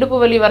வலி, இடுப்பு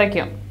வலி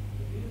வரைக்கும்.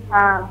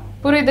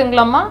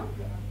 புரியுதுங்களாம்மா?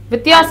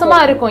 வித்தியாசமா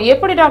இருக்கும்.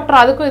 எப்படி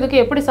டாக்டர் அதுக்கும்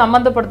இதுக்கு எப்படி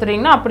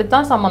சம்பந்தப்படுத்துறீங்கன்னா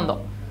அப்படித்தான்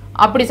சம்பந்தம்.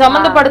 அப்படி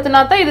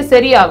சம்பந்தப்படுத்தினா தான் இது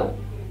சரியாகும்.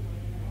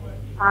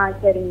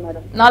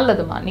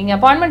 நல்லதுமா, நீங்க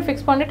அப்பாயின்மெண்ட்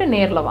ஃபிக்ஸ் பண்ணிட்டு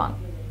நேர்ல வாங்க.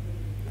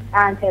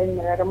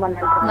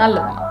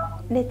 நல்லதுமா.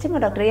 நிச்சயமா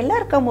டாக்டர்,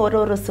 எல்லாருக்கும்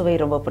ஒரு சுவை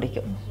ரொம்ப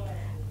பிடிக்கும்.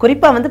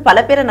 குறிப்பா பல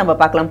பேரை நம்ம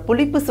பார்க்கலாம்,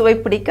 புளிப்பு சுவை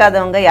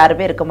பிடிக்காதவங்க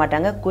யாருமே இருக்க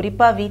மாட்டாங்க.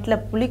 குறிப்பா வீட்டுல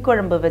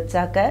புளிக்குழம்பு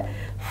வச்சாக்க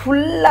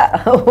ஃபுல்லா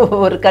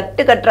ஒரு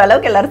கட்டுற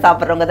அளவுக்கு எல்லாரும்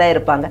சாப்பிட்றவங்க தான்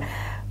இருப்பாங்க.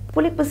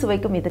 புளிப்பு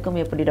சுவைக்கும்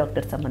இதுக்கும் எப்படி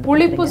டாக்டர் சம்பந்தம்?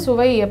 புளிப்பு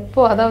சுவை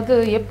எப்போ, அதாவது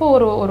எப்போ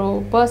ஒரு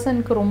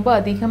பர்சனுக்கு ரொம்ப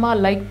அதிகமா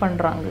லைக்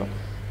பண்றாங்களோ,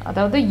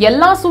 அதாவது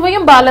எல்லா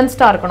சுவையும்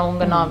பேலன்ஸ்டா இருக்கணும்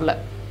உங்க நாவல.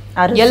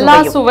 எல்லா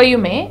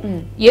சுவையுமே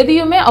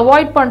எதையுமே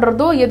அவாய்ட்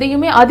பண்றதோ,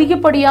 எதையுமே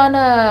அதிகப்படியான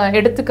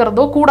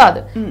எடுத்துக்கிறதோ கூடாது.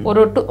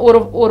 ஒரு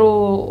ஒரு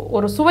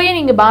ஒரு சுவையை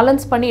நீங்க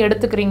பேலன்ஸ் பண்ணி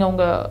எடுத்துக்கிறீங்க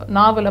உங்க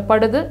நாவல,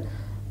 படுது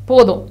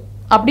போதும்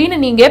அப்படின்னு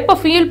நீங்க எப்ப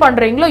ஃபீல்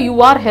பண்றீங்களோ யூ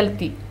ஆர்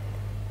ஹெல்த்தி.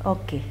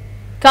 ஓகே.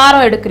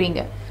 காரம்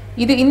எடுக்கிறீங்க,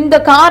 இது இந்த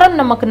காரம்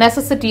நமக்கு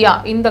நெசசிட்டியா,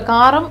 இந்த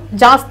காரம்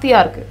ஜாஸ்தியா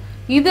இருக்கு,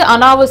 இது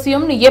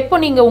அனாவசியம்னு எப்போ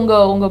நீங்க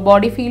உங்க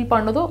பாடி ஃபீல்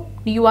பண்ணுதோ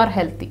யூ ஆர்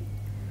ஹெல்த்தி.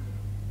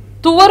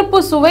 துவர்ப்பு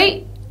சுவை,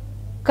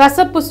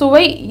 கசப்பு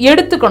சுவை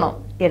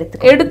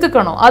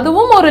எடுத்துக்கணும்,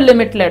 அதுவும் ஒரு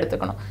லிமிட்ல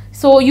எடுத்துக்கணும்.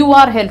 So you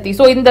are healthy.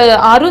 So இந்த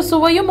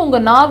சுவையும் உங்க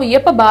நாவு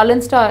எப்ப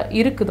பேலன்ஸ்டா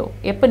இருக்குதோ,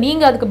 எப்ப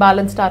நீங்க அதுக்கு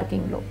பேலன்ஸ்டா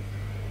இருக்கீங்களோ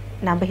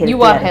யூ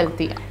ஆர்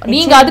ஹெல்த்தி.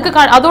 நீங்க அதுக்கு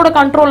அதோட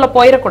கண்ட்ரோல்ல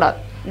போயிடக்கூடாது,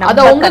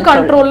 அது உங்க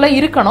கண்ட்ரோல்ல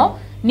இருக்கணும்.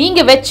 நீங்க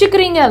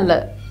வச்சுக்கிறீங்க அல்ல,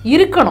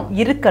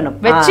 இருக்கணும்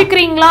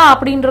வெச்சுக்கிறீங்களா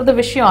அப்படின்றது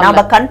விஷயம்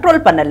நாம கண்ட்ரோல்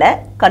பண்ணல,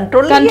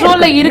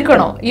 கண்ட்ரோல்ல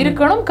இருக்கணும்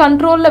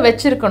கண்ட்ரோல்ல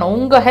வச்சிருக்கணும்.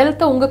 உங்க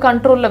ஹெல்த் உங்க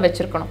கண்ட்ரோல்ல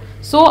வச்சிருக்கணும்.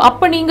 சோ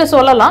அப்ப நீங்க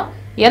சொல்லலாம்,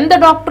 எந்த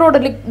டாக்டரோட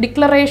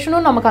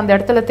டிக்ளரேஷனும் நமக்கு அந்த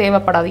இடத்துல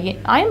தேவைப்படாது.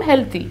 ஐ எம்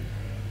ஹெல்த்தி,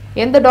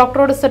 எந்த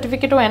டாக்டரோட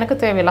சர்டிபிகேட்டும் எனக்கு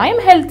தேவையில்லை, ஐ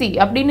எம் ஹெல்த்தி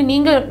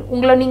அப்படின்னு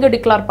உங்களை நீங்க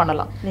டிக்ளேர்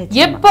பண்ணலாம்.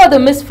 எப்ப அது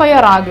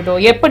மிஸ்ஃபயர் ஆகுதோ,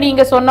 எப்ப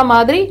நீங்க சொன்ன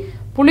மாதிரி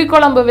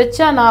புளிக்குழம்பு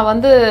வச்சா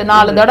நான்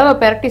 4 தடவை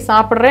பெரட்டி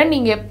சாப்பிடுறேன்,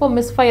 நீங்க எப்போ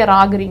மிஸ்ஃபயர்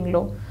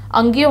ஆகுறீங்களோ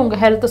அங்கேயே உங்க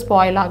ஹெல்த்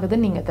ஸ்பாயில்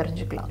ஆகுதுன்னு நீங்க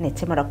தெரிஞ்சுக்கலாம்.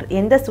 நிச்சயமா டாக்டர்.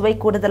 எந்த சுவை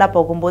கூடுதலா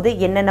போகும்போது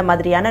என்னென்ன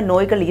மாதிரியான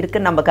நோய்கள்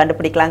இருக்குன்னு நம்ம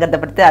கண்டுபிடிக்கலாங்கிறத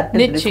பத்தி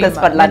அடுத்து டிஸ்கஸ்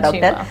பண்ணலாம்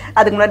டாக்டர்.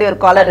 அதுக்கு முன்னாடி ஒரு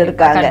காலர்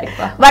இருக்காங்க.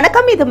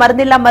 வணக்கம், இது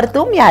மருந்தில்லா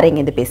மருத்துவம். யார் எங்க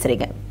இருந்து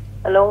பேசுறீங்க?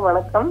 ஹலோ,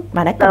 வணக்கம்.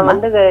 வணக்கம்.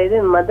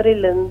 நான்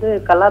மதுரையில இருந்து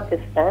கலா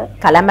பேசுறேன்.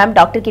 கலா மேம்,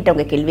 டாக்டர் கிட்ட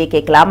உங்க கேள்வியை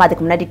கேட்கலாம்.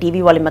 அதுக்கு முன்னாடி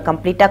டிவி வால்யூமை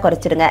கம்ப்ளீட்டா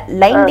குறைச்சிருங்க,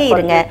 லைன்லயே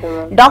இருங்க.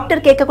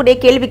 டாக்டர் கேட்கக்கூடிய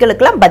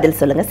கேள்விகளுக்கெல்லாம் பதில்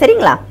சொல்லுங்க,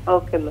 சரிங்களா?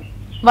 Okay ma'am.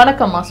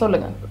 வணக்கம்மா,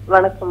 சொல்லுங்க.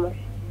 வணக்கம் மேம்.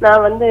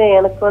 நான்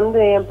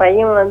எனக்கு என்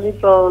பையன்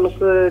இப்போ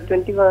உனக்கு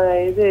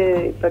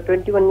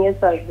 21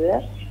 இயர்ஸ் ஆகுது.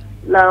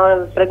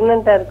 நான்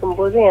பிரெக்னெண்டா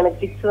இருக்கும்போது எனக்கு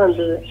ஃபிக்ஸ்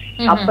வந்தது.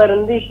 அப்ப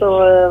இருந்து இப்போ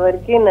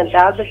வரைக்கும் நான்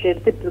டேப்லெட்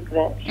எடுத்துட்டு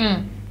இருக்கிறேன்.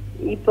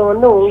 இப்ப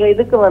உங்க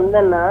இதுக்கு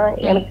வந்தேன்னா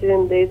எனக்கு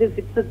இந்த இது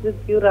ஃபிக்ஸுக்கு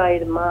கியூர்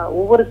ஆயிடுமா?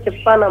 ஒவ்வொரு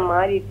ஸ்டெப்பா நான்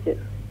மாறிடுச்சு.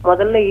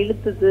 முதல்ல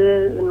இழுத்துது,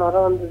 நுர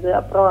வந்தது,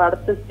 அப்புறம்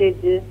அடுத்த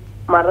ஸ்டேஜ்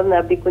மறந்து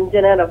அப்படி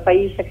கொஞ்ச நேரம்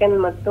 5 செகண்ட்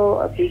மட்டும்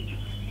அப்படி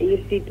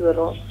ஈர்த்திட்டு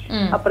வரும்.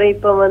 அப்புறம்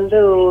இப்ப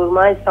ஒரு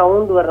மாதிரி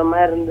சவுண்ட் வர்ற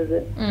மாதிரி இருந்தது.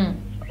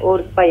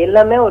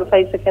 எல்லாமே ஒரு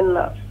 5 செகண்ட்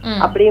தான்.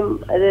 அப்படியே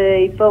அது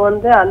இப்ப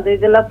அந்த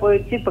இதெல்லாம்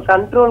போயிடுச்சு. இப்ப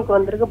கண்ட்ரோலுக்கு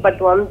வந்திருக்கு.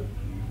 பட்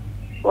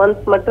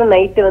ஒன்ஸ் மட்டும்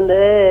நைட்டு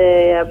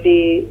அப்படி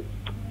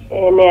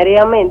என்ன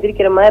அறியாம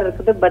எந்திரிக்கிற மாதிரி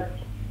இருக்குது. பட்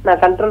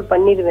நான் கண்ட்ரோல்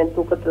பண்ணிடுவேன்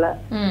தூக்கத்துல.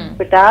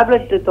 இப்ப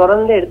டேப்லெட்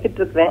தொடர்ந்து எடுத்துட்டு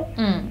இருக்கிறேன்.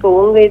 இப்ப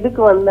உங்க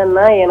இதுக்கு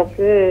வந்தேன்னா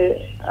எனக்கு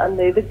அந்த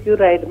இது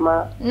கியூர் ஆயிடுமா?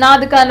 நான்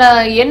அதுக்கான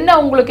என்ன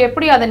உங்களுக்கு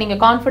எப்படி அதை நீங்க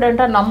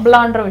கான்பிடென்ட்டா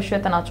நம்பலான்ற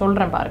விஷயத்த நான்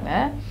சொல்றேன் பாருங்க.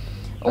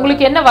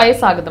 உங்களுக்கு என்ன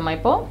வயசு ஆகுதுமா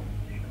இப்போ?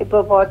 இப்போ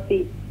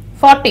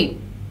 40.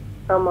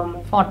 ஆமாமா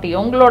 40.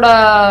 உங்களோட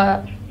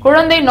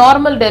குழந்தை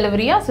நார்மல்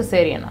டெலிவரியா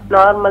சிசேரியனா?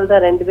 நார்மல்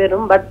தான் 2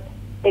 பேரும். பட்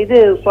இது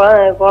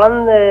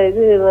குழந்தை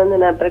இது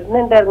நான்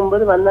பிரெக்னெண்டா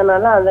இருக்கும்போது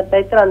வந்தனால அந்த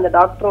டைத்துல அந்த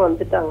டாக்டரும்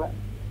வந்துட்டாங்க,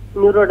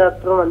 நியூரோ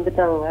டாக்டரும்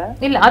வந்துட்டாங்க.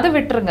 இல்ல அது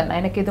விட்டுருங்க,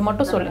 எனக்கு இது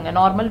மட்டும் சொல்லுங்க.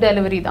 நார்மல்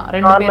டெலிவரி தான்,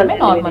 2 பேருமே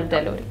நார்மல்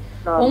டெலிவரி.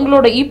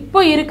 உங்களோட இப்போ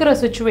இருக்கிற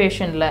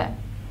சிச்சுவேஷன்ல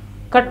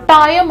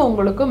கட்டாயம்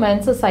உங்களுக்கு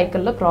மென்சஸ்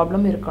சைக்கிள்ல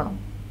ப்ராப்ளம் இருக்கணும்.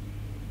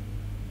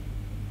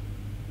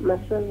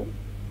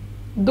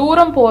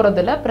 தூரம்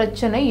போறதுல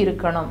பிரச்சனை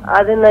இருக்கணும்.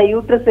 அது நான்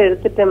யூட்ரஸ்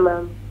எடுத்துட்டேன்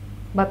மேம்.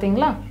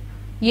 பாத்தீங்களா?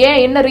 ஏன்,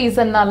 என்ன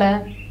ரீசன்னால?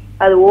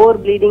 அது ஓவர்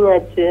ப்ளீடிங்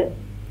ஆச்சு.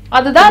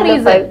 அதுதான்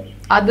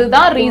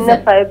ரீசன்.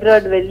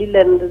 ஃபைப்ராய்டு வெளியில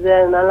இருந்தது,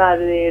 அதனால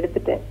அது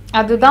எடுத்துட்டேன்.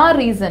 அதுதான்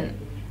ரீசன்.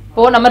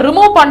 இப்போ நம்ம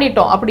ரிமூவ்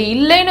பண்ணிட்டோம். அப்படி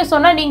இல்லைன்னு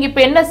சொன்னா நீங்க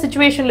இப்ப என்ன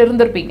சிச்சுவேஷன்ல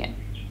இருந்திருப்பீங்க?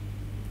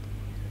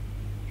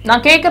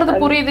 நான் கேக்குறது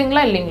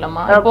புரியுதுங்களா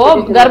இல்லீங்களாமா? இப்போ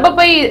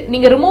கர்ப்பப்பை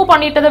நீங்க ரிமூவ்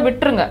பண்ணிட்டதை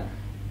விட்டுருங்க.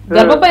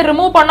 கர்ப்பப்பை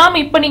ரிமூவ் பண்ணாம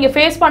இப்ப நீங்க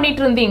ஃபேஸ்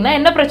பண்ணிட்டு இருந்தீங்கன்னா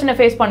என்ன பிரச்சனை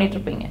ஃபேஸ் பண்ணிட்டு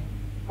இருப்பீங்க?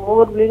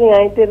 ஓவர் ப்ளீடிங்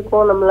ஆயிட்டே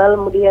இருக்கும், நம்மளால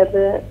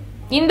முடியாது.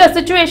 இந்த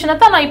சிச்சுவேஷனை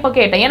தான் நான் இப்ப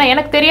கேட்டேன். ஏன்னா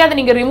எனக்கு தெரியாது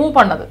நீங்க ரிமூவ்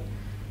பண்ணது.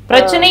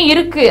 பிரச்சனை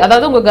இருக்கு,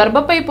 அதாவது உங்க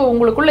கர்ப்பப்பை இப்போ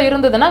உங்களுக்குள்ள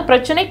இருந்ததுன்னா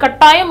பிரச்சனை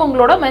கட்டாயம்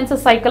உங்களோட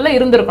மென்சஸ் சைக்கிள்ல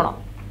இருந்திருக்கணும்.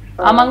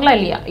 ஆமாங்களா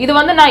இல்லையா? இது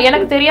நான்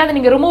எனக்கு தெரியாது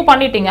நீங்க ரிமூவ்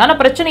பண்ணிட்டீங்க. ஆனா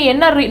பிரச்சனை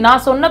என்ன,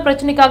 நான் சொன்ன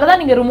பிரச்சனைக்காக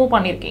தான் நீங்க ரிமூவ்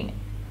பண்ணிருக்கீங்க.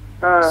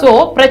 சோ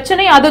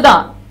பிரச்சனை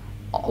அதுதான்,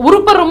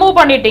 உறுப்பை ரிமூவ்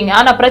பண்ணிட்டீங்க.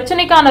 ஆனா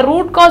பிரச்சனைக்கான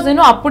ரூட் காஸ்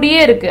இன்னும் அப்படியே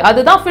இருக்கு.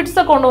 அதுதான்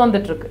ஃபிட்ஸ கொண்டு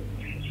வந்துட்டு இருக்கு.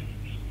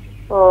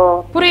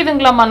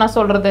 புரியுதுங்களாமா நான்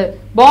சொல்றது?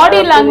 பாடி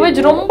லாங்குவேஜ்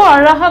ரொம்ப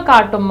அழகா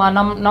காட்டும்மா.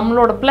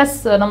 நம்மளோட பிளஸ்,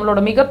 நம்மளோட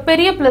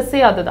மிகப்பெரிய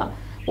பிளஸ்ஸே அதுதான்.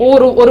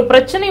 ஒரு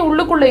பிரச்சனை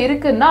உள்ளுக்குள்ள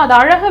இருக்குன்னா அது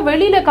அழகா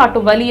வெளியில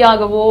காட்டும்.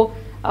 வலியாகவோ,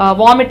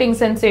 வாமிட்டிங்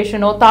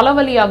சென்சேஷனோ,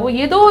 தலைவலியாகவோ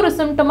ஏதோ ஒரு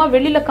சிம்டமா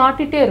வெளியில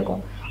காட்டிட்டே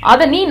இருக்கும்.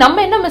 அதை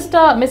நம்ம என்ன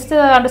மிஸ்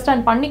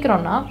அண்டர்ஸ்டாண்ட்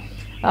பண்ணிக்கிறோம்னா,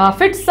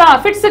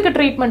 ஃபிட்ஸுக்கு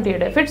ட்ரீட்மெண்ட்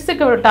எடு,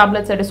 ஃபிட்ஸுக்கு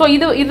டேப்லெட்ஸ் எடு. ஸோ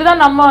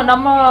இதுதான்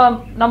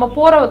நம்ம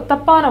போற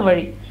தப்பான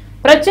வழி.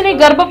 பிரச்சனை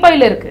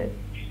கர்ப்பப்பையில இருக்கு,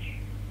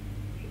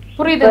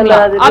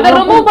 புரியுதுங்களா? அதை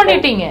ரிமூவ்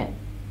பண்ணிட்டீங்க.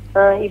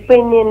 இப்போ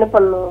என்ன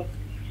பண்ணணும்?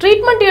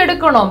 ட்ரீட்மெண்ட்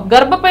எடுக்கணும்.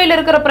 கர்ப்பப்பையில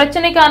இருக்கிற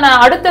பிரச்சனைக்கான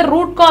அடுத்த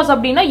ரூட் காஸ்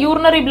அப்படின்னா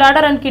யூரினரி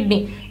பிளாடர் அண்ட் கிட்னி.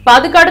 இப்ப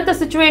அதுக்கு அடுத்த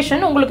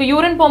சிச்சுவேஷன் உங்களுக்கு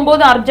யூரின்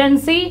போகும்போது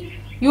அர்ஜென்சி,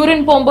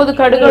 யூரின் போகும்போது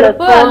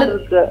கடுகடுப்பு,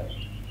 அல்லது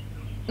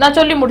நான்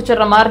சொல்லி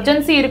முடிச்சிடுறேன்.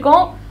 அர்ஜென்சி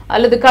இருக்கும்,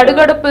 அல்லது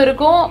கடுகடுப்பு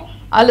இருக்கும்,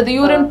 அல்லது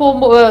யூரின்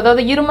போகும்போது,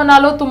 அதாவது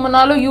இருமனாலோ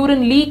தும்மனாலோ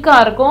யூரின் லீக்கா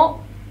இருக்கும்,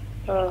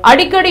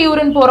 அடிக்கடி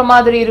யூரின் போற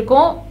மாதிரி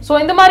இருக்கும். சோ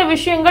இந்த மாதிரி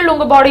விஷயங்கள்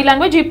உங்க பாடி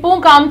லாங்குவேஜ்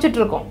இப்பவும் காமிச்சிட்டு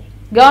இருக்கும்.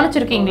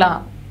 கவனிச்சிருக்கீங்களா?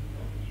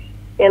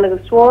 எனக்கு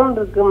ஸ்டோன்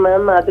இருக்கு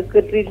மேம், அதுக்கு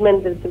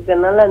ட்ரீட்மெண்ட்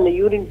எடுத்துக்கிறதுனால அந்த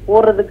யூரின்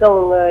போறதுக்கு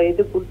அவங்க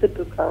இது கொடுத்துட்டு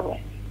இருக்காங்க.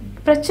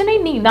 பிரச்சனை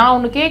நான்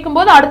ஒண்ணு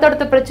கேட்கும்போது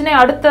அடுத்தடுத்த பிரச்சனை,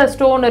 அடுத்த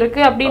ஸ்டோன்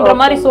இருக்கு அப்படின்ற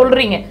மாதிரி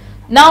சொல்றீங்க.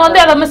 நான்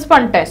அதை மிஸ்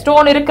பண்ணிட்டேன்.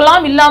 ஸ்டோன்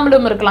இருக்கலாம்,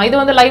 இல்லாமலும் இருக்கலாம்.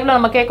 இது லைவ்ல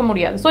நம்ம கேட்க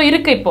முடியாது. சோ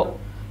இருக்கு, இப்போ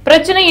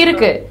பிரச்சனை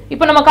இருக்கு.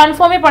 இப்போ நம்ம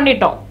கன்ஃபார்மே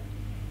பண்ணிட்டோம்.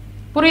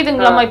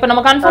 புரியுதுங்களாமா? இப்ப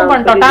நம்ம கன்ஃபார்ம்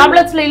பண்ணிட்டோம்.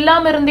 டேப்லெட்ஸ்ல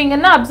இல்லாம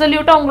இருந்தீங்கன்னா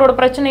அப்சல்யூட்டா உங்களோட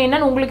பிரச்சனை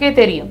என்னன்னு உங்களுக்கே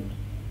தெரியும்.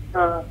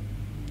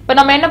 இப்ப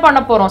நம்ம என்ன பண்ண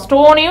போறோம்,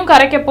 ஸ்டோனையும்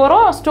கரைக்க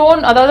போறோம்.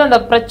 ஸ்டோன் அதாவது அந்த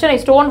பிரச்சனை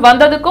ஸ்டோன்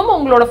வந்ததுக்கும்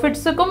உங்களோட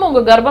ஃபிட்ஸுக்கும்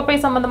உங்க கர்ப்பப்பை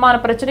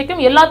சம்பந்தமான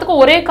பிரச்சனைக்கும்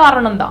எல்லாத்துக்கும் ஒரே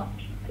காரணம் தான்.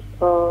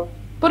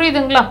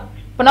 புரியுதுங்களா?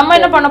 இப்ப நம்ம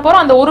என்ன பண்ண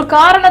போறோம், அந்த ஒரு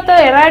காரணத்தை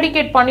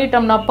எராடிகேட்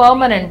பண்ணிட்டோம்னா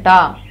பெர்மனண்டா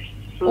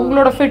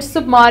உங்களோட ஃபிட்ஸ்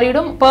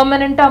மாறிடும்,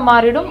 பெர்மனண்டா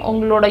மாறிடும்.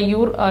 உங்களோட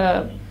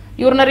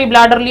யூரினரி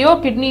பிளாடர்லயோ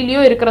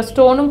கிட்னிலயோ இருக்கிற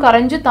ஸ்டோனும்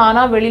கரைஞ்சு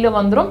தானா வெளியில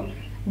வந்துரும்.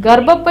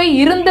 கர்ப்பப்பை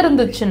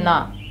இருந்துச்சுன்னா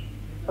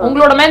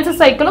உங்களோட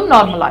மென்சஸ் சைக்கிளும்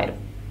நார்மல் ஆயிரும்.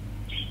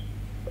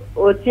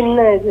 ஒரு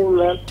சின்ன இது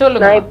மேம்,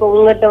 நான் இப்போ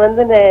உங்ககிட்ட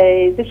வந்து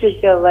இதுக்கு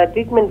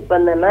ட்ரீட்மெண்ட்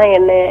பண்ணேன்னா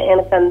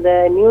எனக்கு அந்த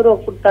நியூரோ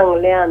கொடுத்தாங்க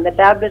இல்லையா, அந்த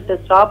டேப்லெட்டை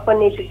ஸ்டாப்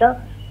பண்ணிட்டு தான்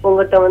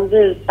உங்ககிட்ட வந்து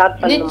ஸ்டார்ட்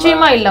பண்ண.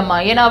 நிச்சயமா இல்லம்மா,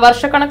 ஏன்னா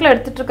வருஷ கணக்குல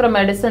எடுத்துட்டு இருக்கிற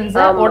மெடிசன்ஸ்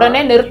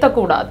உடனே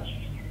நிறுத்தக்கூடாது.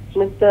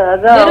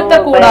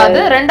 நிறுத்தக்கூடாது.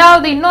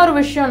 ரெண்டாவது இன்னொரு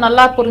விஷயம்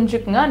நல்லா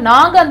புரிஞ்சுக்குங்க,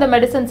 நாங்க அந்த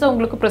மெடிசன்ஸை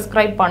உங்களுக்கு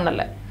பிரிஸ்கிரைப்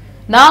பண்ணல.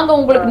 நாங்க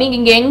உங்களுக்கு நீங்க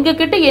இங்க எங்க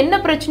கிட்ட என்ன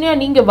பிரச்சனையா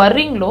நீங்க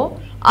வர்றீங்களோ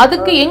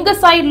அதுக்கு எங்க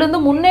சைட்ல இருந்து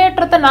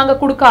முன்னேற்றத்தை நாங்க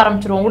கொடுக்க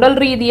ஆரம்பிச்சிருவோம். உடல்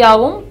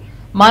ரீதியாவும்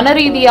மன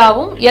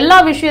ரீதியாவும் எல்லா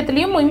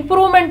விஷயத்திலயும்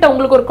இம்ப்ரூவ்மெண்ட்,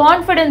 உங்களுக்கு ஒரு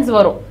கான்பிடன்ஸ்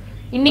வரும்.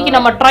 இன்னைக்கு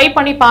நம்ம ட்ரை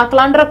பண்ணி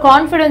பார்க்கலான்ற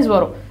கான்பிடன்ஸ்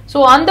வரும். சோ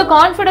அந்த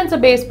கான்பிடன்ஸை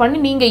பேஸ் பண்ணி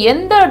நீங்க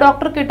எந்த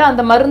டாக்டர் கிட்ட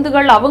அந்த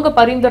மருந்துகள் அவங்க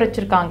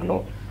பரிந்துரைச்சிருக்காங்களோ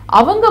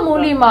அவங்க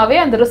மூலியமாவே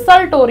அந்த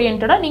ரிசல்ட்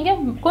ஓரியன்டா நீங்க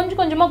கொஞ்சம்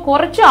கொஞ்சமா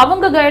குறைச்சு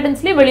அவங்க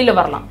கைடன்ஸ்லயே வெளியில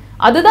வரலாம்.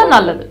 அதுதான்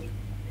நல்லது.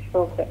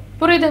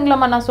 புரியுதுங்களா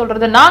நான்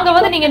சொல்றது? நாங்க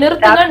வந்து நீங்க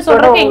நிறுத்துங்கன்னு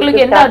சொல்றதுக்கு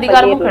எங்களுக்கு எந்த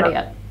அதிகாரமும்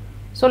கிடையாது.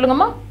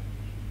 சொல்லுங்கம்மா.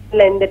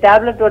 இல்ல இந்த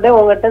டேப்லெட்டோட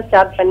உங்ககிட்ட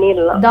ஸ்டார்ட்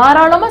பண்ணிடலாம்.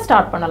 தாராளமா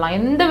ஸ்டார்ட் பண்ணலாம்.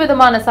 எந்த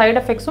விதமான சைடு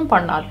எஃபெக்ட்ஸும்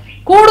பண்ணாது.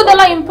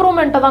 கூடுதலா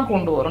இம்ப்ரூவ்மெண்ட்டை தான்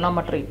கொண்டு வரும்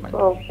நம்ம ட்ரீட்மெண்ட்.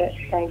 Okay,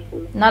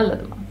 thank you.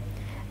 நல்லதுமா.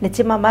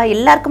 நிச்சயமாமா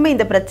எல்லாருக்குமே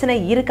இந்த பிரச்சனை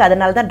இருக்கு.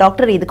 அதனால தான்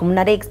டாக்டர் இதுக்கு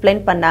முன்னாடி எக்ஸ்பிளைன்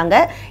பண்ணாங்க.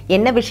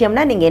 என்ன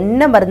விஷயம்னா, நீங்க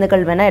என்ன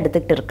மருந்துகள் வேணா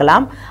எடுத்துக்கிட்டு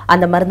இருக்கலாம்.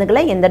 அந்த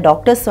மருந்துகளை எந்த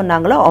டாக்டர்ஸ்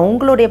சொன்னாங்களோ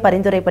அவங்களுடைய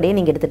பரிந்துரைப்படியே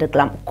நீங்க எடுத்துட்டு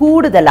இருக்கலாம்.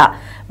 கூடுதலா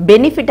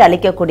பெனிஃபிட்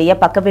அளிக்கக்கூடிய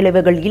பக்க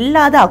விளைவுகள்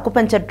இல்லாத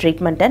அக்குபஞ்சர்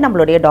ட்ரீட்மெண்ட்டை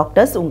நம்மளுடைய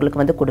டாக்டர்ஸ்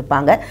உங்களுக்கு வந்து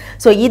கொடுப்பாங்க.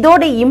 ஸோ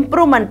இதோட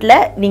இம்ப்ரூவ்மெண்ட்ல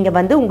நீங்க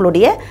வந்து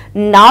உங்களுடைய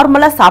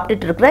நார்மலா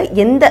சாப்பிட்டுட்டு இருக்கிற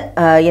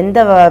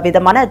எந்த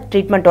விதமான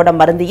ட்ரீட்மெண்ட்டோட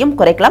மருந்தையும்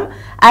குறைக்கலாம்.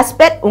 ஆஸ்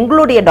பெர்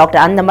உங்களுடைய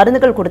டாக்டர் அந்த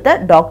மருந்துகள் கொடுத்த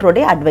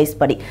டாக்டருடைய அட்வைஸ்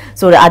படி.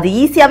 சோ அது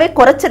ஈஸியாவே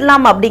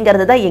குறைச்சிடலாம்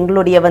அப்படிங்கிறது தான்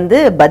எங்களுடைய வந்து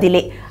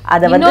பதிலே.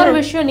 அத வந்து இன்னொரு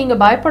விஷயம், நீங்க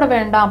பயப்பட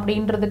வேண்டாம்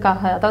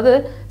அப்படின்றதுக்காக, அதாவது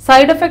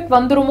சைடு எஃபெக்ட்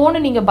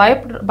வந்துருமோன்னு நீங்க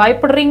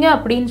பயப்படுறீங்க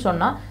அப்படின்னு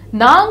சொன்னா,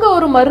 நாங்க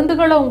ஒரு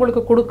மருந்துகளை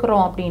உங்களுக்கு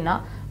கொடுக்கறோம் அப்படின்னா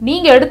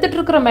நீங்க எடுத்துட்டு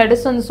இருக்கிற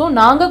மெடிசன்ஸும்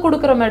நாங்க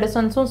கொடுக்கிற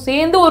மெடிசன்ஸும்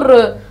சேர்ந்து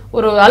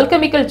ஒரு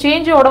அல்கெமிக்கல்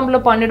சேஞ்ச் உடம்புல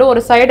பண்ணிடும்,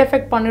 ஒரு சைடு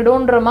எஃபெக்ட்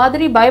பண்ணிடும்ன்ற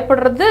மாதிரி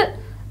பயப்படுறது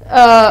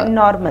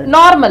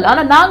நார்மல்.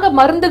 ஆனா நாங்க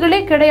மருந்துகளே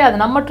கிடையாது.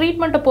 நம்ம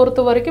ட்ரீட்மெண்ட்டை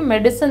பொறுத்த வரைக்கும்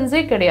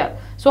மெடிசன்ஸே கிடையாது.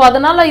 சோ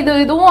அதனால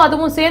இதுவும்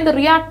அதுவும் சேர்ந்து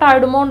ரியாக்ட்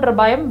ஆயிடுமோன்ற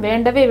பயம்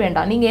வேண்டவே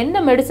வேண்டாம். நீங்க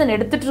என்ன மெடிசன்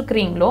எடுத்துட்டு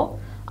இருக்கிறீங்களோ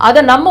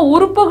அதை நம்ம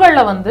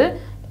உறுப்புகள்ல வந்து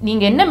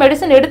நீங்க என்ன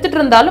மெடிசன் எடுத்துட்டு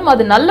இருந்தாலும்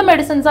அது நல்ல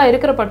மெடிசன்ஸா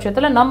இருக்கிற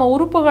பட்சத்துல நம்ம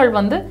உறுப்புகள்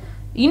வந்து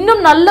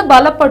இன்னும் நல்ல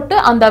பலப்பட்டு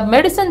அந்த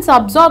மெடிசன்ஸ்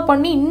அப்சார்ப்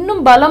பண்ணி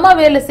இன்னும் பலமா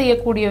வேலை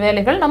செய்யக்கூடிய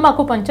வேலைகள் நம்ம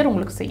அக்குபஞ்சர்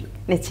உங்களுக்கு செய்யும்.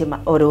 நிச்சயமா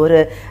ஒரு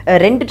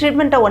ரெண்டு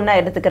ட்ரீட்மெண்ட்டை ஒன்னா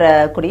எடுத்துக்கிற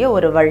கூடிய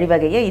ஒரு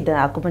வழிவகையை இது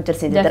அக்குபஞ்சர்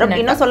செஞ்சு தரும்.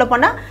 இன்னும் சொல்ல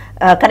போனா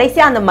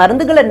கடைசியா அந்த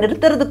மருந்துகளை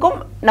நிறுத்துறதுக்கும்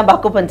நம்ம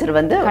அக்குபஞ்சர்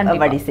வந்து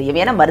வழி செய்யும்.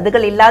 ஏன்னா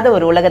மருந்துகள் இல்லாத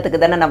ஒரு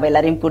உலகத்துக்கு தானே நம்ம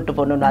எல்லாரையும் கூட்டு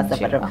போகணும்னு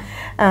ஆசைப்படுறோம்.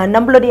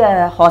 நம்மளுடைய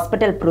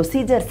ஹாஸ்பிட்டல்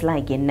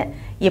ப்ரொசீஜர்ஸ்லாம் என்ன,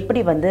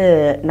 எப்படி வந்து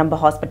நம்ம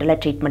ஹாஸ்பிட்டல்ல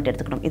ட்ரீட்மெண்ட்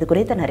எடுத்துக்கணும், இது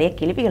குறித்த நிறைய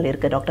கேள்விகள்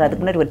இருக்கு டாக்டர்.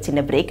 அதுக்கு முன்னாடி ஒரு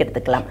சின்ன பிரேக்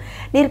எடுத்துக்கலாம்.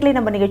 நேர்களை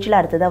நம்ம நிகழ்ச்சியில்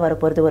அடுத்ததா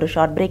வரப்போறது ஒரு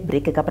ஷார்ட்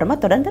பிரேக்கு அப்புறமா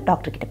தொடர்ந்து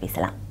டாக்டர் கிட்ட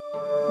பேசலாம்.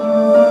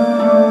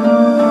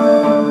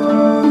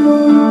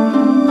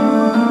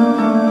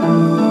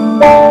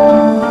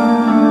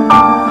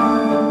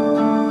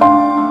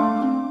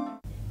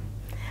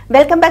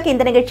 Welcome back.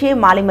 இந்த நிகழ்ச்சியை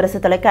மாலைமுரசு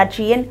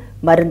தொலைக்காட்சியின்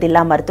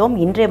மருந்தில்லா மருத்துவம்.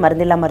 இன்றைய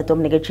மருந்தில்லா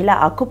மருத்துவம் நிகழ்ச்சியில்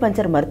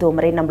அக்குபஞ்சர் மருத்துவ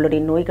முறை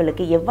நம்மளுடைய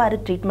நோய்களுக்கு எவ்வாறு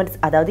ட்ரீட்மெண்ட்ஸ்,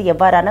 அதாவது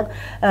எவ்வாறான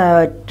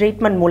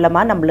ட்ரீட்மெண்ட்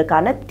மூலமாக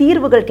நம்மளுக்கான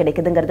தீர்வுகள்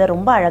கிடைக்குதுங்கிறத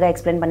ரொம்ப அழகாக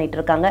எக்ஸ்பிளைன் பண்ணிட்டு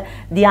இருக்காங்க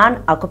தியான்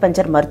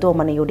அக்குபஞ்சர்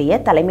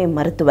மருத்துவமனையுடைய தலைமை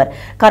மருத்துவர்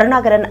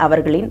கருணாகரன்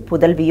அவர்களின்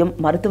புதல்வியும்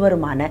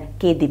மருத்துவருமான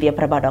கே திவ்யா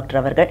பிரபா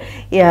டாக்டர் அவர்கள்.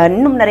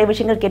 இன்னும் நிறைய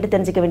விஷயங்கள் கேட்டு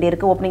தெரிஞ்சுக்க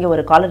வேண்டியிருக்கு. ஓப்பனிங்க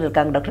ஒரு காலர்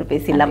இருக்காங்க டாக்டர்,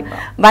 பேசலாம்.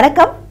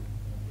 வணக்கம்.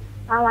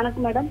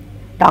 வணக்கம் மேடம்.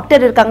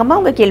 டாக்டர் இருக்காங்கம்மா,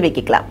 உங்க கேள்வி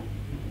கேட்கலாம்.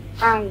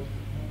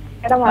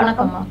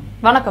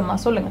 வணக்கம்மா,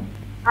 சொல்லுங்க.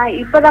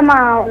 இப்பதாம்மா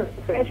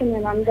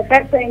பேஷண்ட் அந்த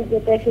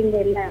பேஷண்ட்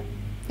இல்ல.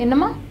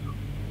 என்னம்மா?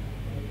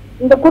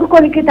 இந்த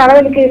குறுக்கோலிக்கு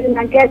தலைவலிக்கு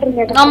நான்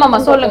கேட்டிருந்தேன். ஆமாம்மா,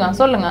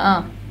 சொல்லுங்க.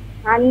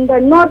 அந்த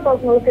இன்னொரு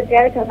பசங்களுக்கு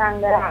கேட்க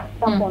சொன்னாங்க.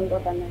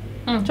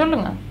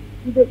 சொல்லுங்க.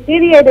 இந்த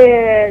பீரியடு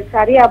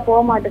சரியா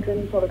போக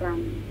மாட்டேங்குதுன்னு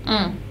சொல்றாங்க.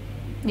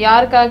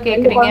 யாருக்காக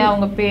கேக்குறீங்க?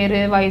 அவங்க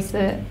பேரு,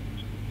 வயசு?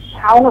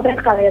 அவங்க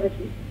பேர்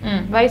கலையரசி.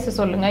 வயசு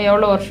சொல்லுங்க.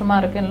 எவ்வளவு வருஷமா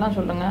இருக்குன்னா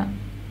சொல்லுங்க.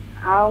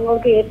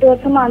 அவங்களுக்கு 8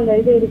 வருஷமா அந்த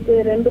இது இருக்கு.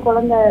 2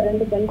 குழந்தை,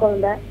 2 பெண்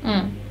குழந்தை.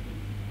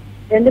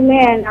 ரெண்டுமே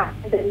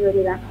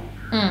டெலிவரி தான்.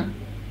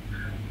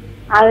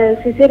 அது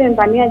சிசேரியன்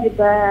பண்ணியாச்சு.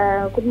 இப்ப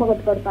குடும்ப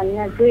கட்டுப்பாடு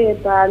பண்ணியாச்சு.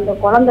 இப்ப அந்த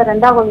குழந்தை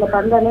 2ஆம் குழந்தை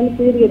பிறந்தாலும்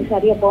பீரியட்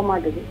சரியா போக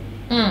மாட்டேங்குது.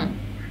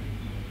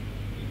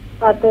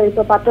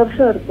 இப்ப 10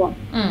 வருஷம் இருக்கும்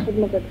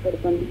குடும்ப கட்டுப்பாடு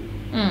பண்ணி.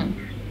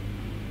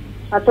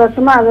 10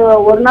 வருஷமா அது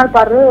ஒரு நாள்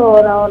பாரு,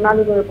 ஒரு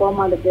நாள் போக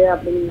மாட்டேங்குது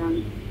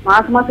அப்படின்னாங்க.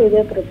 மாசம் மாசம்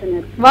இதே பிரச்சனை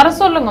இருக்கு. வர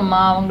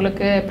சொல்லுங்கம்மா.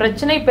 உங்களுக்கு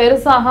பிரச்சனை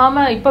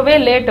பெருசாகாம இப்பவே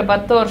லேட்டு,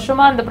 10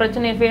 வருஷமா அந்த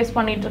பிரச்சனையை ஃபேஸ்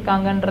பண்ணிட்டு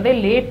இருக்காங்கன்றதே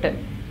லேட்டு.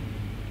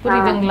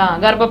 புரியுதுங்களா?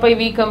 கர்ப்பப்பை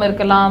வீக்கம்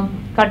இருக்கலாம்,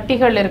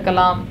 கட்டிகள்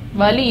இருக்கலாம்,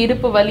 வலி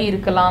இடுப்பு வலி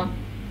இருக்கலாம்,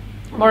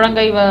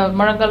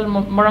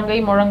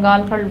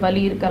 முழங்கால்கள்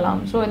வலி இருக்கலாம்.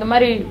 ஸோ இந்த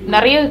மாதிரி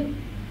நிறைய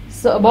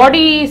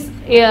பாடி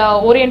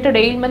ஓரியன்டட்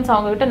எயில்மெண்ட்ஸ்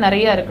அவங்க கிட்ட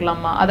நிறைய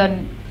இருக்கலாமா.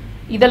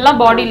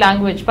 இதெல்லாம் பாடி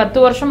லாங்குவேஜ். 10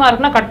 வருஷமா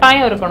இருக்குன்னா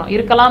கட்டாயம் இருக்கணும்,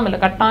 இருக்கலாம் இல்லை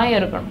கட்டாயம்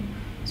இருக்கணும்.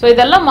 ஸோ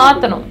இதெல்லாம்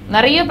மாத்தணும்.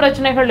 நிறைய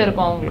பிரச்சனைகள்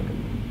இருக்கும் அவங்களுக்கு.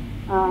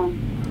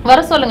 வர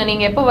சொல்லுங்க.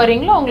 நீங்க எப்போ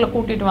வரீங்களோ அவங்களை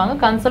கூட்டிட்டு வாங்க,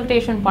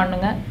 கன்சல்டேஷன்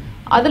பண்ணுங்க.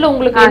 அதுல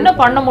உங்களுக்கு என்ன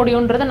பண்ண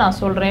முடியும்ன்றதை நான்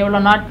சொல்றேன்.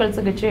 எவ்வளவு நாட்கள்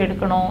சிகிச்சை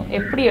எடுக்கணும்,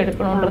 எப்படி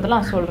எடுக்கணும்ன்றதை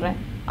நான் சொல்றேன்.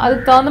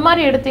 அதுக்கு தகுந்த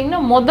மாதிரி எடுத்தீங்கன்னா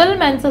முதல்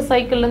மென்சஸ்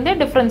சைக்கிள்ல இருந்தே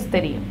டிஃபரன்ஸ்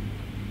தெரியும்.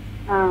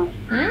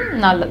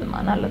 நல்லதுமா,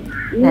 நல்லது.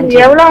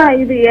 எவ்வளவு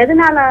இது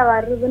எதனால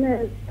வருதுன்னு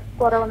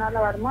கொரோனால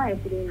வருமா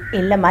எப்படி?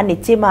 இல்லம்மா,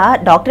 நிச்சயமா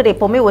டாக்டர்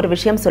எப்பவுமே ஒரு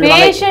விஷயம்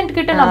சொல்லுவாங்க. பேஷண்ட்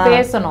கிட்ட நான்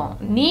பேசணும்.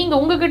 நீங்க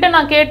உங்ககிட்ட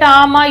நான் கேட்ட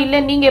ஆமா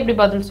இல்ல நீங்க எப்படி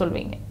பதில்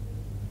சொல்வீங்க?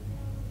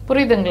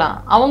 புரியுதுங்களா?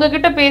 அவங்க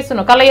கிட்ட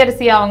பேசணும்.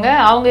 கலையரசி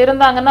அவங்க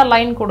இருந்தாங்கன்னா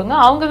லைன் கொடுங்க.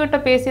 அவங்க கிட்ட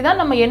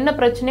பேசிதான் நம்ம என்ன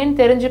பிரச்சனைன்னு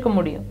தெரிஞ்சுக்க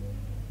முடியும்.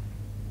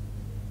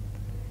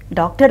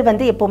 டாக்டர்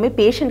வந்து எப்பவுமே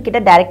பேஷண்ட் கிட்ட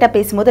டைரக்டா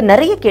பேசும்போது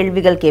நிறைய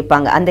கேள்விகள்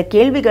கேட்பாங்க. அந்த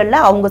கேள்விகள்ல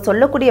அவங்க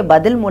சொல்லக்கூடிய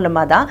பதில்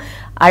மூலமா தான்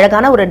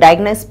அழகான ஒரு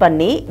டயக்னோஸ்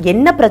பண்ணி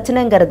என்ன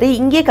பிரச்சனைங்கிறது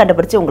இங்கே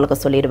கண்டுபிடிச்சு உங்களுக்கு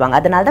சொல்லிடுவாங்க.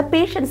 அதனால தான்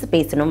பேஷண்ட்ஸ்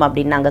பேசணும்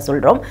அப்படின்னு நாங்கள்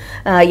சொல்றோம்.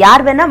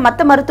 யார் வேணா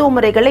மற்ற மருத்துவ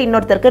முறைகளை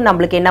இன்னொருத்தருக்கு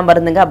நம்மளுக்கு என்ன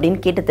மருந்துங்க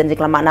அப்படின்னு கேட்டு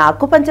தெரிஞ்சுக்கலாம். ஆனால்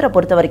அக்குபஞ்சரை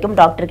பொறுத்த வரைக்கும்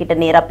டாக்டர் கிட்ட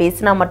நேராக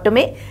பேசினா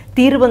மட்டுமே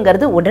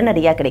தீர்வுங்கிறது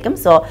உடனடியாக கிடைக்கும்.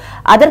 ஸோ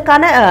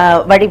அதற்கான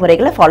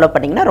வழிமுறைகளை ஃபாலோ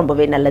பண்ணிங்கன்னா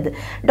ரொம்பவே நல்லது.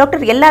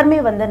 டாக்டர்,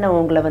 எல்லாருமே வந்து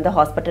உங்களை வந்து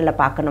ஹாஸ்பிட்டலில்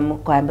பார்க்கணும்,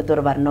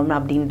 கோயம்புத்தூர் வரணும்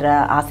அப்படின்ற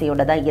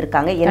ஆசையோட தான்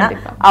இருக்காங்க. ஏன்னா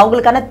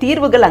அவங்களுக்கான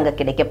தீர்வுகள் அங்கே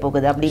கிடைக்க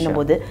போகுது. அப்படின்னும்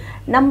போது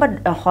நம்ம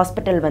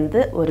ஹாஸ்பிட்டல் வந்து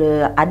ஒரு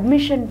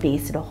admission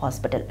based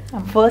hospital.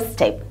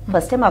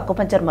 First time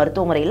acupuncture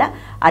மருத்துவ முறையில்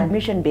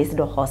அட்மிஷன்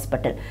பேஸ்டு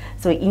ஹாஸ்பிட்டல்.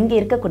 ஸோ இங்கே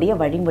இருக்கக்கூடிய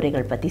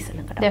வழிமுறைகள் பற்றி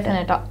சொல்லுங்க.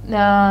 டெஃபினட்டா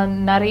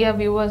நிறைய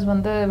வியூவர்ஸ்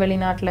வந்து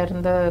வெளிநாட்டில்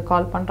இருந்து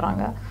கால்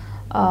பண்ணுறாங்க.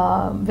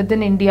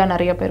 வித்தின் இந்தியா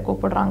நிறைய பேர்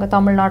கூப்பிடுறாங்க.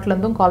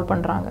 தமிழ்நாட்டிலேருந்தும் கால்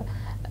பண்ணுறாங்க.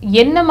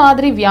 என்ன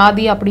மாதிரி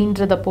வியாதி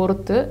அப்படின்றத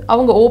பொறுத்து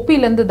அவங்க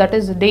ஓபிலேருந்து, தட்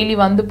இஸ் டெய்லி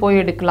வந்து போய்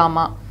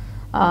எடுக்கலாமா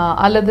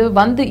அல்லது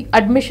வந்து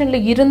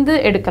அட்மிஷனில் இருந்து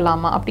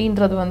எடுக்கலாமா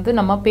அப்படின்றது வந்து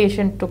நம்ம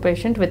பேஷண்ட் டு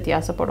பேஷண்ட்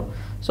வித்தியாசப்படும்.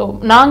 ஸோ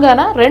நாங்கள்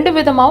ஆனால் 2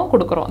 விதமாகவும்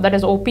கொடுக்குறோம். தட்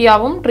இஸ்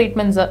ஓபியாவும்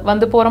ட்ரீட்மெண்ட்ஸ்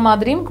வந்து போகிற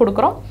மாதிரியும்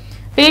கொடுக்குறோம்.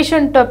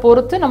 பேஷண்ட்டை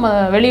பொறுத்து நம்ம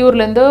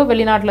வெளியூர்லேருந்து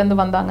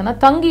வெளிநாட்டிலேருந்து வந்தாங்கன்னா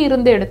தங்கி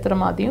இருந்து எடுத்துகிற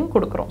மாதிரியும்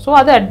கொடுக்குறோம். ஸோ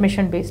அது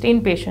அட்மிஷன் பேஸ்ட்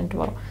இன் பேஷண்ட்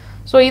வரும்.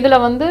 ஸோ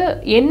இதில் வந்து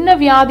என்ன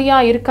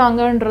வியாதியாக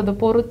இருக்காங்கன்றது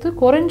பொறுத்து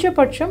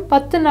குறைஞ்சபட்சம்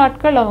 10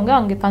 நாட்கள் அவங்க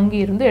அங்கே தங்கி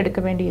இருந்து எடுக்க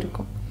வேண்டி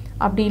இருக்கும்.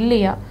 அப்படி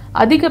இல்லையா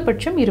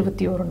அதிகபட்சம்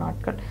 21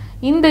 நாட்கள்.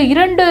 இந்த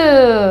 2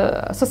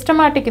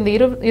 சிஸ்டமேட்டிக், இந்த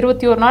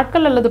 21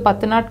 நாட்கள் அல்லது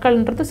 10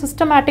 நாட்கள்ன்றது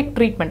சிஸ்டமேட்டிக்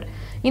ட்ரீட்மெண்ட்.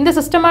 இந்த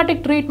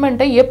சிஸ்டமேட்டிக்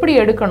ட்ரீட்மெண்ட்டை எப்படி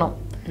எடுக்கணும்,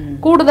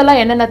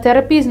 கூடுதலாக என்னென்ன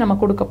தெரப்பீஸ் நம்ம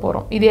கொடுக்க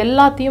போகிறோம், இது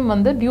எல்லாத்தையும்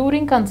வந்து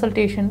டியூரிங்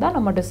கன்சல்டேஷன் தான்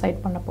நம்ம டிசைட்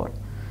பண்ண போகிறோம்.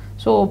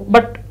 ஸோ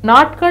பட்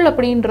நாட்கள்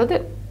அப்படின்றது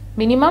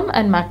minimum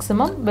and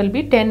maximum will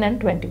be 10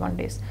 and 21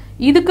 days.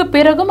 இதுக்கு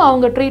பிறகும்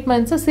அவங்க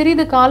ட்ரீட்மெண்ட்ஸை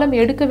சிறிது காலம்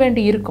எடுக்க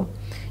வேண்டி இருக்கும்.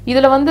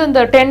 இதில் வந்து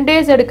இந்த 10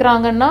 days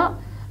எடுக்கிறாங்கன்னா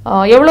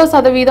எவ்வளோ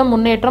சதவீதம்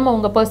முன்னேற்றம்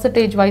அவங்க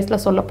பெர்சன்டேஜ்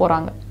வைஸில் சொல்ல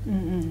போகிறாங்க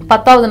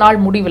 10வது நாள்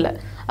முடிவில்.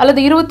 அல்லது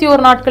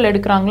 21 நாட்கள்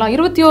எடுக்கிறாங்களா,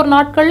 21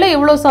 நாட்களில்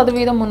எவ்வளோ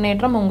சதவீதம்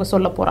முன்னேற்றம் அவங்க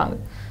சொல்ல போகிறாங்க.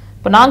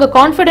 இப்போ நாங்கள்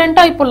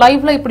கான்ஃபிடென்ட்டாக இப்போ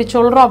லைவ்ல இப்படி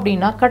சொல்கிறோம்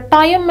அப்படின்னா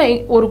கட்டாயம்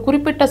ஒரு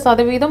குறிப்பிட்ட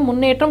சதவீதம்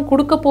முன்னேற்றம்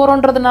கொடுக்க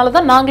போகிறோன்றதுனால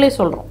தான் நாங்களே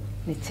சொல்கிறோம்.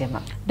 நிச்சயமா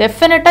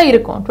டெஃபினட்டா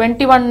இருக்கும்.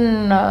 21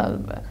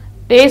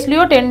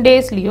 டேஸ்லயோ 10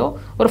 டேஸ்லயோ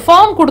ஒரு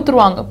ஃபார்ம்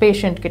கொடுத்துருவாங்க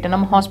பேஷண்ட் கிட்ட.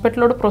 நம்ம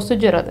ஹாஸ்பிட்டலோட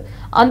ப்ரொசீஜர் அது.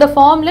 அந்த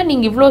ஃபார்ம்ல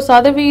நீங்க இவ்வளோ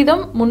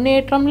சதவீதம்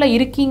முன்னேற்றம்ல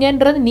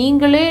இருக்கீங்கன்றது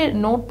நீங்களே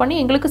நோட் பண்ணி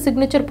எங்களுக்கு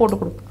சிக்னேச்சர் போட்டு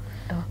கொடுப்போம்,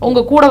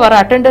 உங்க கூட வர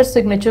அட்டெண்டர்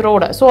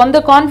சிக்னேச்சரோட. ஸோ அந்த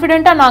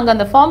கான்ஃபிடென்ட்டா நாங்கள்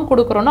அந்த form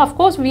கொடுக்குறோன்னா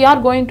of course we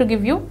are going to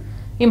give you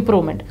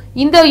improvement.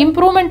 இந்த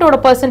இம்ப்ரூவ்மெண்ட்டோட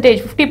பெர்சன்டேஜ்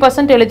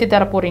 50% எழுதி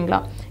தர போறீங்களா,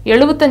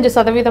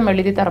 75%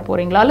 எழுதி தர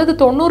போறீங்களா, அல்லது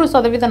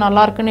 90%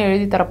 நல்லா இருக்குன்னு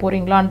எழுதி தர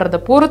போறீங்களான்றதை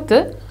பொறுத்து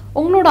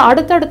உங்களோட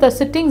அடுத்தடுத்த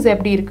சிட்டிங்ஸ்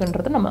எப்படி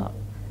இருக்குன்றது நம்ம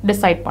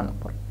டிசைட் பண்ண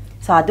போறோம்.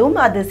 ஸோ அதுவும்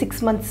அது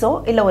 6 months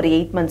இல்லை ஒரு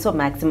 8 months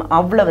மேக்ஸிமம்,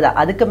 அவ்வளவுதான்.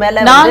 அதுக்கு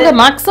மேல நாங்க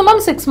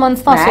மேக்ஸிமம் 6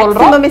 months தான்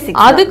சொல்றோம்.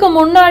 அதுக்கு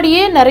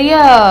முன்னாடியே நிறைய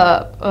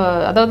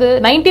அதாவது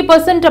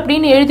 90%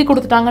 அப்படின்னு எழுதி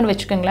கொடுத்துட்டாங்கன்னு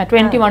வச்சுக்கோங்களேன்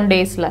 21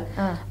 daysல.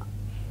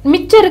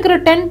 மிச்சம் இருக்கிற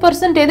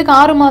 10% எதுக்கு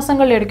 6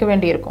 மாசங்கள் எடுக்க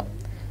வேண்டி இருக்கும்.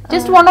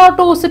 ஜஸ்ட் 1 or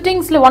 2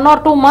 சிட்டிங்ஸ்ல 1 or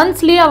 2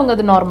 monthsலயே அவங்க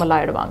அது நார்மல்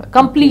ஆயிடுவாங்க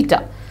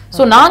கம்ப்ளீட்டா.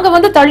 ஸோ நாங்க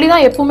வந்து தள்ளி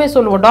தான் எப்பவுமே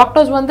சொல்லுவோம்.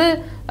 டாக்டர்ஸ் வந்து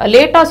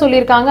லேட்டா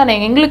சொல்லியிருக்காங்க,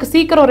 எங்களுக்கு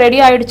சீக்கிரம் ரெடி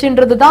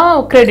ஆயிடுச்சுன்றது தான்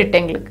கிரெடிட்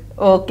எங்களுக்கு.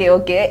 ஓகே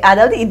ஓகே,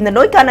 அதாவது இந்த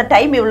நோய்க்கான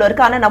டைம் இவ்வளவு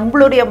இருக்கு, ஆனா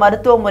நம்மளுடைய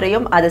மருத்துவ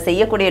முறையும் அதை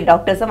செய்யக்கூடிய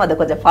டாக்டர்ஸும் அதை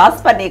கொஞ்சம்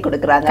ஃபாஸ்ட் பண்ணி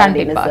கொடுக்குறாங்க.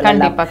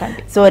 கண்டிப்பா.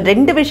 ஸோ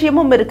 2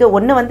 விஷயமும் இருக்கு.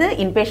 ஒன்னு வந்து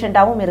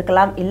இன்பேஷண்டாவும்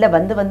இருக்கலாம், இல்ல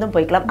வந்தும்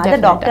போய்க்கலாம். அதை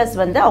டாக்டர்ஸ்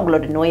வந்து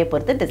அவங்களோட நோயை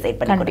பொறுத்து டிசைட்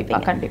பண்ணி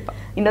கொடுப்பாங்க. கண்டிப்பா.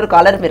 இன்னொரு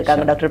காலரும்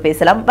இருக்காங்க, டாக்டர்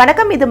பேசலாம்.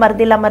 வணக்கம், இது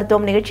மருந்தில்லா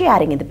மருத்துவம் நிகழ்ச்சி.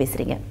 யாருங்க இது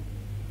பேசுறீங்க?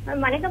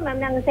 வணக்கம்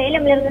மேம், நாங்க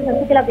சேலம்ல இருந்து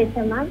சசிகலா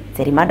பேசுறோம் மேம்.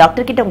 சரிம்மா,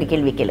 டாக்டர் கிட்ட உங்க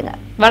கேள்வி கேளுங்க.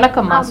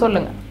 வணக்கம்மா,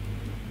 சொல்லுங்க.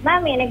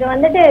 மேம் எனக்கு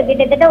வந்துட்டு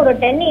கிட்டத்தட்ட ஒரு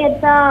 10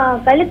 இயர்ஸா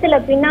கழுத்துல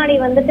பின்னாடி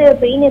வந்துட்டு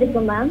பெயின்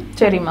இருக்கு மேம்.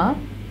 சரிம்மா.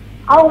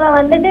 அவங்க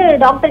வந்துட்டு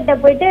டாக்டர்கிட்ட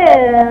போயிட்டு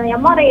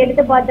எம்ஆர்ஐ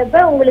எடுத்து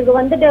பார்த்தப்ப உங்களுக்கு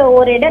வந்துட்டு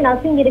ஒரு இடம்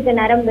நசுங்கி இருக்கு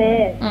நரம்பு,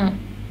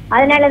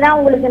 அதனாலதான்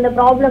உங்களுக்கு இந்த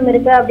ப்ராப்ளம்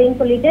இருக்கு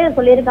அப்படின்னு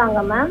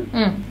சொல்லியிருக்காங்க மேம்.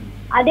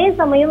 அதே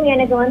சமயம்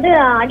எனக்கு வந்து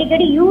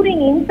அடிக்கடி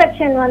யூரின்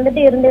இன்ஃபெக்ஷன்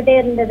வந்துட்டு இருந்துட்டே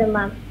இருந்தது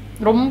மேம்.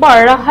 ரொம்ப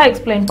அழகா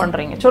எக்ஸ்பிளைன்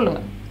பண்றீங்க,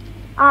 சொல்லுங்க.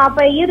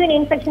 அப்ப யூரின்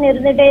இன்ஃபெக்ஷன்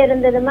இருந்துட்டே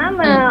இருந்தது மேம்.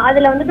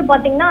 அதுல வந்துட்டு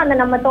பாத்தீங்கன்னா அந்த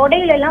நம்ம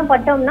தொடையில எல்லாம்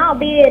பட்டோம்னா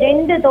அப்படியே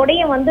 2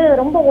 தொடையும் வந்து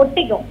ரொம்ப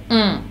ஒட்டிக்கும்,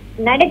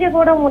 நடக்க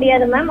கூட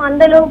முடியாது மேம்,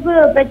 அந்த அளவுக்கு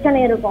பிரச்சனை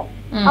இருக்கும்.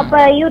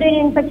 அப்ப யூரின்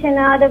இன்ஃபெக்ஷன்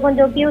அதை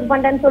கொஞ்சம் கியூர்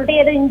பண்றேன்னு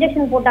சொல்லிட்டு ஏதோ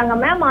இன்ஜெக்ஷன் போட்டாங்க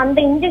மேம். அந்த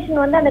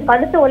இன்ஜெக்ஷன் வந்து அந்த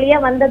கழுத்து வழியா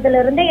வந்ததுல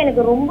இருந்தே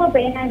எனக்கு ரொம்ப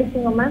பெயின்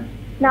ஆயிடுச்சுங்க மேம்.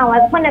 நான்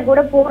ஒர்க் பண்ண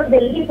கூட போறது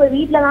இல்லை, இப்ப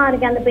வீட்டுலதான்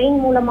இருக்கேன். அந்த பெயின்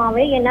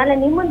மூலமாவே என்னால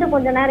நிமிர்ந்து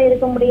கொஞ்ச நேரம்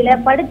இருக்க முடியல.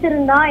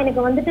 படுத்திருந்தா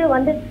எனக்கு வந்து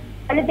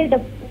கழுத்துக்கிட்ட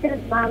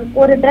மேம்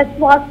ஒரு ட்ரெஸ்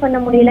வாஷ் பண்ண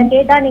முடியல.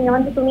 கேட்டா நீங்க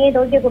வந்து துணியை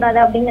துவைக்க கூடாது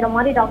அப்படிங்கிற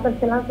மாதிரி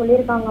டாக்டர்ஸ் எல்லாம்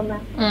சொல்லியிருக்காங்க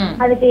மேம்.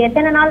 அதுக்கு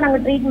எத்தனை நாள் நாங்க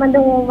ட்ரீட்மெண்ட்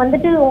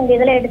வந்துட்டு உங்க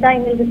இதுல எடுத்தா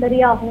எங்களுக்கு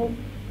சரியாகும்?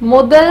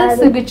 முதல்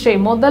சிகிச்சை,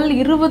 முதல்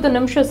 20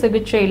 நிமிஷம்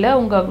சிகிச்சையில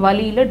உங்க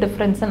வலியில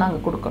டிஃபரன்ஸ் நாங்க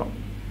கொடுக்கறோம்.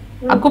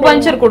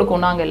 அக்குபஞ்சர்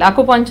கொடுக்கும், நாங்க இல்ல,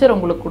 அக்குபஞ்சர்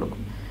உங்களுக்கு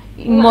கொடுக்கும்.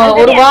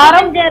 ஒரு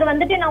வாரம்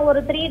வந்துட்டு நான்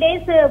ஒரு 3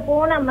 days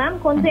போனேன் மேம்.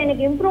 கொஞ்சம்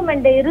எனக்கு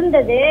இம்ப்ரூவ்மெண்ட்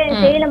இருந்தது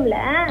சேலம்ல,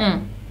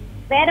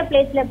 வேற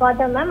பிளேஸ்ல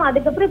பார்த்தேன் மேம்.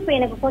 அதுக்கப்புறம் இப்ப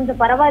எனக்கு கொஞ்சம்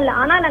பரவாயில்ல.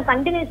 ஆனா நான்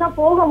கண்டினியூஸா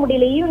போக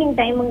முடியல, ஈவினிங்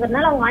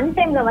டைம்ங்கிறதுனால அவங்க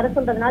அன்டைம்ல வர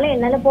சொல்றதுனால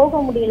என்னால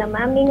போக முடியல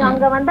மேம். நீங்க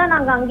அங்க வந்தா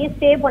நாங்க அங்கேயே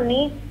ஸ்டே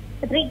பண்ணி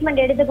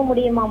ட்ரீட்மெண்ட் எடுத்துக்க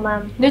முடியுமா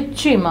மேம்?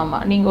 நிச்சயமாமா.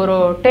 நீங்க ஒரு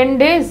 10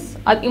 days,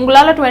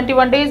 உங்களால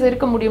 21 days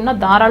இருக்க முடியும்னா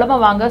தாராளமா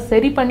வாங்க,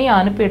 சரி பண்ணி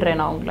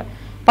அனுப்பிடுறேன் நான் உங்களை.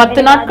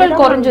 10 நாட்கள்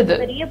குறைஞ்சது.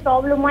 பெரிய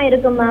ப்ராப்ளமா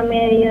இருக்கு மேம்,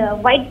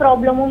 ஒயிட்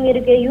ப்ராப்ளமும்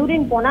இருக்கு.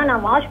 யூரின் போனா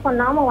நான் வாஷ்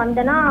பண்ணாம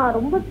வந்தேன்னா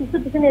ரொம்ப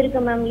பிசுன்னு இருக்கு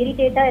மேம்,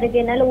 இரிட்டேட்டா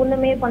இருக்கு, என்னால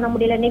ஒண்ணுமே பண்ண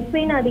முடியல. நெக்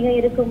பெயின் அதிகம்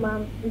இருக்கு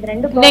மேம். இந்த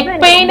 2 நெக்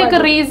பெயினுக்கு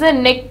ரீசன்,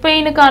 நெக்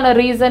பெயினுக்கான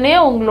ரீசனே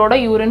உங்களோட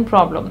யூரின்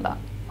ப்ராப்ளம் தான்.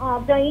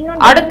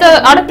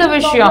 அடுத்த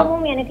விஷயம்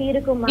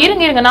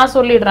இருங்க நான்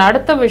சொல்லிடுறேன்.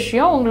 அடுத்த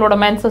விஷயம் உங்களோட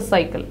மென்சஸ்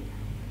சைக்கிள்,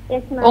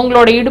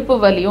 உங்களோட இடுப்பு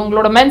வலி,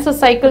 உங்களோட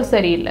மென்சஸ் சைக்கிள்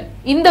சரியில்லை.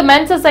 இந்த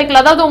மென்சஸ்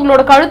சைக்கிள், அதாவது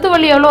உங்களோட கழுத்து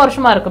வலி எவ்வளவு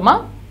வருஷமா இருக்குமா?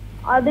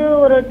 அது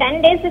ஒரு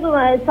 10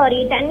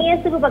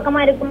 இயர்ஸ்க்கு பக்கமா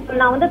இருக்கும்.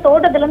 நான் வந்து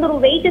தோட்டத்துல இருந்து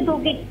ஒரு வெயிட்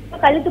தூக்கி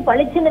கழுத்து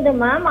பழிச்சுனது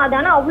மேம்.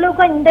 அதான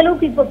அவ்வளவுக்கா இந்த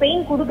அளவுக்கு இப்ப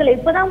பெயின் கொடுக்கல.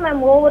 இப்பதான்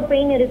மேம் ஓவர்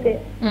பெயின் இருக்கு.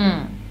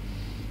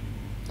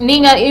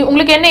 நீங்க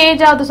உங்களுக்கு என்ன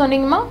ஏஜ் ஆகுது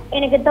சொன்னீங்கம்மா?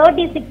 எனக்கு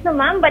 36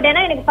 மேம். பட்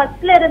ஏன்னா எனக்கு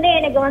ஃபர்ஸ்ட்ல இருந்தே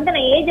எனக்கு வந்து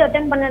நான் ஏஜ்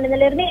அட்டெண்ட்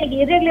பண்ணதுல இருந்து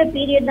எனக்கு இர்ரெகுலர்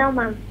பீரியட் தான்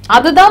மேம்.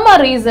 அதுதான்மா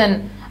ரீசன்.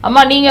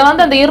 அம்மா நீங்க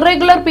வந்து அந்த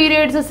இர்ரெகுலர்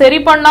பீரியட்ஸ் சரி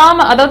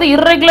பண்ணாம, அதாவது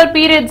இர்ரெகுலர்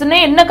பீரியட்ஸ்னே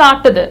என்ன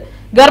காட்டுது?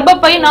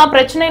 கர்ப்பப்பை நான்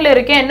பிரச்சனையில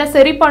இருக்கேன், என்ன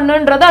சரி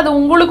பண்ணுன்றது அது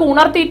உங்களுக்கு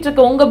உணர்த்திட்டு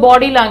இருக்கு உங்க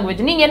பாடி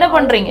லாங்குவேஜ். நீங்க என்ன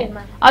பண்றீங்க?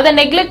 அதை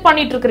நெக்லெக்ட்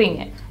பண்ணிட்டு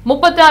இருக்கீங்க.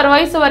 36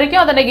 வயசு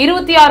வரைக்கும், அதை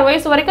 26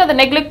 வயசு வரைக்கும் அதை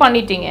நெக்லெக்ட்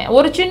பண்ணிட்டீங்க.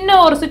 ஒரு சின்ன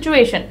ஒரு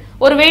சிச்சுவேஷன்,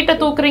 ஒரு வெயிட்டை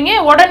தூக்குறீங்க,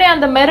 உடனே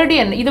அந்த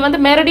மெரிடியன், இது வந்து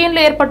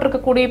மெரிடியன்ல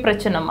ஏற்பட்டிருக்கக்கூடிய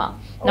பிரச்சனைமா.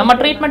 நம்ம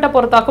ட்ரீட்மெண்ட்டை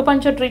பொறுத்த,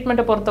 அக்குபஞ்சர்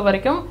ட்ரீட்மெண்ட்டை பொறுத்த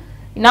வரைக்கும்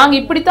நாங்க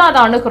இப்படித்தான்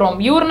அதை அணுகிறோம்.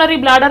 யூரினரி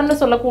பிளாடர்னு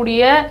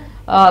சொல்லக்கூடிய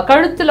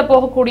கழுத்துல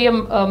போகக்கூடிய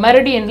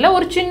மெரிடியன்ல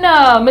ஒரு சின்ன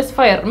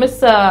மிஸ்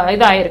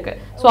இதாயிருக்கு.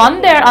 ஸோ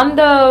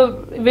அந்த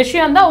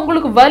விஷயம் தான்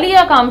உங்களுக்கு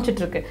வலியா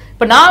காமிச்சிட்டு இருக்கு.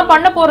 இப்ப நான்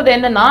பண்ண போறது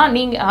என்னன்னா,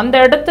 நீங்க அந்த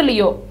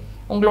இடத்துலயோ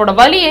உங்களோட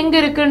வலி எங்க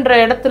இருக்குன்ற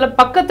இடத்துல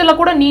பக்கத்துல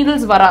கூட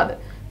நீடில்ஸ் வராது.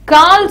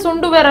 கால்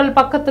சுண்டு விரல்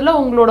பக்கத்துல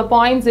உங்களோட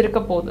பாயிண்ட்ஸ்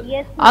இருக்க போகுது.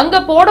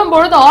 அங்க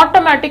போடும்பொழுது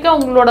ஆட்டோமேட்டிக்கா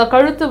உங்களோட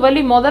கழுத்து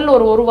வலி முதல்ல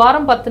ஒரு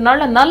வாரம் 10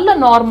 நாள்ல நல்ல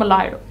நார்மல்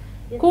ஆயிடும்.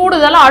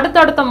 கூடுதலா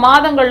அடுத்தடுத்த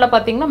மாதங்கள்ல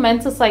பாத்தீங்கன்னா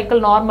மென்சஸ்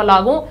சைக்கிள் நார்மல்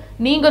ஆகும்.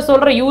 நீங்க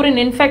சொல்ற யூரின்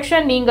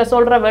இன்ஃபெக்ஷன், நீங்க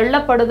சொல்ற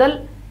வெள்ளப்படுதல்,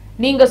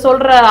 நீங்க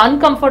சொல்ற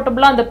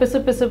அன்கம்ஃபர்டபுளா அந்த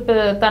பிசுபிசுப்பு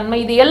தன்மை,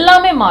 இது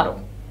எல்லாமே மாறும்.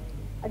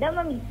 அதான்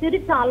மேம்,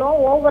 சிரிச்சாலும்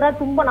ஓவரா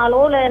தும்பினாலோ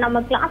இல்ல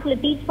நம்ம கிளாஸ்ல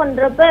டீச்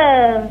பண்றப்ப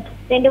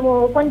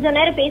கொஞ்ச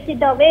நேரம்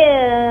பேசிட்டாவே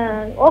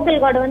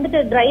ஓக்கல் கார்டு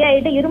வந்துட்டு ட்ரை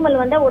ஆயிட்டு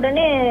இருமல் வந்தா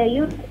உடனே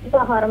யூஸ்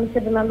ஆக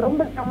ஆரம்பிச்சிருது மேம்.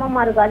 ரொம்ப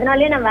சிரமமா இருக்கு.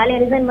 அதனாலயே நான் வேலையை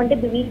ரிசைன் பண்ணிட்டு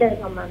இப்ப வீட்டுல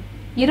இருக்கேன் மேம்.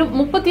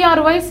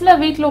 36 வயசுல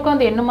வீட்டுல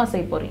உட்காந்து என்னமா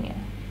செய்ய போறீங்க?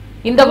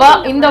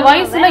 இந்த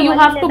வயசுல you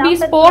have to be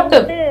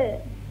sportive.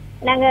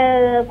 நாங்க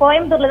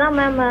கோயம்புத்தூர்ல தான்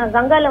மேம்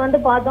கங்கால வந்து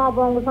பார்த்தோம். அப்ப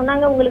அவங்க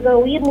சொன்னாங்க உங்களுக்கு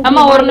உயிர் முக்கியம்.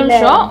 ஆமா,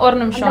 ஒரு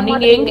நிமிஷம்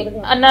நீங்க எங்க,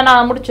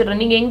 நான்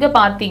முடிச்சிடுறேன். நீங்க எங்க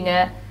பாத்தீங்க,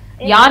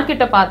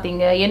 யார்கிட்ட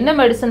பாத்தீங்க, என்ன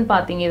மெடிசன்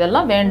பாத்தீங்க,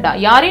 இதெல்லாம் வேண்டாம்.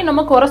 யாரையும்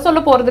நம்ம குறை சொல்ல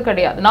போறது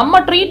கிடையாது.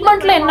 நம்ம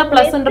ட்ரீட்மெண்ட்ல என்ன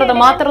பிளஸ்ன்றத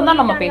மாத்திரம்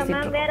தான் நம்ம பேசிட்டு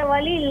இருக்கோம். வேற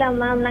வழி இல்ல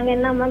மேம், நாங்க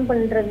என்ன மேம்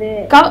பண்றது?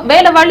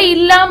 வேற வழி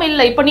இல்லாம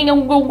இல்ல. இப்ப நீங்க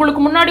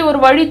உங்களுக்கு முன்னாடி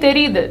ஒரு வழி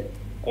தெரியுது.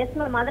 எஸ்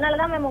மேம்,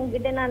 அதனாலதான் மேம்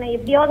உங்ககிட்ட நான்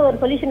எப்படியாவது ஒரு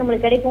சொல்யூஷன்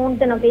உங்களுக்கு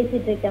கிடைக்கும்னு நான்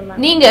பேசிட்டு இருக்கேன்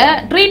மேம். நீங்க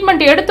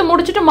ட்ரீட்மெண்ட் எடுத்து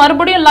முடிச்சிட்டு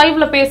மறுபடியும்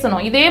லைவ்ல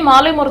பேசணும். இதே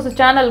மாலை முரசு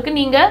சேனலுக்கு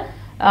நீங்க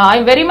I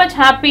am very much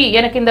happy,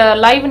 எனக்கு இந்த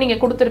லைவ் நீங்க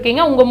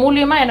கொடுத்துருக்கீங்க, உங்க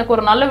மூலியமா எனக்கு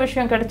ஒரு நல்ல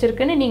விஷயம்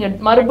கிடைச்சிருக்குன்னு நீங்க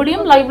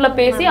மறுபடியும் லைவ்ல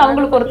பேசி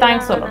அவங்களுக்கு ஒரு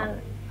தேங்க்ஸ் சொல்லணும்.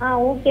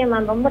 ஓகே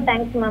மேம், ரொம்ப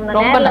தேங்க்ஸ் மேம். நான்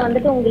நேர்ல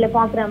வந்துட்டு உங்களை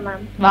பாக்குறேன்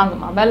மேம்.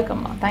 வாங்கம்மா,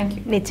 வெல்கம்மா, தேங்க்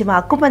யூ. நிச்சயமா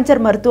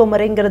அக்குபஞ்சர் மருத்துவ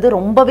முறைங்கிறது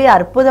ரொம்பவே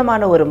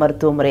அற்புதமான ஒரு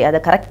மருத்துவ முறை. அதை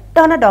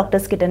கரெக்டான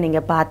டாக்டர்ஸ் கிட்ட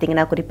நீங்க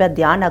பாத்தீங்கன்னா, குறிப்பா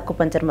தியான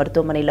அக்குபஞ்சர்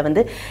மருத்துவமனையில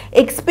வந்து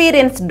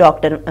எக்ஸ்பீரியன்ஸ்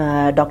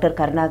டாக்டர்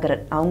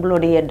கருணாகரன்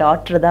அவங்களுடைய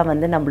டாக்டர் தான்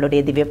வந்து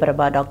நம்மளுடைய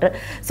திவ்யபிரபா டாக்டர்.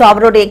 ஸோ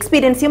அவருடைய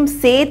எக்ஸ்பீரியன்ஸையும்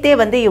சேர்த்தே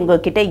வந்து இவங்க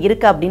கிட்ட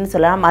இருக்கு அப்படின்னு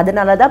சொல்லலாம்.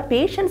 அதனால தான்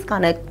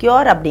பேஷண்ட்ஸ்க்கான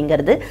கியூர்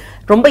அப்படிங்கிறது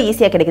ரொம்ப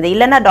ஈஸியாக கிடைக்குது.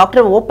 இல்லைன்னா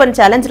டாக்டர் ஓப்பன்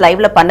சேலஞ்ச்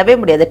லைவ்ல பண்ணவே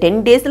முடியாது. 10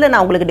 டேஸ்ல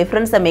நான் உங்களுக்கு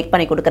டிஃபரன்ஸை மேக்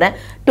பண்ணி கொடுக்குறேன்,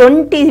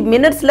 20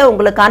 மினிட்ஸ்ல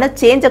உங்களுக்கான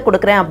சேஞ்சை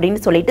கொடுக்குறேன் அப்படின்னு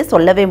சொல்லிட்டு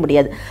சொல்லவே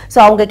முடியாது. ஸோ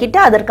அவங்க கிட்ட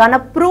அதற்கான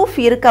ப்ரூஃப்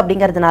இருக்கு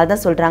அப்படிங்கிறதுனால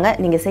தான் சொல்றாங்க.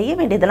 நீங்க செய்ய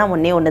வேண்டியதெல்லாம்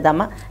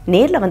ஒண்ணுதாம்மா,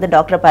 நேர்ல வந்து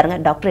டாக்டரை பாருங்க,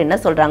 டாக்டர் என்ன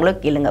சொல்றாங்களோ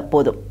கேளுங்க,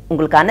 போதும்,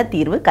 உங்களுக்கான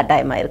தீர்வு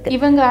கட்டாயமா இருக்கு.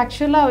 இவங்க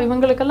ஆக்சுவலா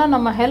இவங்களுக்கெல்லாம்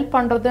நம்ம ஹெல்ப்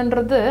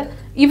பண்றதுன்றது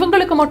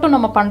இவங்களுக்கு மட்டும்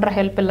நம்ம பண்ற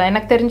ஹெல்ப் இல்லை.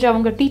 எனக்கு தெரிஞ்சு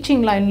அவங்க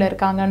டீச்சிங் லைன்ல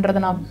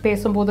இருக்காங்கன்றதை நான்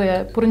பேசும்போது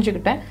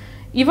புரிஞ்சுக்கிட்டேன்.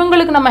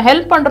 இவங்களுக்கு நம்ம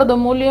ஹெல்ப் பண்றது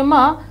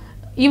மூலியமா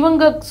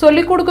இவங்க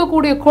சொல்லி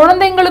கொடுக்கக்கூடிய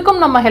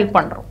குழந்தைங்களுக்கும் நம்ம ஹெல்ப்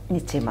பண்றோம்.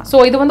 நிச்சயமா. சோ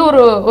இது வந்து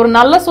ஒரு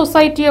நல்ல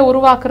சொசைட்டியை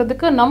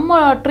உருவாக்குறதுக்கு நம்ம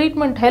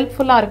ட்ரீட்மெண்ட்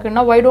ஹெல்ப்ஃபுல்லா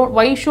இருக்குன்னா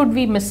why should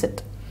we miss it?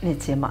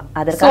 நிச்சயமா.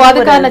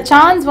 அதுக்கான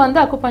சான்ஸ் வந்து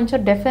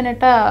அக்குபஞ்சர்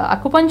டெஃபினட்டா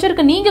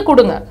அக்குபஞ்சருக்கு நீங்க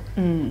கொடுங்க.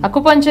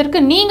 அக்குபஞ்சருக்கு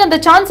நீங்க அந்த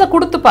சான்ஸை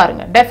கொடுத்து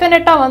பாருங்க.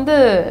 டெஃபினட்டா வந்து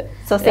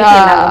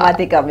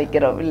மாத்தி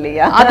காமிக்கிறோம்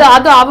இல்லையா?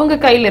 அது அவங்க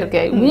கையில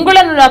இருக்கு.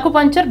 உங்களை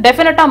அக்குபஞ்சர்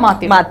டெஃபினட்டா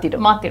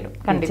மாத்திடும்.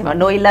 கண்டிப்பா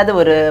நோய் இல்லாத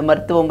ஒரு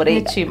மருத்துவ முறை.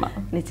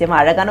 நிச்சயமா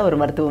அழகான ஒரு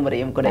மருத்துவ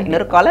முறையும் கூட.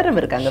 இன்னொரு காலரும்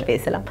இருக்காங்க,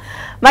 பேசலாம்.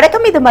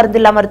 வணக்கம், இது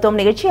மருந்தில்லா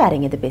மருத்துவம் நிகழ்ச்சி.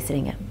 யாருங்க இது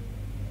பேசுறீங்க?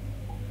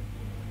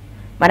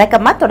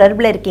 வணக்கம்மா,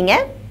 தொடர்புல இருக்கீங்க.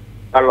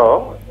 ஹலோ,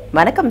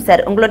 வணக்கம்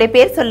சார், உங்களுடைய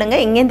பேர் சொல்லுங்க,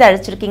 எங்கேருந்து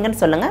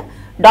அழைச்சிருக்கீங்கன்னு சொல்லுங்க.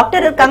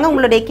 டாக்டர் இருக்காங்க,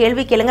 உங்களுடைய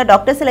கேள்வி கேளுங்க.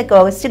 டாக்டர் சில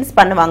क्वेश्चंस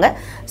பண்ணுவாங்க.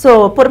 சோ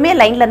பொறுமையா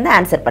லைன்ல இருந்து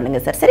ஆன்சர்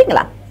பண்ணுங்க சார்,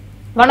 சரிங்களா?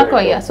 வணக்கம்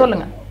ஐயா,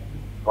 சொல்லுங்க.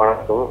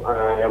 வணக்கம்,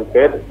 என்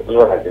பேர்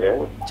செல்வராஜ்.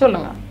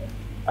 சொல்லுங்க.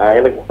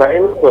 எனக்கு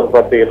சைனஸ் ஒரு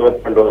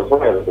 10-22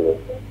 வருஷமா இருக்குது.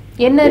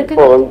 என்ன இருக்கு?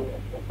 இப்போ வந்து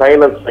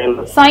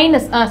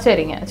சைனஸ்.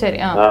 சரிங்க,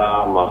 சரி.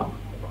 ஆமா,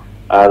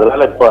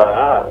 அதனால இப்ப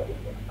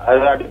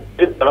அது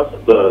அடிக்கடி தலை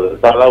சுத்து வருது.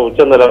 தலை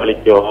உச்சந்தலை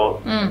வலிக்கும்,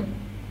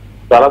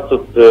 தலை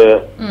சுத்து.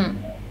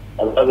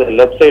 அதாவது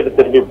லெப்ட் சைடு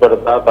திரும்பி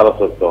படுத்தா தலை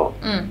சுத்தும்,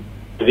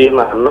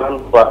 திடீர்னு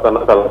அண்ணாந்து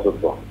பார்த்தோன்னா தலை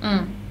சுத்தும்.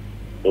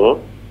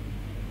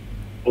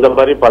 இந்த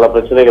மாதிரி பல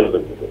பிரச்சனைகள்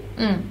இருக்குது.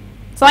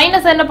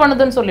 சைனஸ் என்ன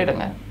பண்ணுதுன்னு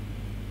சொல்லிடுங்க.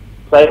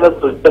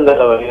 சைனஸ்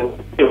உச்சந்தலை வலி,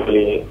 நெத்தி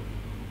வலி,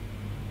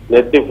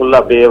 நெத்தி ஃபுல்லா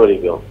அப்படியே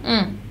வலிக்கும்.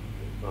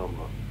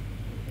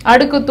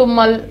 அடுக்கு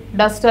தும்மல்,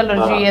 டஸ்ட்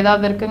அலர்ஜி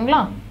ஏதாவது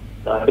இருக்குங்களா?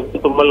 அடுக்கு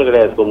தும்மல்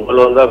கிடையாது.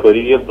 தும்மல் வந்தா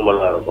பெரிய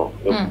தும்மலா இருக்கும்.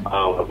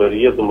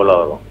 பெரிய தும்மலா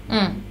வரும்.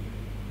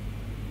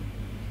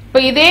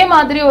 இப்ப இதே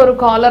மாதிரி ஒரு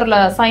காலர்ல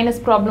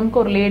சைனஸ்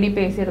ப்ராப்ளம்க்கு ஒரு லேடி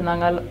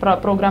பேசியிருந்தாங்க.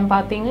 ப்ரோக்ராம்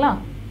பாத்தீங்களா?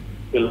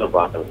 இல்ல,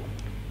 பாக்கல.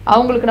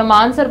 அவங்களுக்கு நம்ம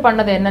ஆன்சர்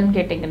பண்ணது என்னன்னு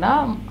கேட்டீங்கன்னா,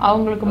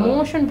 அவங்களுக்கு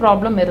மோஷன்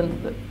ப்ராப்ளம்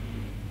இருந்தது.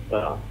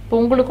 இப்போ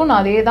உங்களுக்கும்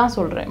நான் அதே தான்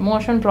சொல்றேன்,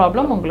 மோஷன்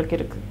ப்ராப்ளம் உங்களுக்கு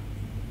இருக்கு.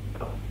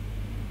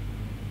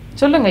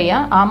 சொல்லுங்க ஐயா.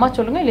 ஆமா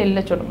சொல்லுங்க,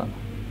 இல்ல சொல்லுங்க.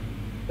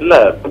 இல்ல,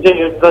 கொஞ்சம்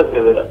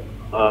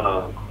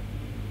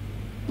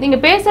நீங்க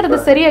பேசுறது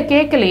சரியா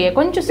கேட்கலையே,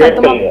 கொஞ்சம்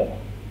சத்தமா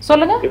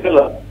சொல்லுங்க.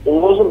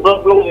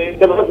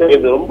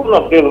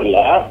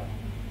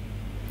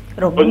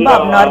 ரொம்ப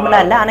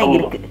அப்நார்மலா இல்ல, ஆனா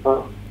இருக்கு.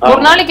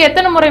 ஒரு நாளைக்கு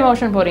எத்தனை முறை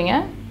மோஷன் போறீங்க?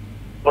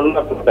 1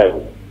 or 2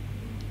 times.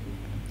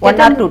 1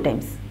 or 2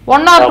 times.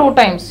 1 or 2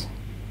 times.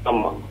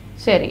 ஆமா.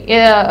 சரி,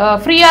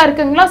 ஃப்ரீயா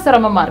இருக்குங்களா,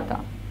 சிரமமா இருக்கா?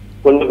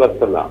 கொஞ்சம்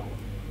கஷ்டம் தான்.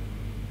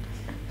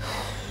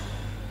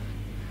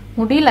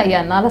 முடியல ஐயா,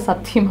 என்னால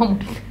சத்தியமா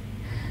முடியல.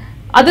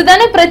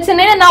 அதுதானே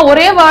பிரச்சனை. நான்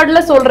ஒரே வேர்ட்ல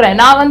சொல்றேன்.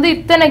 நான் வந்து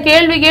இத்தனை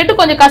கேள்வி கேட்டு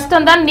கொஞ்சம்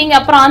கஷ்டம் தான், நீங்க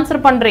அப்புறம்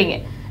ஆன்சர் பண்றீங்க.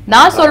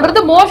 நான்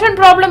சொல்றது மோஷன்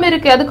ப்ராப்ளம்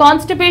இருக்கு, அது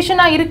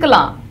கான்ஸ்டிபேஷனா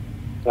இருக்கலாம்,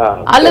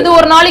 அல்லது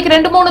ஒரு நாளைக்கு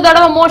 2-3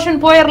 தடவை மோஷன்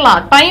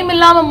போயிடலாம், டைம்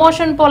இல்லாம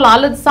மோஷன் போலாம்,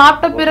 அல்லது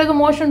சாப்பிட்ட பிறகு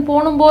மோஷன்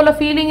போகணும் போல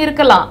ஃபீலிங்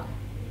இருக்கலாம்.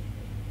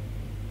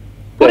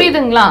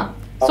 புரியுதுங்களா?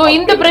 சோ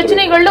இந்த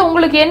பிரச்சனைகள்ல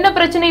உங்களுக்கு என்ன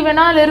பிரச்சனை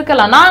வேணாலும்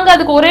இருக்கலாம். நாங்க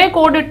அதுக்கு ஒரே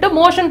கோடிட்டு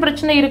மோஷன்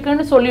பிரச்சனை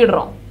இருக்குன்னு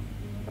சொல்லிடுறோம்.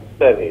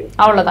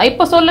 அவ்வளவுதான்.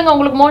 இப்ப சொல்லுங்க,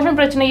 உங்களுக்கு மோஷன்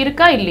பிரச்சனை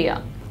இருக்கா இல்லையா?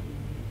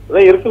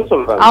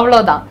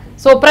 அவ்வளவுதான்.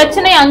 சோ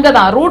பிரச்சனை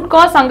அங்கதான், ரூட்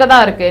காஸ்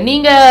அங்கதான் இருக்கு.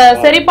 நீங்க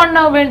சரி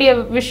பண்ண வேண்டிய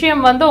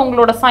விஷயம் வந்து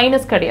உங்களோட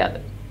சைனஸ் கிடையாது.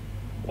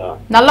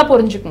 நல்லா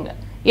புரிஞ்சுக்குங்க.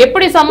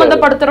 எப்படி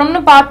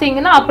சம்பந்தப்படுத்துறோம்னு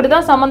பாத்தீங்கன்னா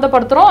அப்படிதான்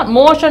சம்பந்தப்படுத்துறோம்.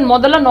 மோஷன்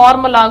முதல்ல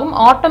நார்மல் ஆகும்,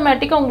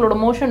 ஆட்டோமேட்டிக்கா உங்களோட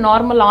மோஷன்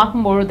நார்மல்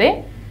ஆகும் பொழுதே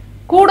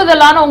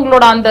கூடுதலான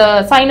உங்களோட அந்த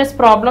சைனஸ்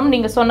ப்ராப்ளம்,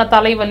 நீங்க சொன்ன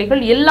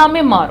தலைவலிகள்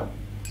எல்லாமே மாறும்.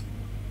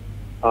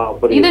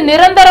 இது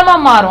நிரந்தரமா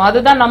மாறும்.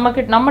 அதுதான்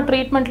நம்ம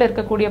ட்ரீட்மெண்ட்ல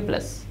இருக்கக்கூடிய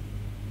பிளஸ்.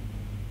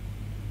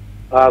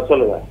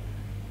 சொல்லுங்க.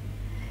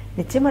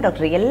 நிச்சயமா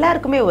டாக்டர்,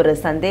 எல்லாருக்குமே ஒரு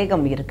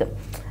சந்தேகம் இருக்கு.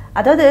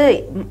 அதாவது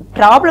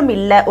ப்ராப்ளம்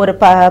இல்ல, ஒரு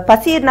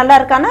பசி நல்லா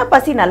இருக்கானா,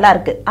 பசி நல்லா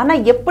இருக்கு, ஆனா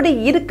எப்படி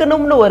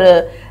இருக்கணும்னு ஒரு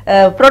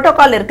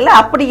புரோட்டோகால் இருக்குல்ல,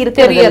 அப்படி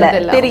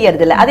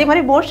தெரியறது இல்ல. அதே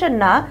மாதிரி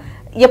மோஷன்னா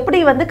எப்படி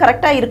வந்து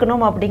கரெக்டா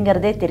இருக்கணும்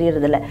அப்படிங்கறதே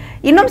தெரியறது இல்ல.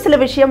 இன்னும் சில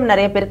விஷயம்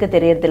நிறைய பேருக்கு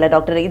தெரியறது இல்ல.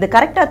 டாக்டர், இது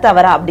கரெக்டா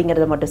தவறா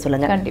அப்படிங்கறத மட்டும்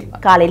சொல்லுங்க.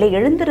 காலையில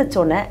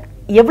எழுந்திருச்சோன்னு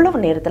எவ்வளவு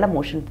நேரத்துல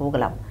மோஷன்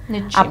போகலாம்?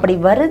 அப்படி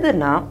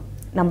வருதுன்னா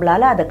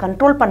நம்மளால அதை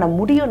கண்ட்ரோல் பண்ண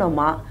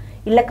முடியணுமா,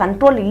 இல்லை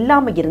கண்ட்ரோல்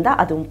இல்லாமல் இருந்தால்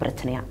அதுவும்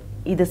பிரச்சனையா?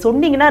 இது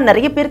சொன்னீங்கன்னா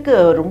நிறைய பேருக்கு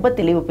ரொம்ப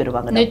தெளிவு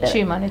பெறுவாங்க.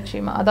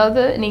 நிச்சயமா.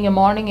 அதாவது நீங்கள்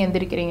மார்னிங்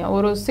எந்திரிக்கிறீங்க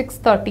ஒரு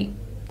 6:30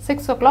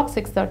 6 o'clock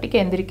 6:30க்கு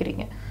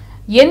எந்திரிக்கிறீங்க.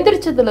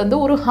 எந்திரிச்சதுலேருந்து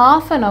ஒரு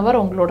 ½ an hour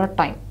உங்களோட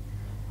டைம்.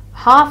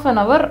 ½ an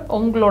hour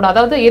உங்களோட,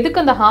 அதாவது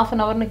எதுக்கு அந்த ½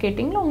 an hourன்னு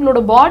கேட்டிங்கன்னா, உங்களோட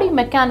பாடி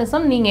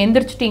மெக்கானிசம் நீங்கள்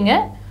எந்திரிச்சிட்டீங்க,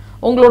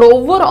 உங்களோட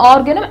ஒவ்வொரு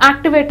ஆர்கனும்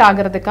ஆக்டிவேட்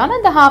ஆகிறதுக்கான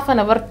இந்த ½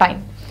 an hour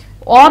time.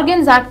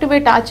 Organs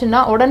activate ஆச்சுன்னா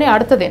உடனே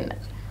அடுத்தது என்ன?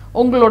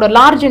 உங்களோட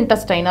லார்ஜ்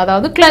இன்டெஸ்டைன்,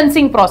 அதாவது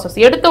கிளென்சிங் ப்ராசஸ்.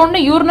 எடுத்த உடனே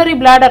யூரினரி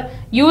பிளாடர்,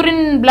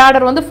 யூரின்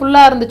பிளாடர் வந்து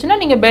ஃபுல்லாக இருந்துச்சுன்னா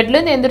நீங்கள்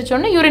பெட்லேருந்து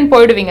எந்திரிச்சோடனே யூரின்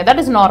போயிடுவீங்க.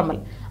 That is normal.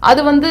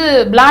 அது வந்து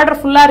பிளாடர்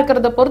ஃபுல்லாக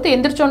இருக்கிறத பொறுத்து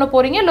எந்திரிச்சோன்னு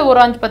போகிறீங்க, இல்லை ஒரு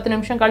 5-10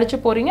 நிமிஷம் கழிச்சு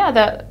போகிறீங்க,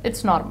 அதை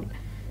இட்ஸ் நார்மல்.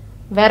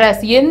 வேற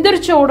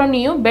எந்திரிச்ச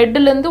உடனேயும்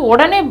பெட்லேருந்து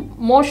உடனே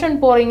மோஷன்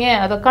போகிறீங்க,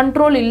 அதை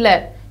கண்ட்ரோல் இல்லை,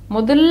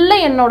 முதல்ல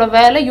என்னோட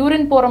வேலை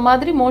யூரின் போகிற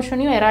மாதிரி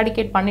மோஷனையும்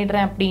எராடிகேட்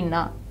பண்ணிடுறேன்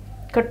அப்படின்னா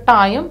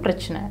கட்டாயம்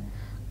பிரச்சனை.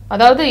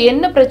 அதாவது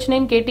என்ன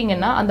பிரச்சனைன்னு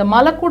கேட்டிங்கன்னா, அந்த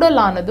மலக்குடல்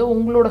ஆனது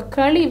உங்களோட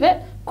கழிவை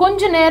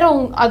கொஞ்ச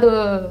நேரம் அது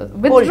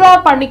வித்ட்ரா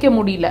பண்ணிக்க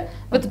முடியல,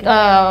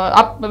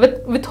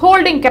 வித்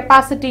ஹோல்டிங்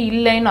கெப்பாசிட்டி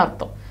இல்லைன்னு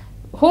அர்த்தம்.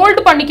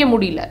 ஹோல்டு பண்ணிக்க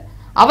முடியல,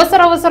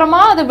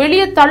 அவசரமா அதை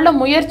வெளியே தள்ள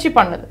முயற்சி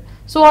பண்ணுது.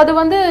 ஸோ அது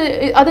வந்து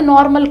அது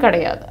நார்மல்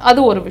கிடையாது. அது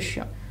ஒரு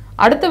விஷயம்.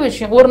 அடுத்த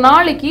விஷயம், ஒரு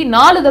நாளைக்கு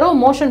 4 தடவை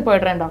மோஷன்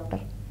போயிடுறேன்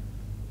டாக்டர்.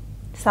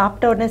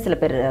 சாப்பிட்ட உடனே சில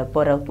பேர்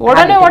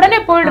உடனே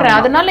போயிடுறேன்,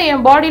 அதனால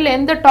என் பாடியில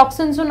எந்த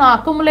டாக்ஸின்ஸும் நான்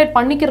அக்குமுலேட்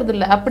பண்ணிக்கிறது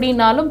இல்லை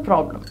அப்படின்னாலும்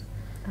ப்ராப்ளம்.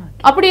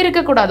 அப்படி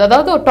இருக்கக்கூடாது.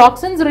 அதாவது ஒரு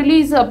டாக்ஸின்ஸ்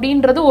ரிலீஸ்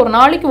அப்படின்றது ஒரு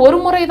நாளைக்கு ஒரு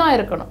முறை தான்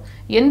இருக்கணும்.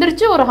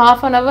 எந்திரிச்சு ஒரு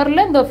 ½ an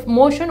hourல இந்த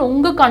மோஷன்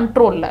உங்க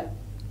கண்ட்ரோல்ல.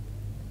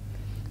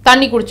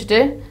 தண்ணி குடிச்சிட்டு,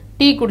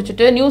 டீ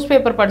குடிச்சிட்டு, நியூஸ்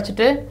பேப்பர்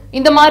படிச்சுட்டு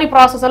இந்த மாதிரி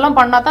ப்ராசஸ் எல்லாம்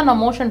பண்ணா தான்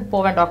நான் மோஷன்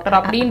போவேன் டாக்டர்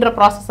அப்படின்ற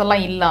ப்ராசஸ்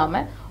எல்லாம்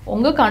இல்லாம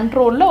உங்க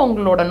கண்ட்ரோல்ல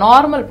உங்களோட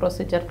நார்மல்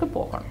ப்ரொசீஜருக்கு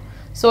போகணும்.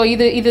 ஸோ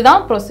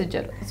இதுதான்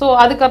ப்ரொசீஜர். ஸோ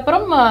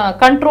அதுக்கப்புறம்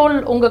கண்ட்ரோல்,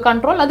 உங்கள்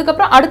கண்ட்ரோல்,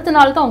 அதுக்கப்புறம் அடுத்த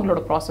நாள் தான்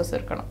உங்களோட ப்ராசஸ்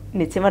இருக்கணும்.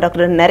 நிச்சயமா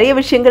டாக்டர், நிறைய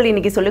விஷயங்கள்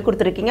இன்னைக்கு சொல்லிக்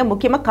கொடுத்துருக்கீங்க.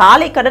 முக்கியமாக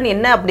காலை கடன்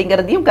என்ன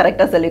அப்படிங்கிறதையும்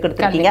கரெக்டாக சொல்லிக்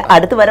கொடுத்துருக்கீங்க.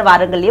 அடுத்து வர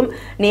வாரங்களையும்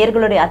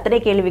நேர்களுடைய அத்தனை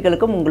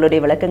கேள்விகளுக்கும்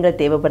உங்களுடைய விளக்கங்கள்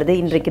தேவைப்படுது.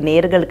 இன்றைக்கு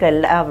நேர்களுக்கு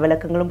எல்லா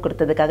விளக்கங்களும்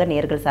கொடுத்ததுக்காக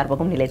நேர்கள்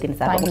சார்பாகவும் நிலையத்தின்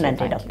சார்பாகவும்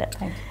நன்றி டாக்டர்.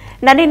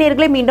 நன்றி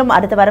நேர்களே. மீண்டும்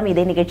அடுத்த வாரம்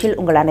இதே நிகழ்ச்சியில்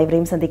உங்கள்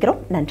அனைவரையும்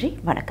சந்திக்கிறோம். நன்றி,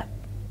 வணக்கம்.